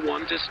simple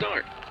one to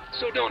start,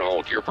 so don't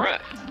hold your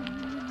breath.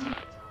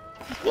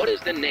 What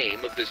is the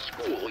name of the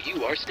school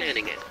you are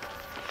standing in?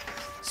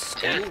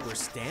 School we're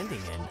standing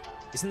in?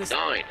 Isn't this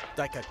 9.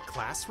 like a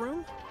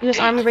classroom? U.S.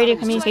 Army Radio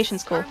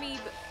Communications School. Army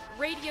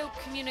Radio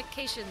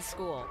Communications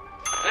School.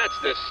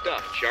 That's the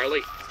stuff,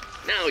 Charlie.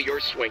 Now you're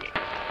swinging.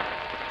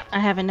 I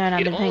haven't known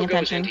I've been paying It all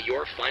goes attention. into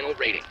your final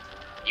rating.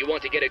 You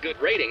want to get a good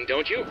rating,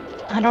 don't you?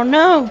 I don't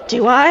know.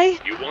 Do I?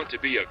 You want to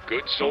be a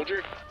good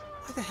soldier?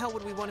 Why the hell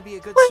would we want to be a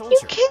good What? soldier?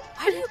 You can't.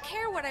 Why do you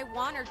care what I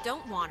want or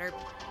don't want or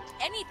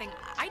anything?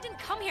 I didn't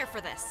come here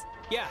for this.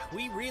 Yeah,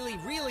 we really,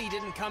 really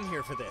didn't come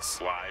here for this.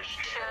 Why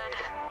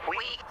should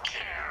we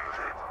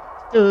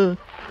care?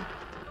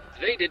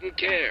 They didn't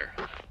care.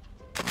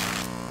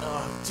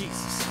 Oh,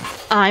 Jesus.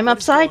 I'm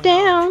upside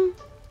down.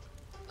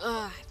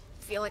 Ugh,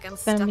 I feel like I'm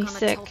Gonna stuck be on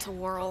sick. a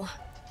tilt-a-whirl.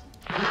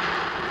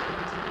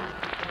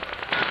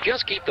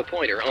 Just keep the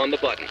pointer on the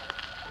button.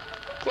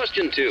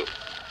 Question 2.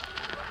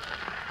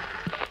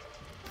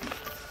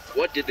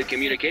 What did the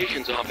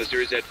communications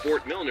officers at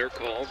Fort Milner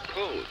call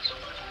codes?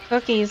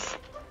 Cookies.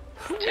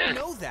 Who would 10.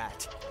 know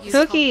that? You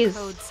call Cookies.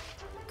 codes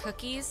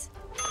cookies?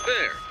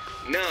 There.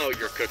 Now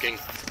you're cooking.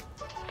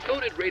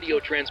 Coded radio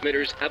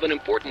transmitters have an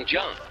important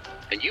job,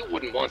 and you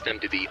wouldn't want them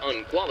to be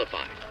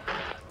unqualified.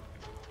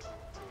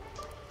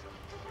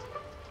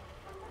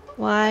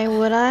 Why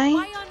would I?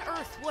 Why on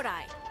earth would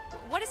I?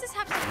 What does this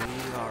have to do?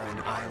 We are an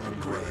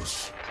island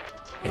race,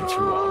 and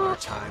through all our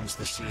times,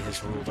 the sea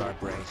has ruled our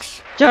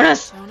breaks.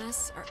 Jonas!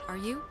 Jonas, are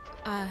you,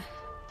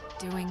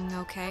 doing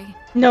okay?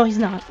 No, he's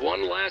not.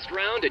 One last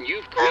round and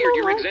you've cleared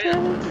your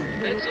exam.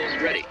 Pencils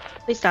ready.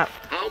 Please stop.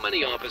 How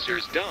many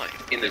officers died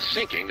in the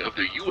sinking of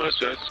the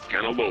USS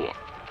Kanaloa?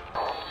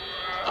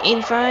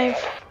 85.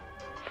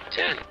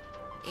 10.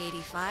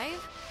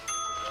 85?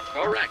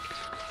 Correct.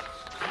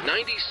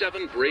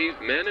 97 brave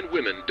men and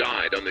women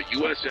died on the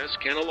USS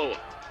Kanaloa.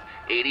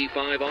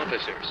 85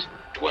 officers,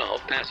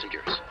 12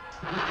 passengers.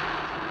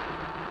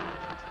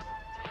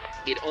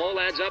 It all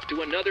adds up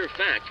to another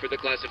fact for the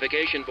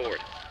classification board.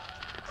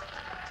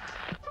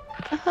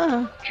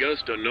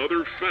 Just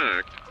another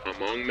fact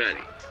among many.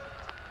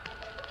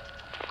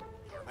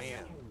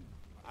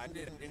 I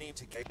didn't need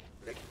to get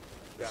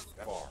that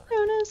far.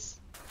 Jonas.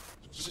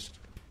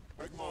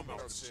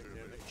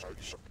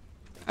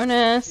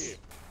 Jonas.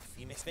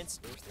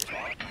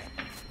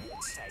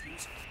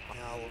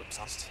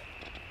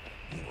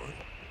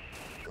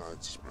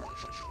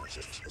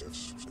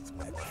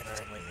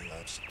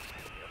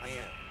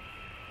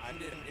 I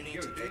didn't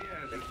need to get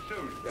as a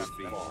soldier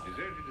being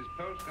deserted his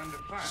post under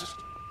fire.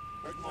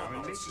 Now,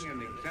 in making an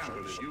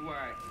example of you, I...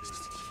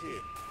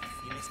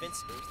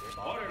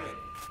 Orderly!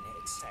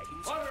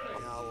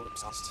 Orderly!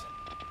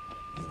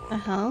 The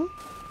hell?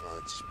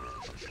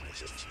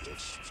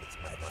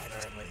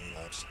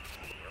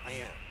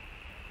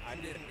 I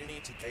didn't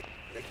need to get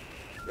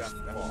that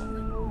far.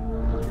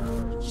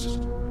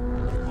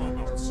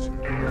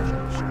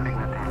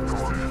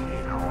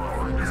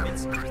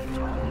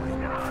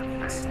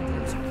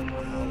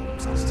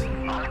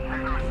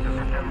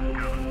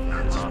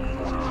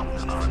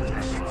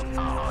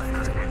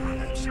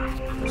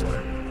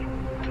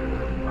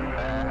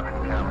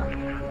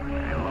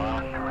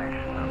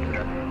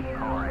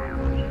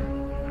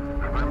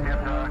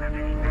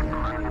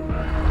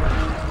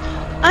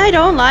 I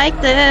don't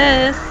like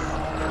this.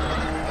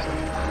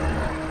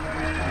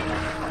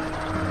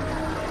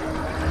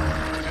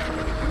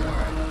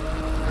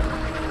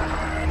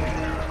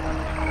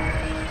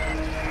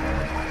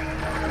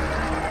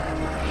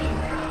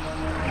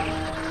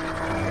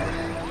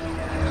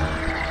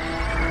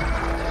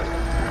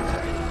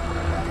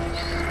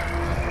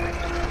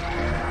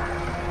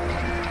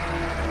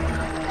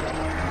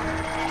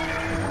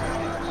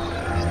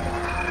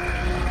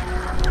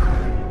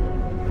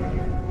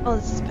 Oh,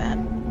 this is bad.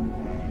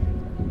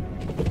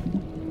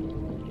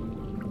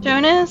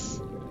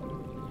 Jonas?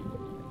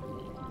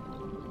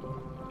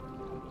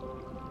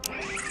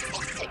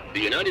 The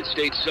United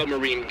States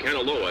submarine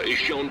Kanaloa is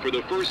shown for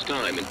the first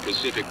time in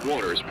Pacific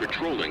waters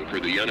patrolling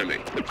for the enemy.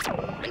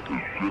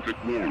 Pacific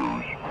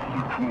waters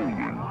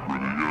patrolling for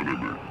the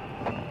enemy.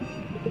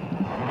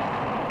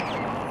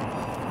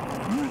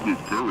 Through the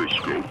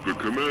periscope, the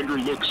commander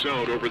looks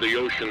out over the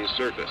ocean's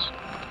surface.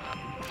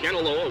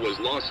 Kanaloa was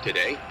lost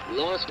today,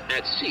 lost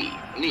at sea,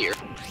 near...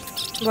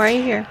 Why are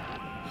you here?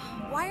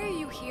 Why are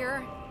you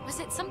here? Was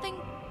it something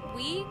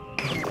we...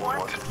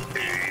 What a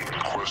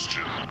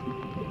question.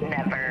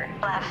 Never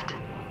left.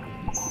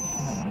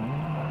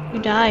 You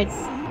died.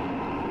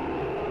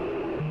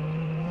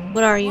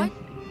 What are you? What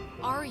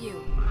are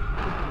you?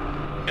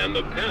 And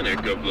the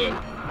panic of the...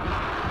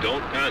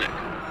 Don't panic.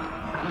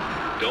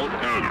 Don't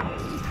panic.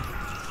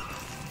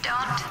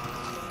 Don't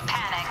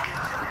panic.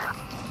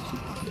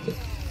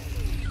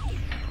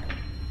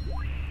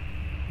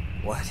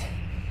 What?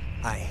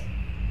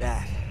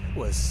 That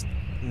was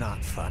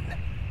not fun.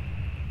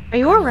 Are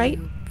you alright?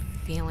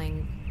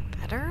 Feeling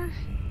better?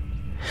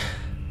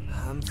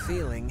 I'm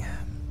feeling.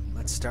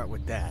 Let's start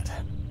with that.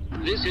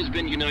 This has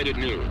been United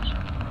News,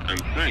 and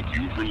thank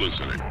you for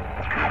listening.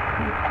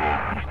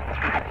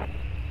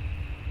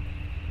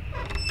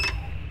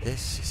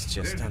 This is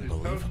just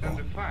unbelievable.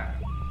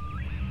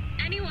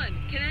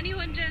 Can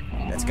anyone just...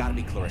 That's gotta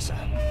be Clarissa.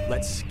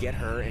 Let's get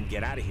her and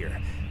get out of here.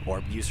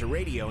 Or use her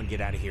radio and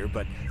get out of here,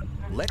 but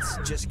let's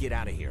just get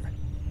out of here.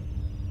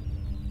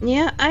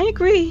 Yeah, I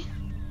agree.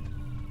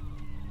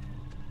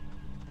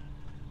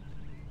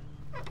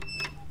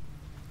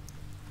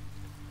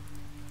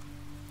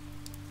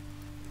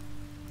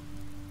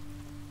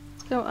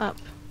 Let's go up.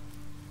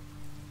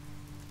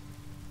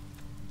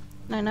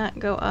 Can I not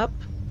go up?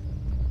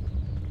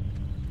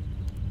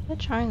 The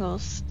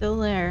triangle's still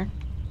there.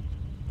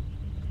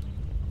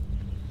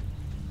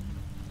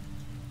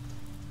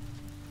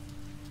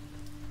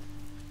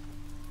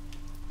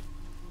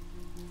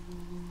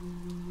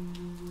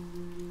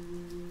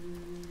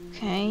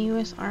 Okay,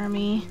 US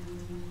Army.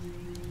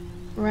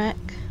 Wreck.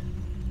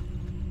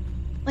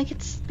 Like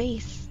it's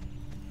space.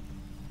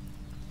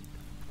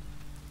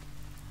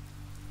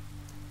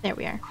 There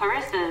we are.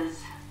 Clarissa's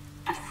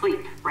asleep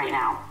right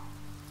now.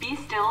 Be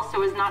still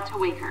so as not to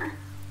wake her.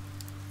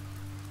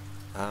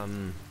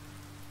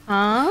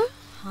 Huh?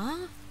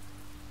 Huh?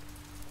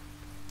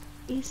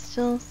 Be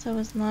still so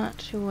as not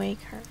to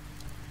wake her.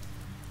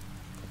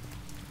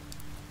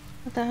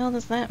 What the hell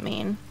does that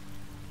mean?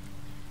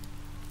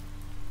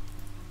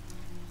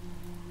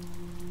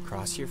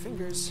 Cross your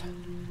fingers.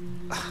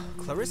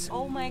 Clarissa.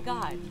 Oh my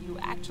god, you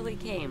actually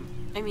came.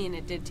 I mean,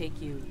 it did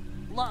take you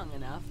long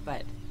enough,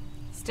 but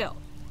still,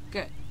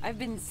 good. I've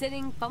been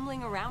sitting,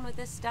 fumbling around with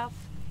this stuff.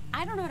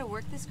 I don't know how to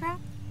work this crap.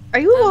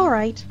 Are you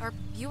alright? Are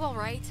you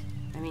alright?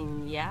 I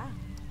mean, yeah.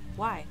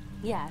 Why?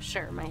 Yeah,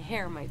 sure, my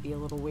hair might be a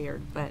little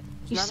weird, but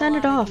You not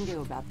sounded a lot off. I can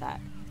do about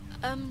that.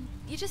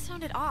 You just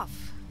sounded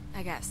off,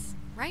 I guess.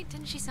 Right?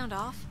 Didn't she sound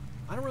off?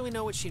 I don't really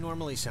know what she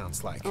normally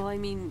sounds like. Well, I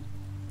mean,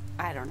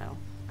 I don't know.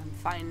 I'm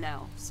fine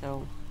now,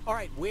 so...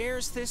 Alright,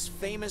 where's this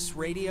famous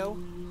radio?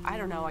 I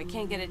don't know, I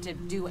can't get it to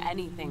do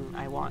anything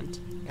I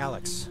want.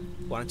 Alex,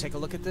 wanna take a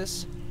look at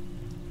this?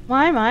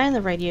 Why am I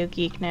the radio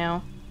geek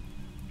now?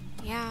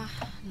 Yeah,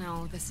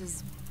 no, this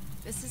is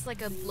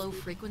like a low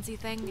frequency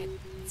thing.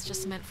 It's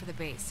just meant for the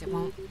bass. It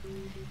won't...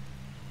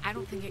 I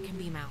don't think it can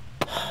beam out.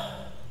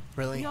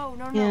 Really? No,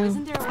 Yeah.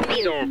 isn't there a way...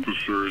 These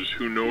officers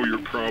who know your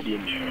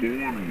problems full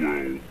and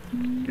well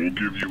will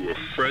give you a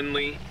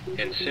friendly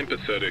and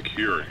sympathetic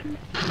hearing.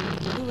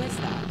 Who is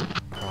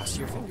that? Cross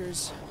your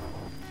fingers.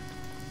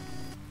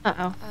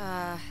 Uh-oh.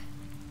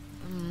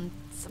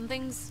 Some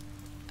things...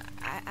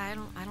 I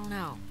don't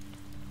know.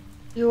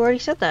 You already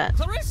said that.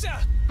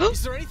 Clarissa!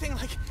 Is there anything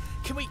like...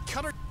 Can we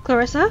cut her...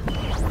 Clarissa?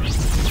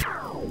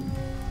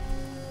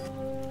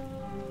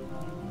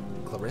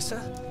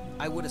 Clarissa?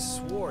 I would have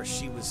swore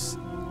she was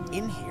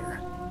in here.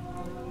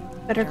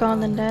 Better gone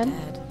than dead.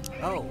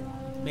 Oh,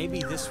 maybe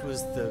this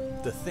was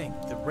the thing,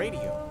 the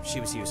radio she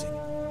was using.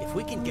 If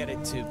we can get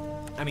it to...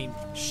 I mean,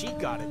 she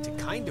got it to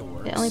kind of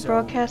work, It only so...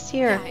 broadcasts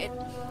here. Yeah,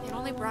 it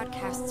only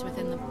broadcasts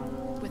within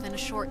a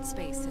short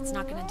space. It's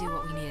not gonna do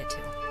what we need it to.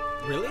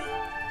 Really?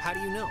 How do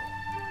you know?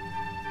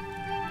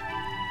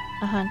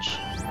 A hunch.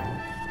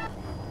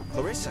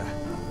 Clarissa.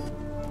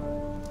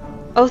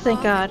 Oh,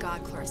 thank God.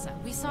 Thank God, Clarissa.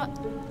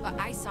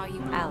 I saw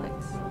you.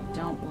 Alex,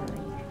 don't worry.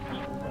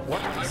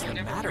 What I is will the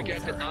never matter forget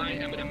with that her? I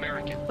am an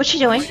American. What's she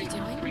doing?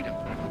 Freedom.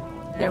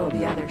 There will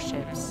be other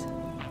ships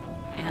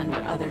and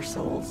other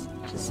souls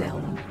to sail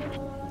them.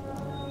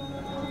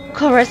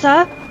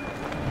 Clarissa?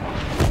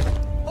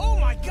 Oh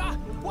my God!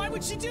 Why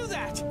would she do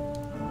that?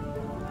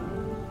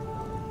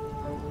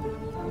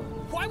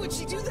 Why would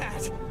she do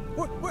that?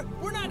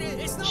 We're not...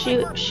 It's not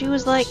like we're... She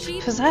was like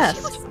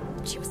possessed.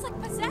 She was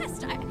like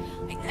possessed. I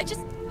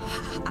just...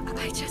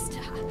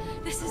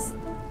 This is...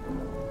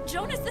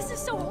 Jonas, this is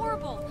so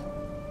horrible.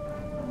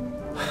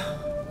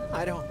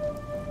 I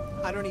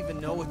don't even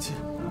know what to...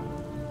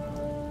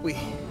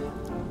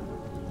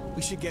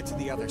 We should get to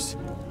the others.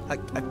 I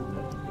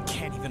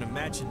can't even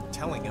imagine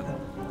telling them.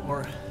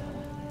 Or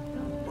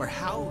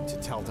how to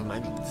tell them. I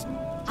mean...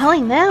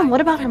 Telling them?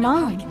 What about her I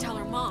mom? can tell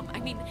her mom. I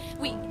mean,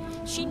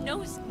 she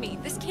knows me.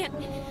 This can't...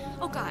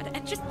 Oh God,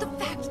 and just the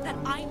fact that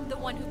I'm the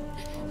one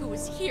who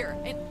was here.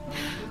 And...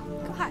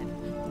 God.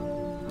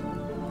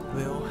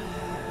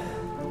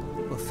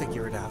 We'll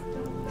figure it out.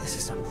 This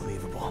is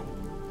unbelievable.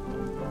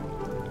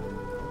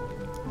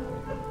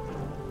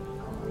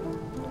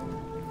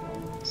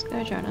 Let's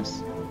go,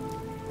 Jonas.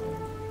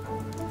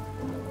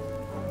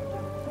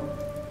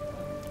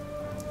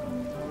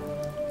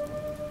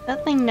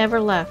 That thing never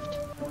left.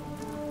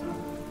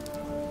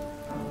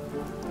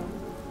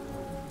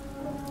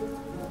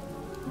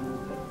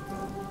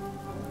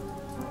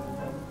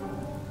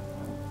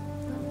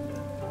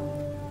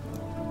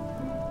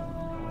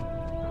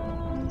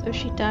 So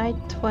she died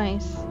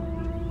twice.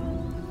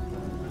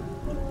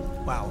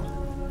 Wow.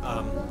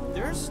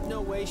 There's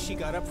no way she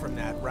got up from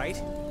that,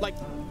 right? Like,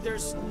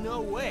 there's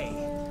no way.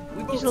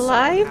 We both She's saw what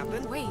alive?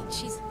 happened. Wait,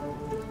 she's...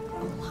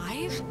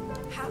 alive?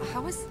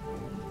 How is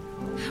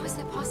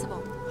that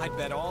possible? I'd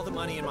bet all the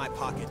money in my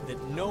pocket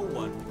that no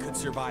one could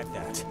survive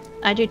that.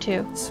 I do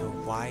too. So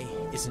why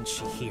isn't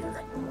she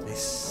here?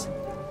 This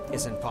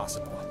isn't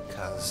possible,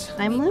 cause...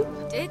 Time loop?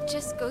 We did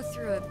just go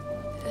through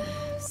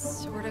a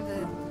sort of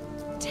a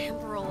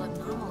temporal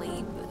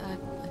anomaly,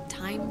 a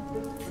time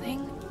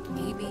thing.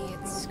 Maybe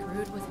it's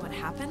screwed with what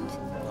happened?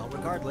 Well,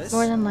 regardless,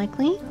 More than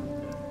likely.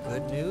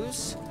 good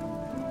news.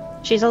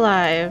 She's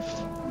alive.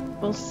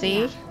 We'll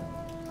see. Yeah,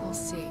 we'll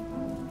see.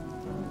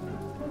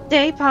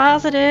 Stay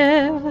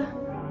positive.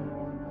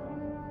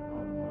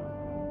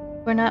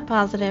 We're not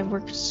positive,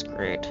 we're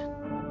screwed.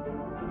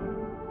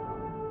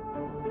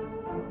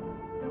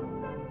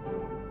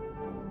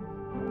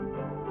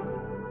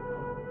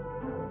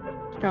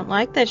 Don't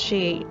like that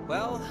she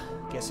Well,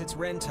 guess it's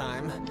Ren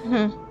time.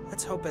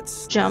 Let's hope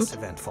it's jumped. less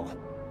eventful.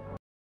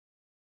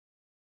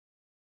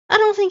 I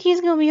don't think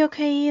he's gonna be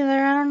okay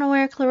either. I don't know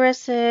where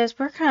Clarissa is.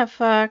 We're kind of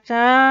fucked.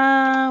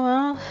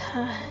 Well,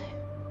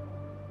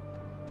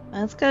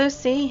 let's go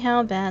see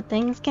how bad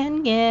things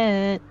can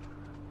get.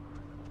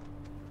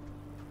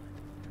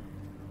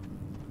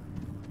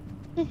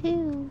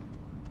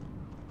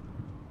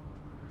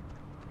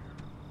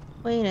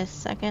 Wait a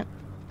second.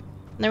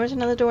 There was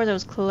another door that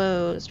was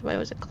closed. Why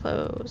was it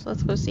closed?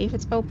 Let's go see if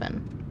it's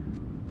open.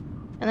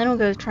 And then we'll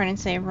go try and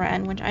save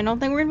Ren, which I don't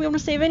think we're gonna be able to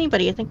save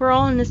anybody. I think we're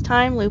all in this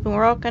time loop and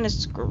we're all kind of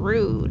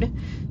screwed.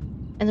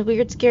 And the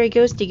weird, scary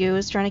ghosty goo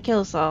is trying to kill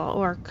us all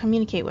or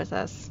communicate with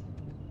us.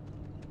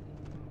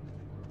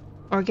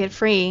 Or get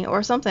free,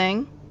 or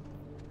something.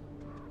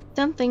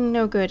 Something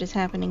no good is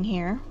happening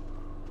here.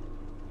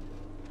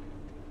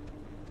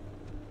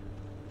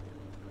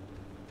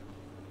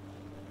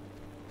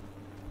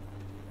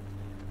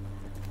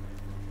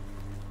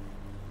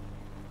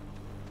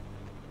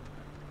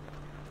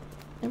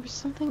 There was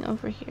something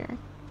over here.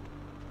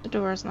 The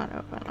door is not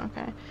open,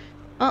 okay.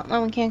 Oh,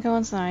 no, we can't go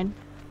inside.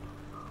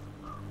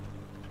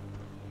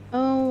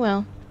 Oh,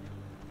 well.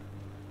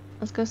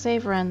 Let's go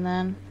save Ren,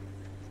 then.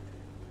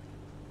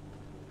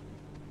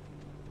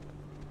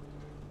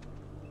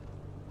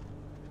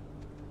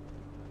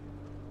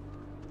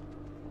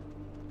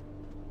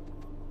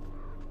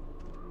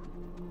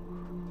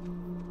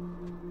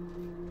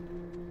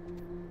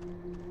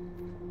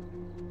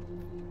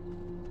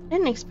 I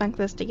didn't expect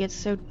this to get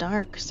so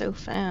dark so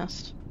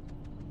fast.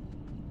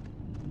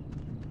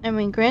 I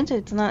mean, granted,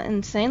 it's not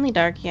insanely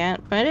dark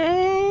yet, but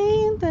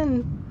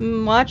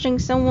then watching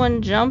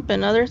someone jump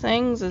and other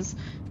things is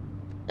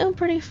still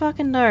pretty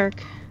fucking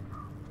dark.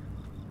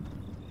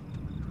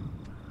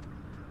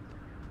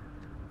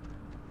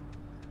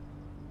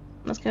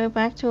 Let's go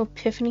back to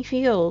Epiphany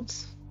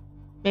Fields.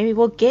 Maybe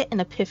we'll get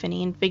an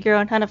epiphany and figure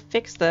out how to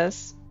fix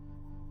this.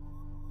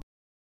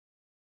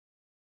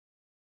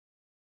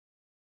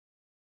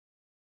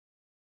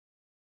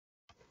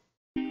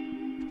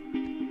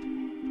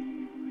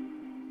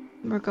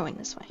 We're going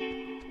this way.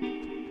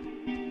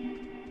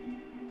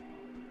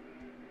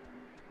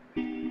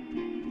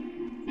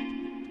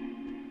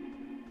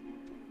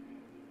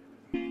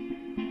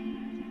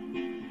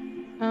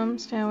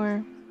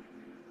 Tower.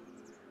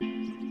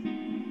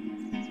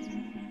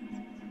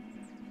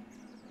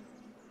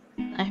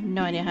 I have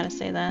no idea how to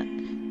say that.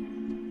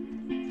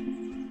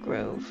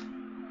 Grove.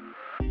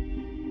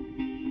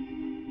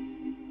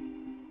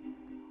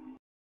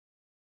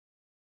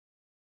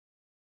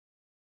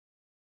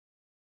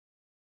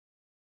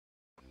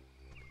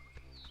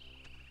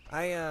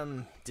 I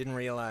didn't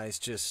realize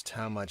just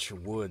how much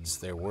woods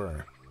there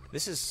were.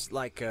 This is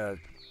like a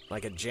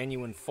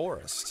genuine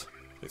forest.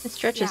 It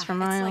stretches for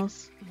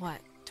miles. It's like,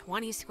 what,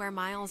 20 square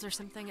miles or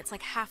something? It's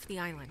like half the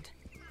island.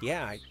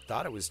 Yeah, I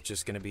thought it was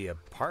just gonna be a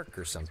park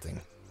or something.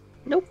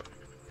 Nope.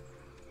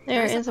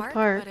 There's a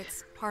park. But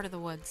it's part of the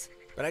woods.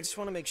 But I just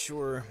want to make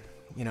sure,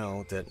 you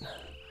know, that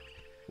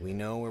we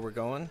know where we're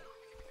going.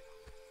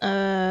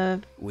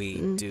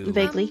 We do.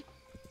 Vaguely.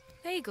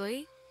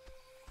 Vaguely.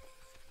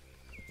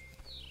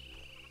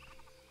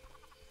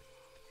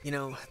 You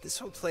know, this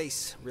whole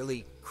place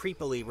really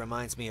creepily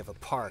reminds me of a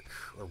park,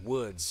 or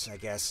woods, I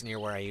guess, near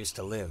where I used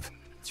to live.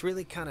 It's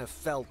really kind of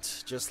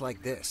felt just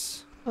like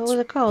this. What was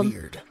it called?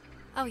 Weird.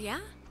 Oh,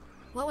 yeah?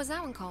 What was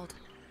that one called?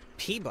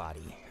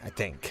 Peabody, I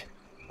think.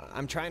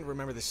 I'm trying to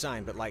remember the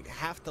sign, but like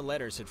half the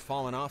letters had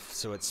fallen off,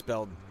 so it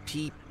spelled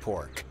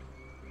pea-pork.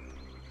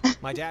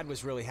 My dad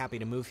was really happy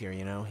to move here,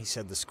 you know? He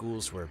said the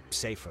schools were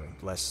safer,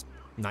 less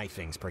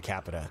knifings per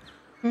capita.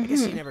 I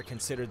guess he never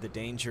considered the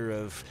danger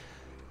of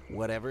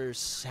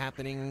whatever's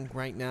happening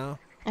right now.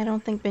 I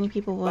don't think many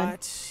people would.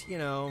 But, you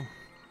know,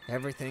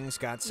 everything's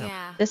got some...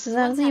 Yeah. This is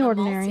out of the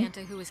ordinary.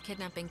 Santa who was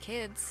kidnapping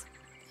kids.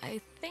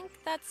 I think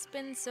that's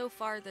been so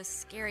far the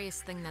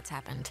scariest thing that's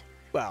happened.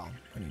 Well,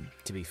 I mean,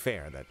 to be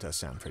fair, that does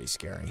sound pretty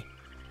scary.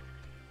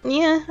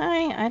 Yeah,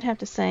 I'd have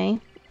to say.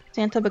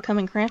 Santa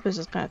becoming Krampus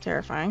is kind of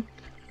terrifying.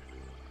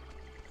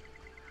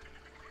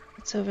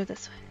 It's over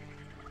this way.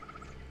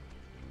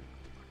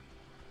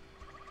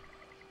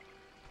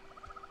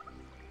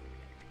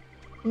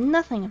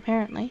 Nothing,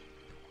 apparently.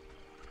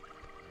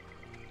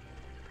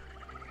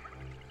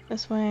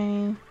 This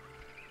way.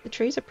 The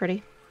trees are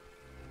pretty.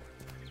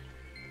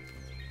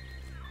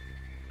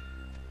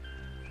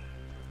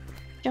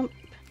 Jump.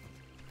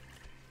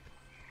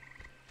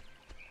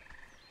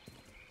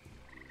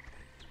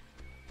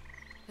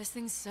 This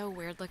thing's so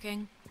weird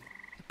looking.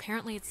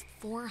 Apparently it's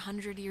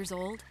 400 years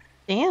old.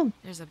 Damn.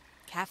 There's a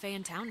cafe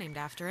in town named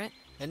after it.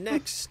 And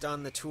next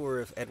on the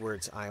tour of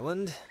Edwards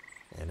Island,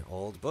 an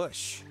old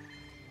bush.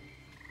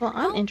 Well,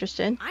 I'm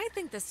interested. I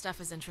think this stuff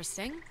is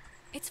interesting.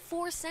 It's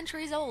 4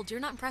 centuries old. You're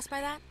not impressed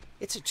by that?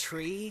 It's a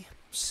tree,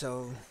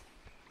 so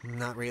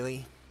not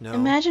really. No.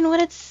 Imagine what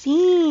it's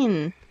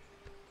seen.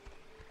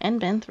 And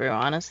been through,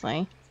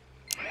 honestly.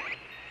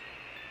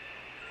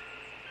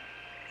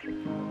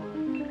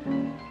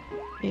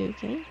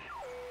 Okay.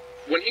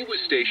 When he was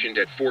stationed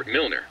at Fort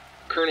Milner,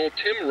 Colonel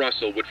Tim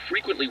Russell would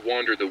frequently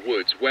wander the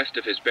woods west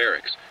of his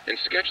barracks and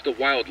sketch the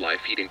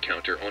wildlife he'd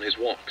encounter on his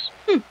walks.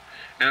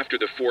 After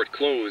the fort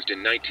closed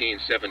in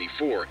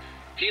 1974,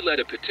 he led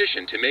a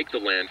petition to make the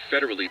land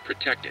federally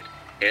protected,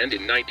 and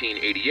in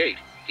 1988,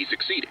 he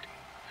succeeded.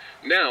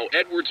 Now,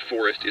 Edwards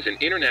Forest is an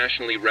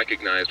internationally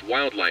recognized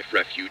wildlife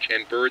refuge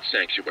and bird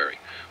sanctuary,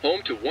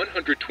 home to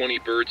 120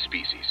 bird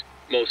species,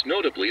 most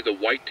notably the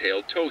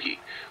white-tailed towhee,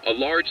 a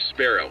large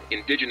sparrow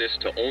indigenous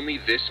to only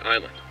this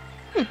island.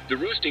 The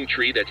roosting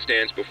tree that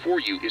stands before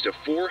you is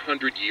a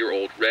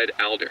 400-year-old red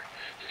alder,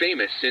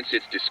 famous since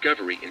its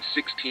discovery in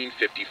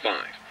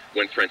 1655,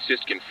 when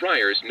Franciscan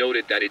friars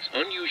noted that its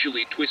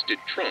unusually twisted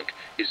trunk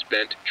is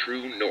bent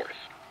true north.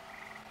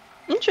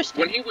 Interesting.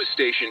 When he was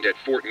stationed at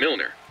Fort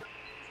Milner,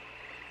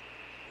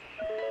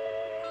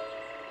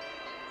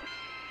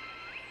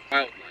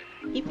 wildlife.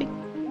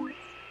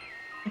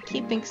 I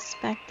keep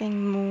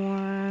expecting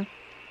more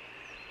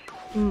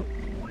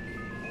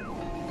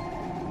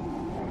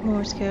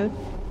Morse code.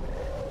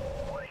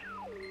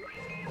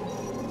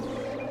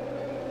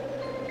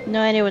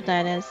 No idea what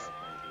that is.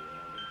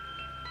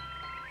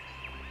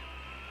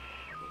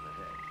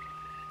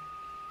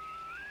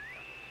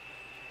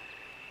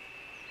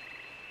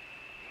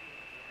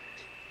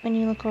 When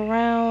you look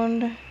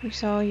around, you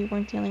saw you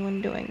weren't the only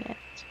one doing it.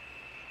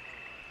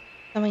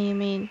 Some of you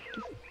made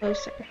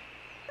closer.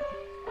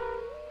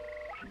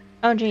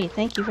 Oh gee,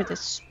 thank you for the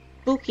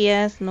spooky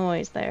ass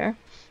noise there.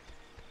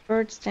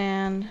 Bird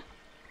stand.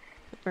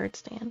 The bird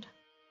stand.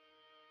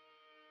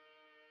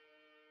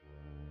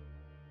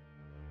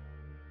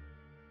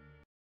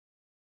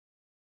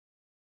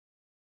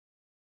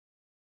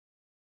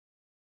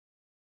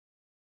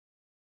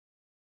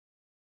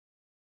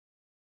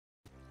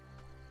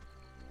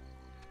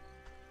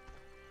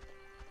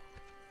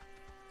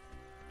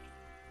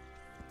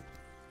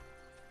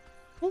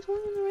 Am I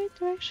going in the right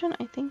direction?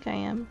 I think I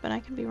am, but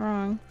I could be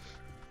wrong.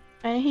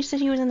 I know he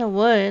said he was in the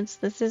woods.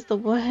 This is the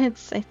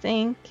woods, I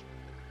think.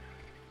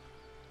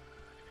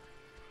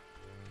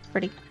 It's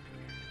pretty.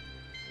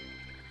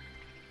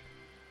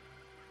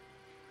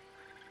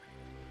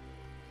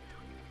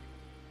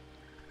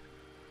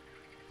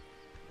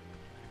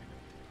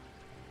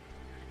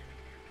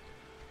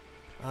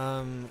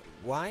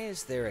 Why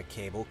is there a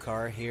cable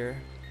car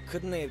here?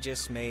 Couldn't they have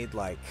just made,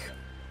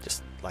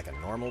 just like a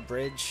normal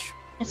bridge?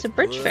 It's a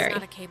bridge ferry. It's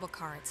not a cable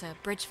car, it's a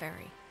bridge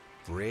ferry.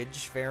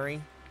 Bridge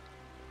ferry?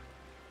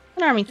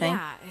 An army thing.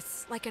 Yeah,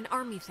 it's like an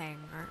army thing,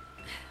 or...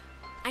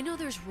 I know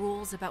there's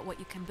rules about what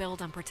you can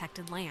build on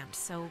protected land,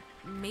 so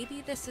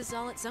maybe this is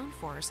all it's zoned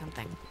for or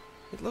something.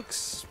 It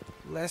looks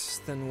less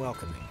than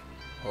welcoming.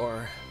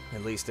 Or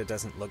at least it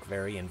doesn't look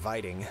very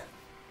inviting.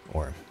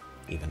 Or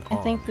even I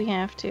think we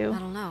have to. I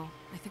don't know.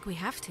 I think we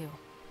have to.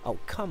 Oh,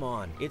 come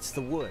on. It's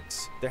the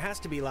woods. There has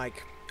to be, I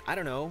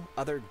don't know,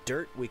 other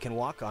dirt we can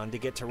walk on to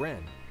get to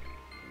Ren.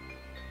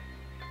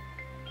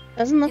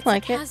 Doesn't look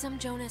like it. It's a chasm,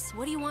 Jonas.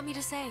 What do you want me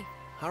to say?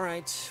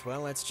 Alright,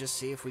 well, let's just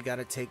see if we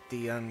gotta take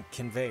the,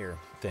 conveyor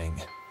thing.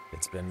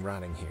 It's been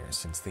rotting here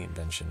since the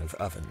invention of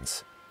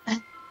ovens.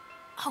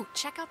 Oh,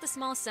 check out the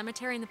smallest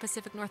cemetery in the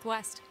Pacific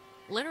Northwest.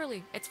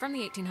 Literally, it's from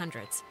the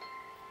 1800s.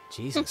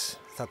 Jesus,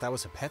 I thought that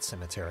was a pet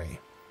cemetery.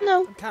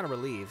 No. I'm kind of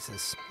relieved,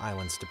 this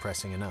island's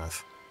depressing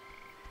enough.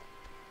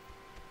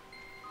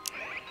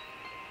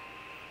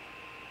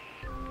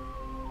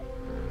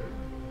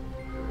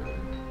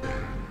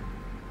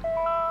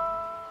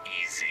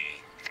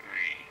 Easy 3.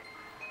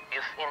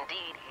 If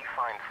indeed he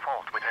find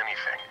fault with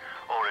anything,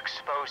 or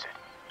expose it,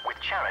 with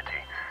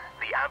charity,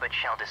 the abbot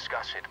shall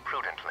discuss it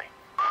prudently.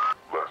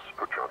 Lest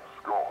perchance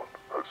God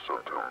has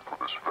sent him for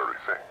this very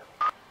thing.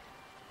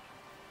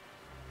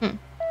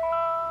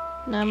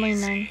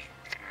 9.9.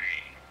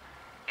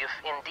 If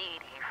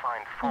indeed he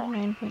find fault.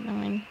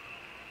 9.9.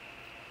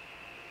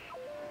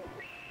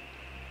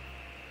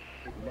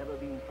 Never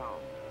been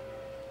found.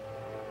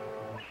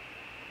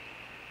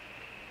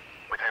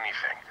 With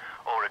anything,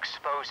 or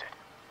expose it,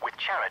 with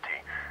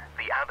charity,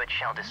 the abbot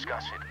shall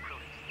discuss it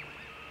prudently.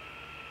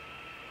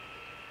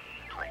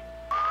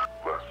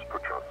 Lest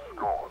perchance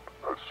God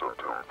has sent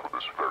him for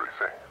this very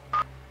thing.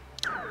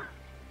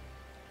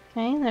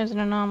 Okay, there's an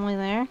anomaly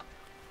there.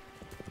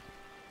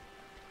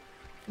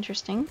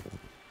 Interesting.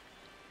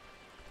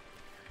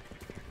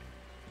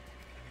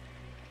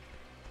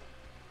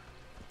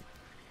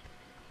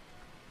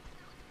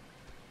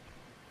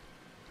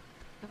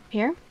 Up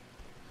here.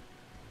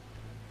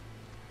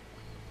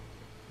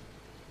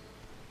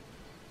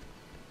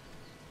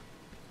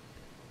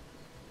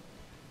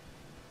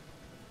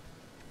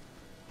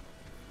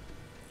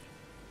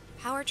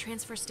 Power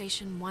Transfer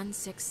Station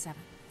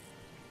 167.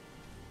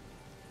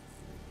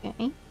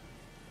 Okay.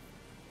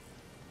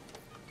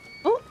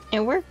 Oh, it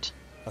worked.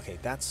 Okay,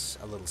 that's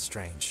a little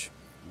strange.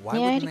 Why Yeah,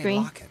 wouldn't I'd they agree.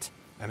 lock it?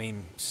 I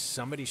mean,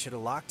 somebody should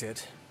have locked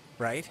it,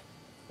 right?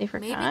 They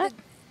Maybe forgot.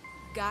 the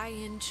guy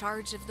in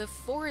charge of the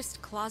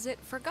forest closet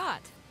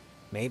forgot.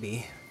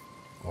 Maybe.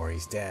 Or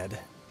he's dead.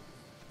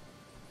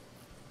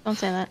 Don't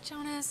say that.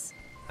 Jonas,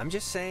 I'm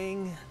just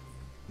saying,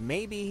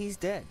 maybe he's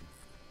dead.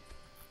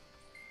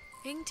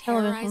 being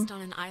Television. terrorized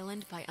on an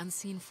island by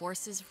unseen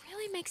forces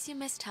really makes you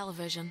miss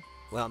television.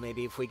 Well,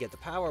 maybe if we get the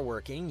power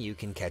working, you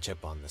can catch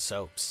up on the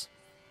soaps.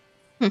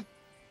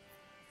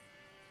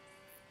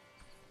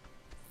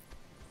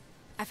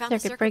 I found the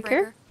Circuit circuit breaker?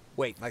 breaker.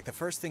 Wait, like the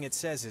first thing it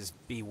says is,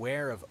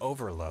 beware of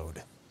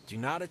overload. Do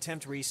not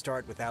attempt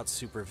restart without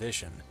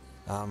supervision.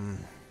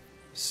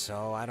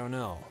 So I don't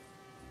know.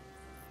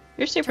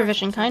 Your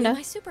supervision, Try to be kinda.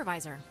 My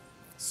supervisor.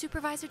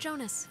 Supervisor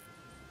Jonas.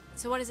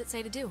 So what does it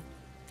say to do?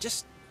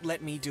 Just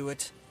let me do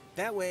it.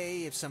 That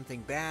way, if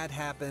something bad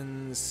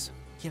happens,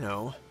 you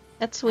know.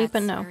 That's sweet,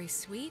 but That's no. very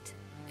sweet.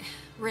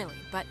 Really,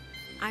 but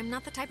I'm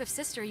not the type of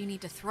sister you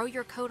need to throw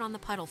your coat on the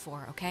puddle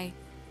for, okay?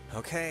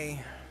 Okay,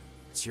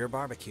 it's your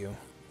barbecue.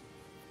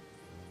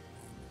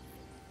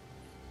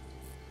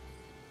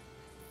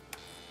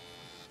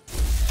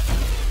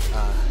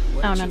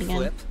 let not you again.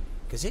 flip,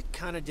 because it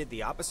kind of did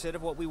the opposite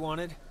of what we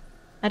wanted.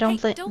 I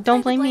don't Hey, don't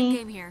play blame the blame me.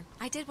 game here.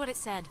 I did what it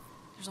said.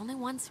 There's only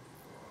one.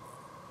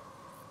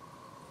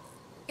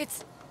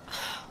 It's.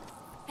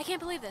 I can't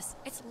believe this.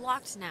 It's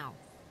locked now.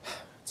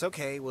 It's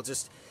okay, we'll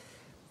just...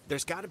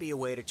 There's got to be a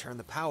way to turn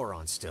the power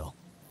on still.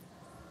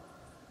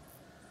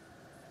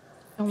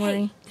 Don't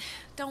worry. Hey,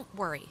 don't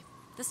worry.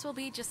 This will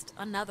be just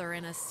another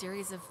in a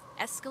series of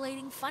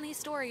escalating funny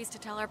stories to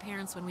tell our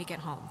parents when we get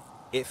home.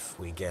 If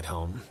we get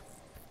home.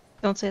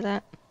 Don't say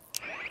that.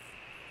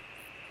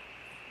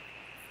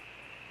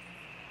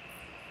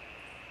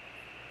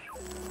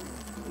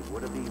 It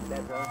would have been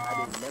better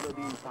had it never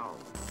been found.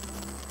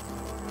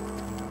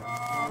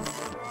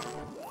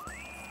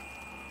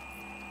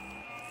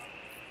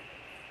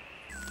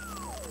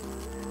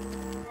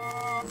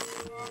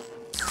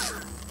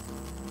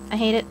 I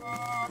hate it.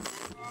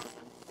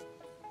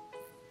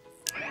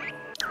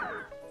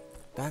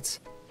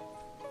 That's...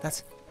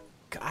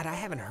 God, I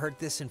haven't heard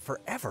this in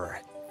forever.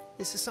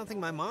 This is something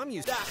my mom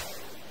used to...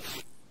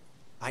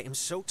 I am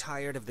so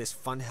tired of this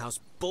funhouse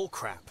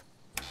bullcrap.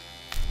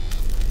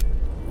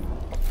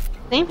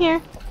 Same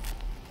here.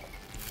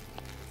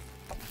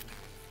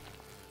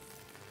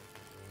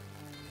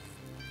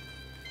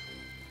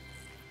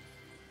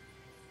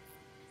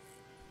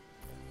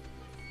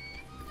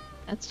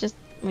 Let's just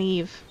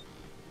leave.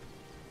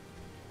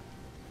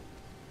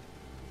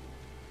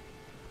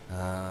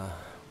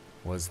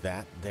 Was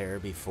that there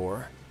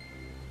before?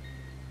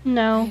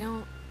 No. I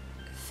don't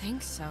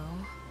think so.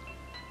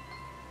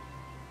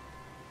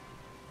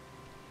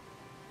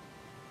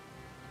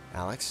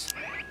 Alex,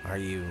 are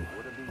you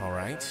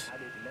alright?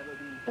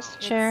 Just a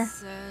chair.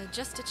 It's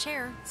just a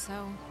chair,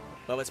 so...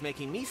 Well, it's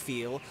making me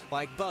feel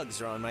like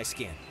bugs are on my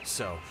skin.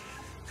 So,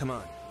 come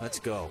on, let's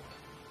go.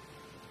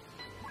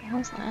 What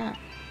was that?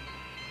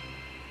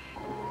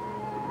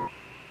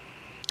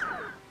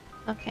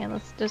 Okay,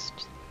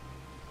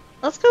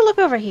 let's go look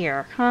over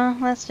here, huh?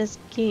 Let's just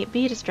be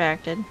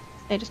distracted.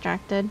 Stay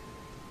distracted.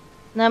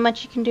 Not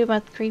much you can do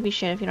about the creepy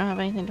shit if you don't have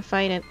anything to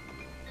fight it.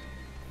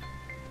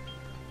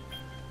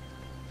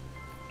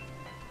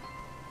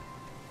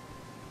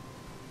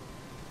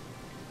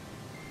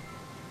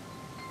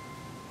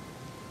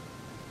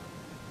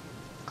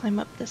 Climb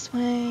up this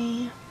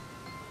way.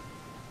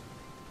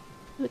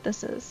 See what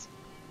this is.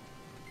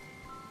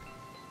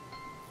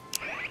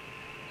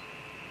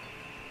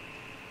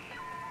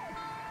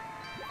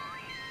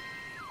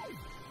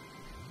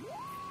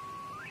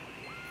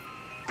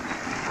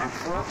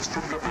 Reports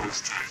from the police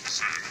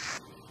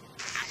station.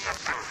 The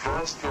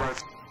first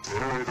night,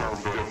 nearly down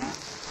the hill,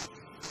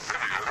 they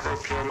have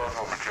appeared on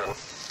our account,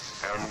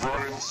 and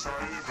were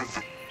inside with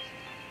the...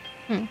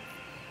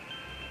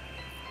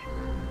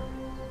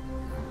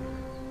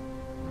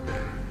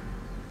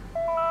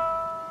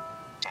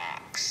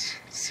 Box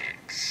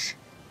 6.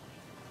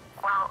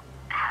 Well,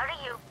 how do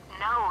you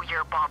know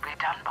you're Bobby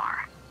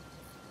Dunbar?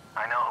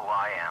 I know who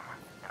I am,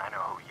 and I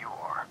know who you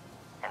are,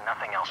 and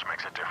nothing else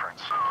makes a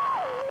difference.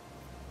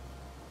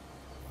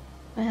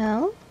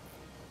 Well...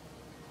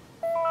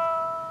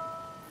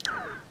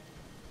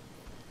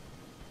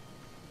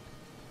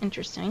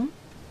 Interesting.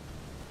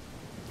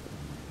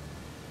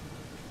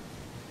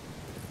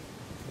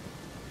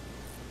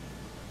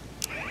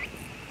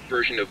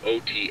 Version of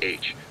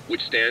OTH,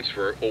 which stands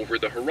for Over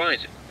the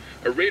Horizon,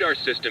 a radar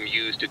system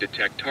used to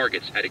detect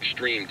targets at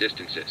extreme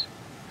distances.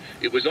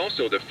 It was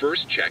also the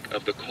first check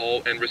of the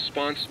call and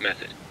response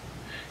method.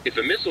 If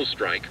a missile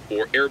strike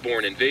or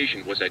airborne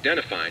invasion was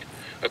identified,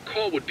 a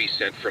call would be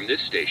sent from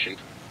this station,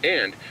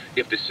 and,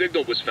 if the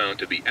signal was found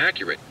to be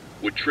accurate,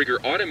 would trigger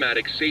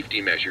automatic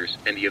safety measures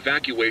and the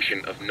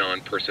evacuation of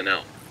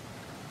non-personnel.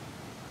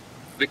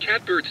 The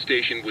Catbird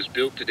station was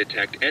built to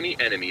detect any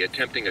enemy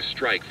attempting a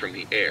strike from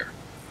the air.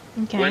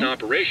 Okay. When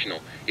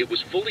operational, it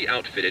was fully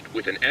outfitted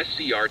with an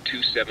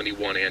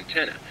SCR-271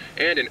 antenna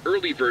and an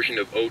early version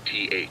of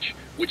OTH,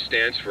 which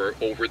stands for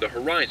Over the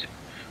Horizon,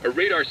 a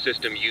radar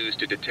system used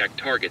to detect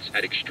targets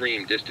at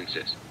extreme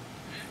distances.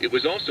 It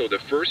was also the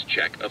first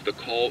check of the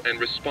call and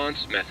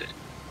response method.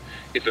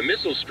 If a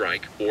missile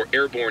strike or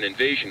airborne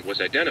invasion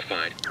was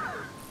identified...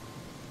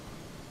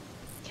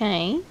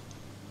 Okay.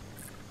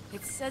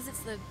 It says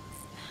it's the,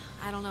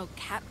 I don't know,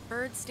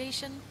 Catbird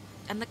station?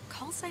 And the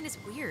call sign is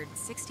weird,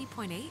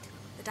 60.8?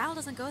 The dial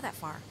doesn't go that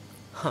far.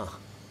 Huh.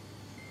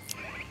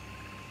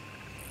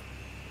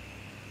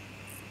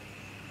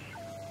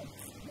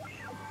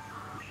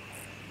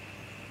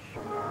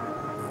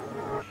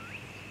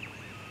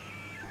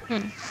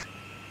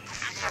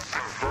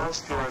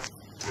 First night,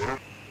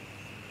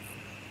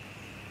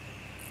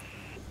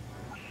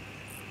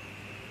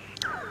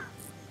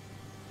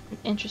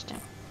 Interesting.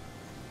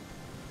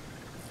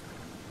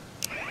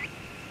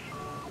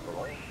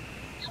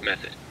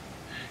 method.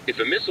 If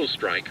a missile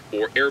strike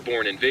or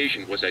airborne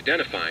invasion was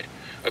identified,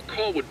 a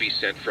call would be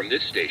sent from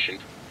this station,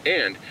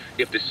 and,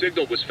 if the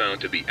signal was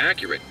found to be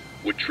accurate,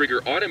 would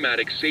trigger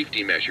automatic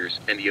safety measures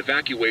and the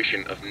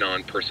evacuation of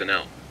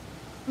non-personnel.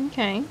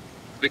 Okay.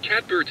 The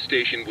Catbird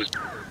station was...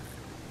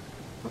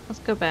 Let's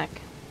go back.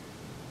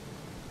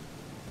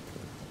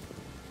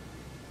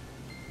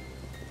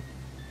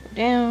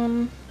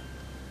 down.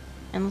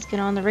 And let's get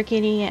on the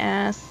rickety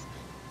ass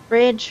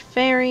bridge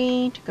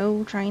ferry to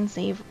go try and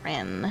save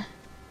Ren.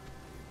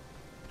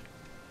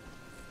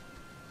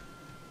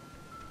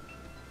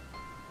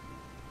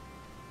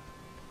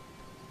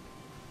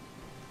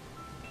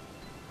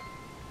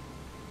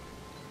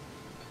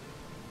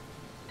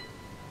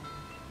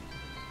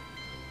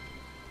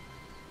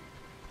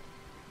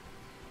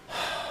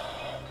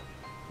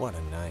 What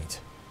a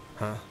night,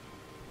 huh?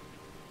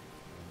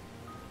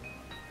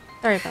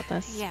 Sorry about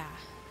this. Yeah,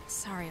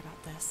 sorry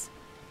about this.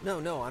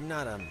 No, I'm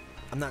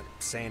not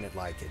saying it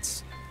like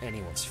it's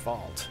anyone's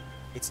fault.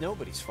 It's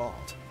nobody's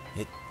fault.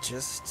 It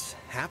just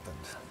happened.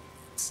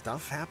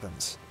 Stuff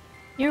happens.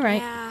 You're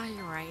right. Yeah,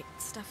 you're right.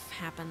 Stuff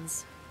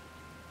happens.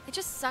 It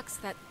just sucks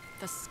that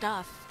the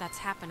stuff that's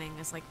happening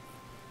is, like,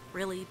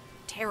 really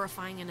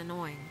terrifying and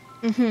annoying.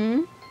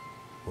 Mm-hmm.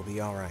 We'll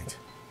be alright.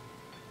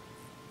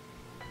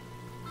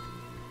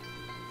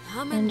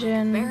 Humming like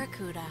a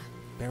barracuda.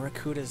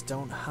 Barracudas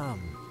don't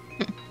hum.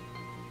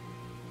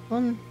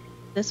 Well,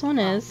 this one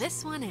is.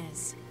 This one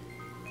is.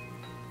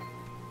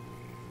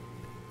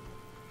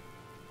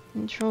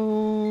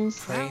 Controls.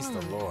 Praise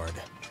the Lord.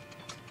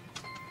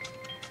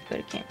 Go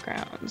to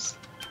campgrounds.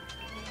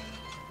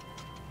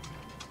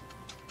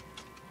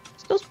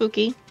 Still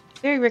spooky.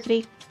 Very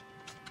rickety.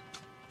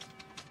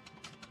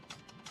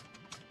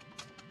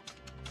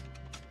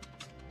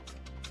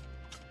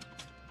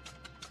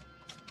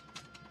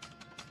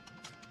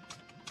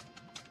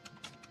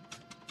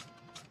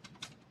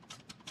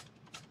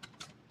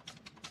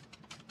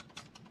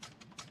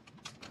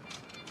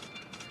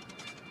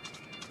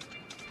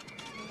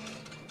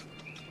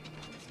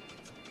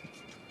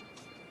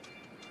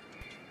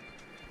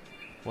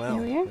 Well,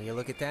 when you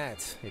look at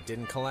that, it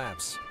didn't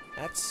collapse.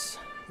 That's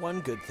one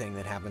good thing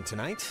that happened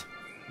tonight.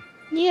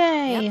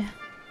 Yay! Yep.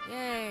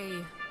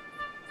 Yay!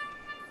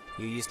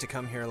 You used to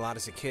come here a lot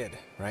as a kid,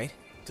 right?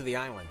 To the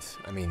island.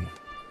 I mean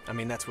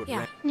that's what.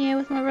 Yeah. Yeah,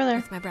 with my brother.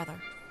 With my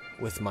brother.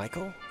 With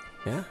Michael?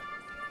 Yeah.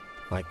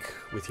 Like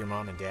with your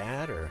mom and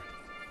dad, or?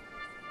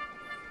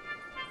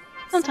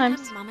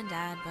 Sometimes Mom and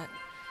Dad, but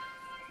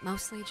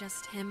mostly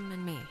just him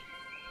and me.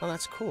 Oh,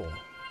 that's cool.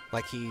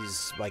 Like he'd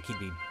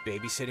be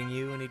babysitting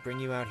you and he'd bring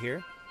you out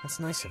here? That's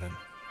nice of him.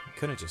 He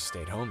couldn't have just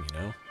stayed home, you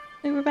know?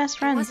 We were best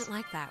friends. It wasn't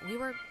like that. We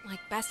were, like,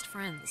 best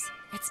friends.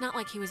 It's not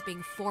like he was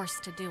being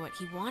forced to do it.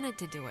 He wanted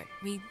to do it.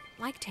 We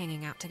liked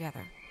hanging out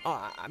together.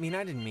 Oh, I mean,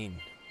 I didn't mean...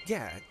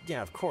 Yeah,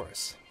 of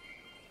course.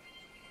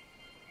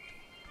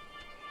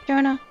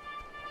 Jonas,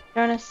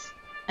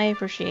 I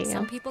appreciate you.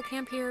 Some people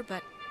camp here,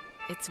 but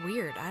it's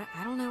weird.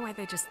 I don't know why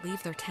they just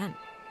leave their tent.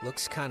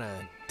 Looks kind of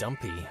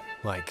dumpy.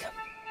 Like,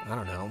 I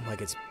don't know,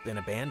 like it's been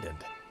abandoned.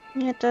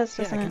 Yeah, it does,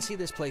 doesn't I it? can see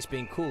this place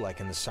being cool, like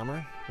in the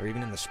summer, or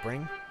even in the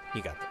spring.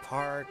 You got the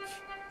park,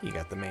 you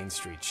got the main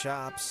street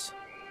shops.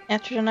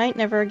 After tonight,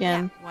 never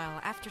again. Yeah,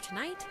 well, after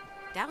tonight,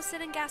 douse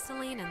it in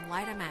gasoline and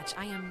light a match.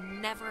 I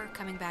am never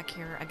coming back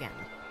here again.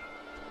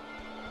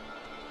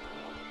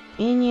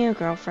 Me and you,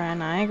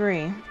 girlfriend, I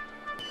agree.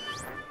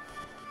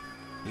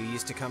 You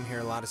used to come here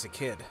a lot as a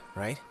kid,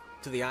 right?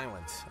 To the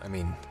island. I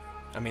mean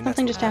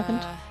Something just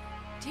happened.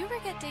 Do you ever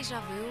get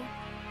deja vu?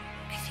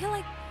 I feel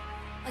like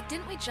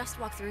didn't we just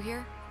walk through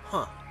here?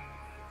 Huh.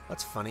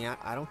 That's funny,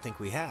 I don't think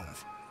we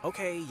have.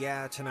 Okay,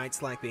 yeah,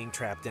 tonight's like being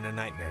trapped in a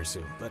nightmare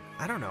zoo, but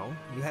I don't know,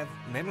 you have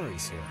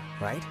memories here,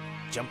 right?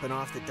 Jumping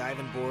off the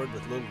diving board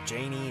with little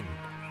Janie and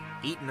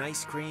eating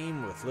ice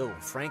cream with little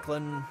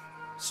Franklin,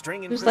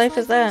 stringing... Whose life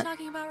is that? What are you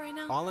talking about right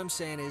now? All I'm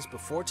saying is,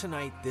 before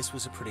tonight, this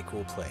was a pretty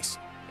cool place.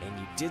 And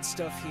you did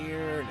stuff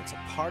here, and it's a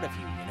part of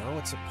you, you know?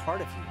 It's a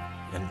part of you.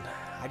 And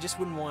I just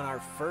wouldn't want our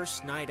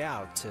first night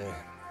out to,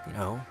 you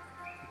know,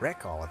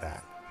 wreck all of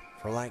that.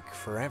 For like,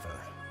 forever.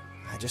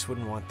 I just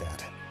wouldn't want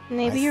that.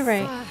 Maybe you're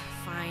right.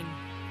 Fine.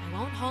 I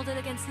won't hold it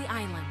against the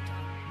island,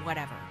 or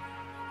whatever.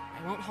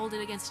 I won't hold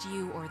it against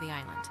you or the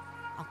island.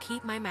 I'll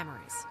keep my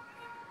memories.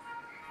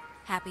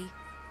 Happy?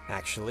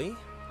 Actually,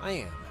 I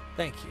am.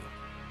 Thank you.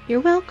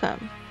 You're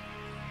welcome.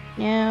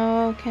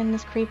 Now, can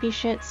this creepy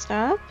shit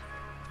stop?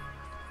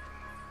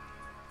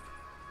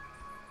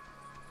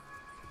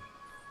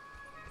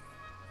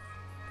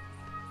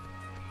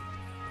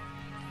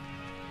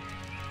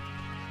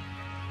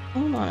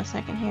 Hold on a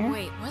second here.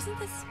 Wait, wasn't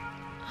this...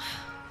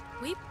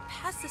 We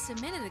passed this a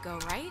minute ago,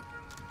 right?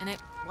 And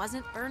it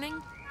wasn't burning?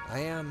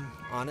 I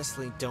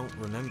honestly don't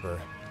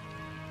remember.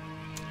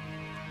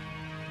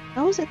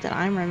 How is it that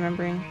I'm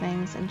remembering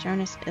things and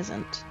Jonas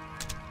isn't?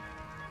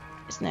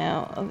 Is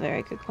now a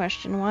very good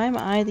question. Why am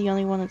I the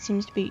only one that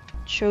seems to be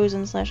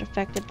chosen /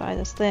 affected by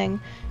this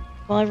thing,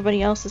 while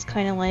everybody else is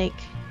kind of like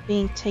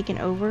being taken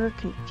over,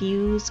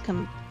 confused,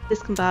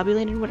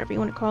 discombobulated, whatever you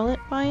want to call it,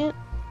 by it?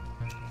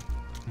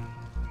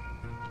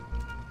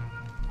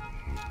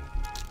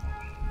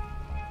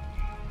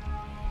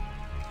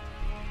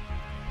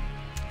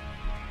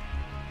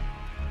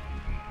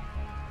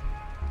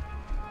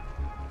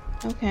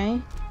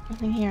 Okay,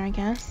 nothing here, I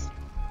guess.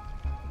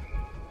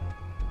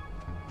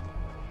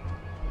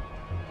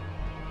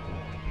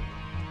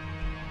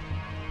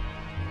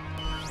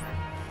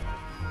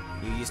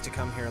 You used to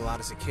come here a lot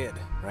as a kid,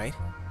 right?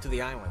 To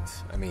the island.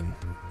 I mean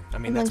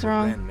that's Something's what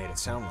wrong. Ren made it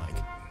sound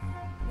like.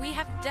 We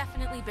have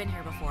definitely been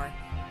here before.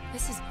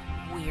 This is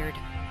weird.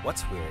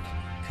 What's weird?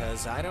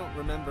 Because I don't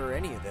remember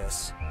any of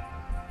this.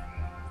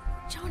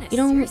 Jonas, You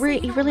don't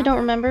seriously, you really don't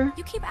remember?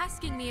 You keep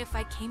asking me if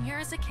I came here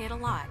as a kid a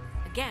lot.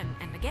 Again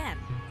and again.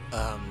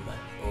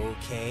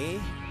 Okay.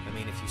 I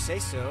mean, if you say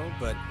so,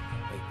 but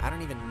like, I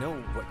don't even know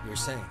what you're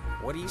saying.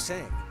 What are you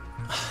saying?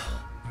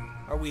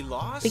 Are we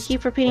lost? We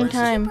keep repeating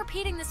time. Keep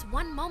repeating this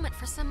one moment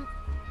for some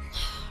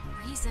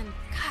reason.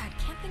 God,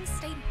 can't things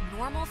stay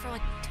normal for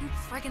like 2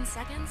 friggin'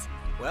 seconds?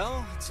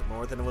 Well, it's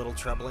more than a little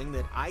troubling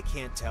that I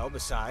can't tell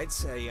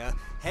besides a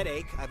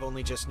headache I've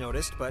only just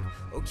noticed, but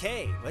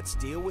okay, let's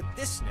deal with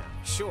this now,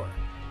 sure.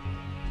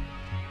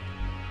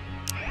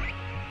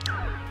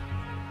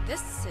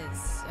 This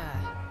is,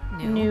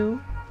 new.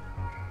 New.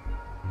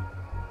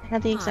 I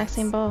had the exact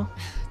same ball.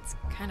 It's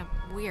kind of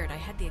weird. I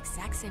had the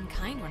exact same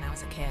kind when I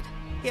was a kid.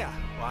 Yeah,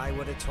 why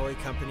would a toy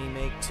company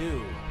make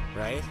 2,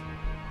 right?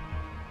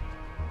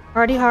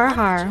 Party har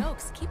har.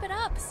 Jokes. Keep it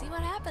up. See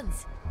what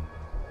happens.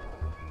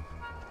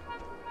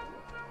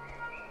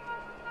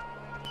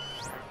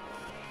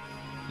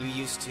 You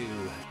used to...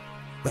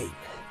 Wait.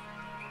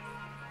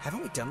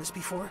 Haven't we done this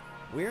before?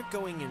 We're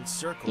going in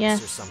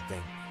circles or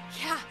something.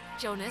 Yeah,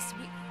 Jonas,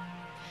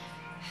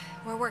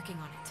 we're working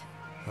on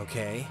it.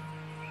 Okay.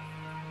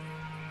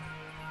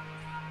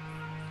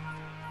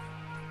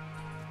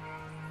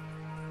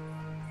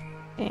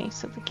 Okay,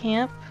 so the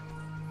camp.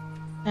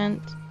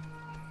 And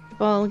the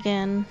ball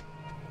again.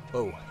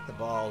 Oh, the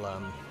ball,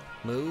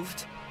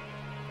 moved?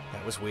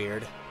 That was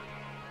weird.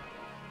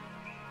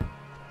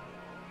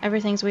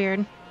 Everything's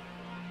weird.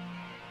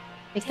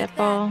 Take that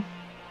ball.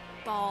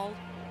 Ball.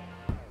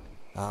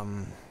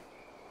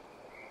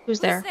 Who's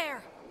there? Who's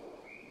there?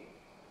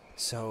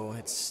 So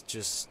it's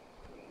just...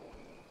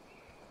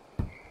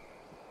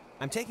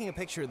 I'm taking a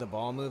picture of the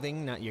ball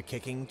moving, not your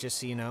kicking, just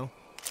so you know.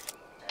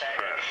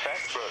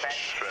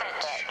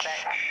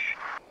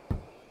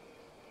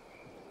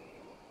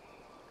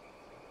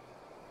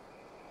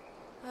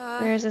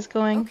 Where is this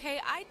going? Okay,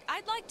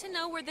 I'd like to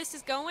know where this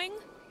is going.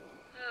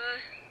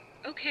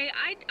 Okay,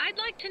 I'd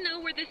like to know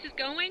where this is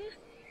going.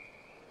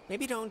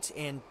 Maybe don't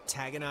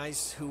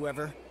antagonize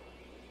whoever.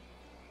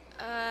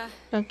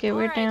 Don't get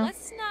weird now.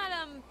 Let's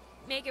not,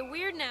 make it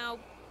weird now,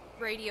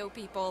 radio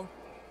people.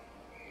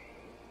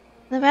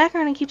 In the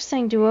background it keeps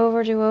saying do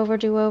over, do over,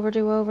 do over,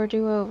 do over,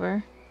 do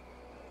over.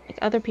 Like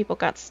other people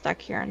got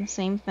stuck here on the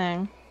same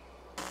thing.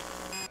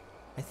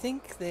 I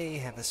think they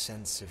have a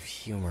sense of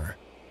humor.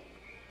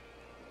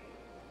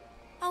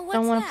 Oh, what's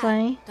Don't want that? to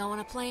play? Don't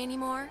want to play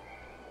anymore?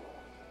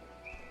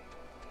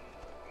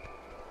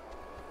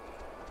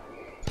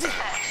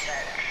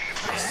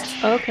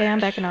 Okay, I'm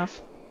backing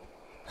off.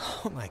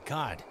 Oh my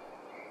god.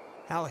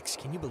 Alex,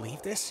 can you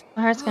believe this?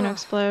 My heart's gonna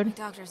explode. My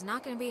doctor's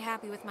not gonna be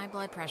happy with my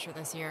blood pressure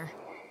this year.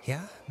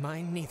 Yeah,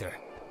 mine neither.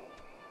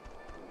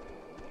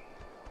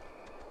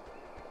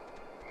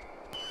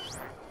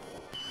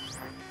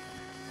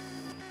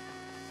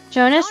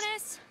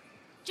 Jonas?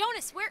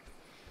 Jonas, where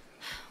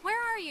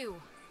are you?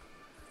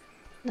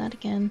 Not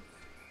again.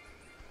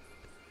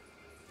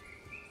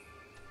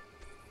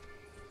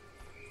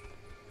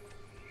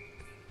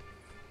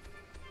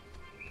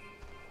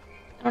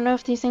 I don't know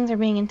if these things are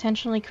being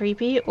intentionally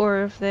creepy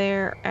or if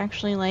they're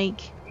actually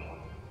like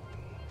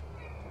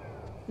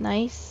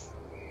nice.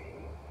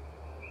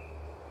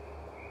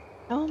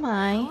 Oh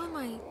my. How am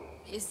I?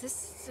 Is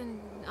this an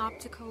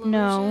optical illusion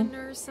No.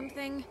 or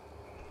something?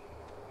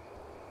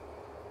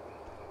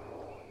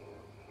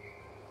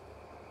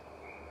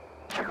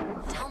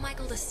 Tell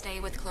Michael to stay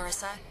with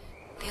Clarissa.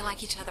 They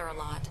like each other a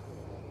lot.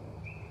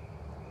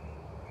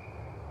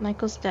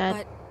 Michael's dead.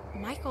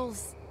 But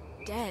Michael's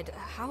dead.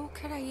 How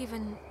could I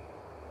even...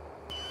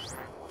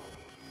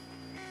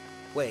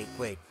 Wait,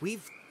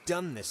 we've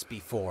done this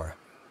before.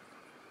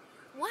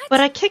 What?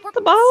 But I kicked We're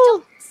the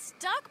ball!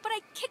 Still stuck, but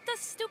I kicked the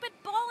stupid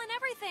ball and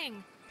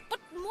everything. What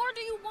more do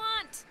you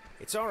want?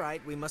 It's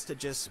alright, we must have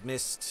just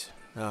missed,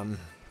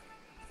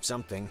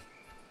 something.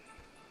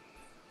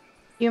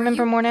 You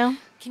remember more now?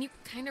 Can you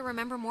kind of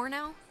remember more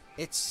now?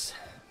 It's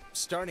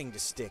starting to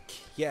stick.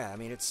 Yeah, I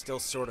mean, it's still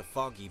sort of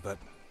foggy, but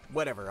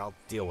whatever, I'll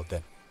deal with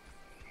it.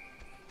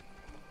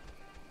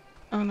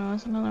 Oh no,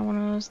 it's another one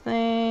of those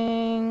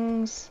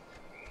things.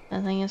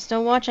 That thing is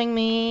still watching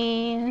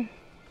me.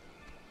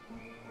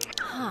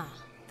 Huh.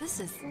 This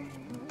is...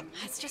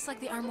 It's just like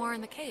the armoire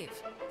in the cave.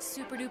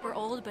 Super duper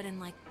old, but in,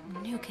 like,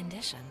 new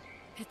condition.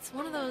 It's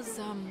one of those,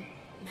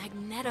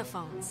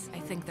 magnetophones, I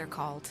think they're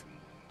called.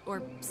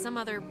 Or some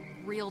other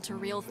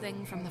reel-to-reel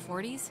thing from the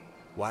 40s.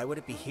 Why would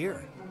it be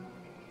here?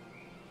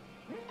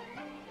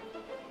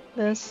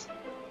 This.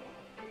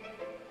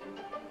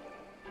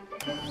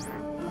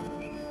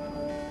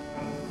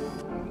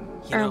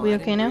 Are we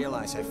okay now? I didn't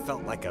realize I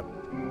felt like a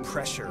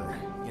pressure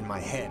in my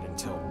head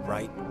until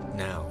right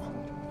now.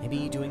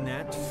 Maybe doing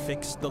that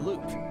fixed the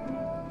loop.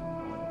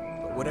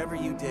 But whatever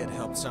you did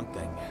helped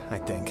something, I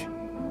think.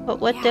 But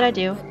what did I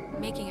do? But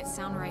making it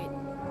sound right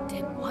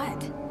did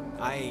what?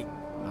 I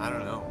I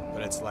don't know,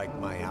 but it's like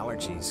my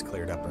allergies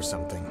cleared up or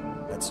something.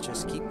 Let's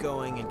just keep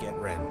going and get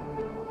Ren.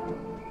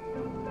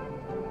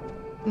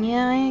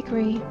 Yeah, I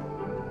agree.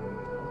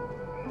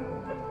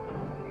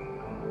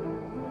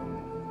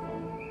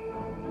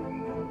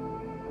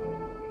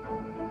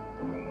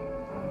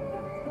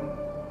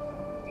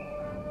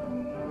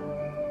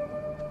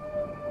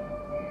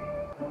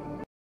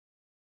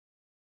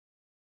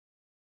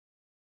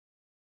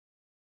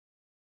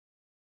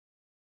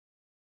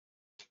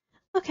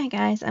 Okay,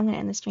 guys, I'm going to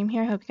end the stream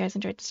here. I hope you guys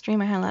enjoyed the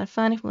stream. I had a lot of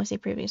fun. If you want to see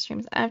previous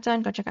streams I've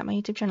done, go check out my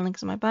YouTube channel. Link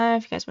is in my bio.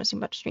 If you guys want to see a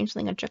bunch of streams,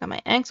 link, go check out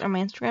my X or my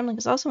Instagram. Link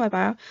is also in my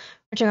bio.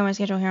 Or check out my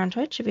schedule here on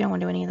Twitch if you don't want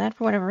to do any of that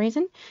for whatever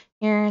reason.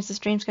 Here's the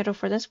stream schedule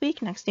for this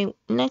week.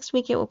 Next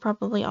week it will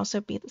probably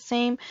also be the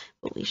same,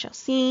 but we shall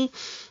see.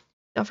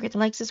 Don't forget to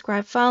like,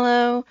 subscribe,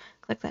 follow,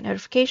 click that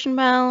notification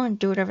bell, and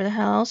do whatever the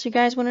hell else you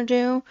guys want to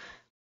do.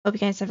 Hope you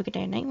guys have a good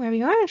day and night wherever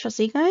you are. I shall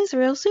see you guys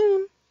real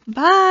soon.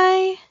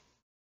 Bye!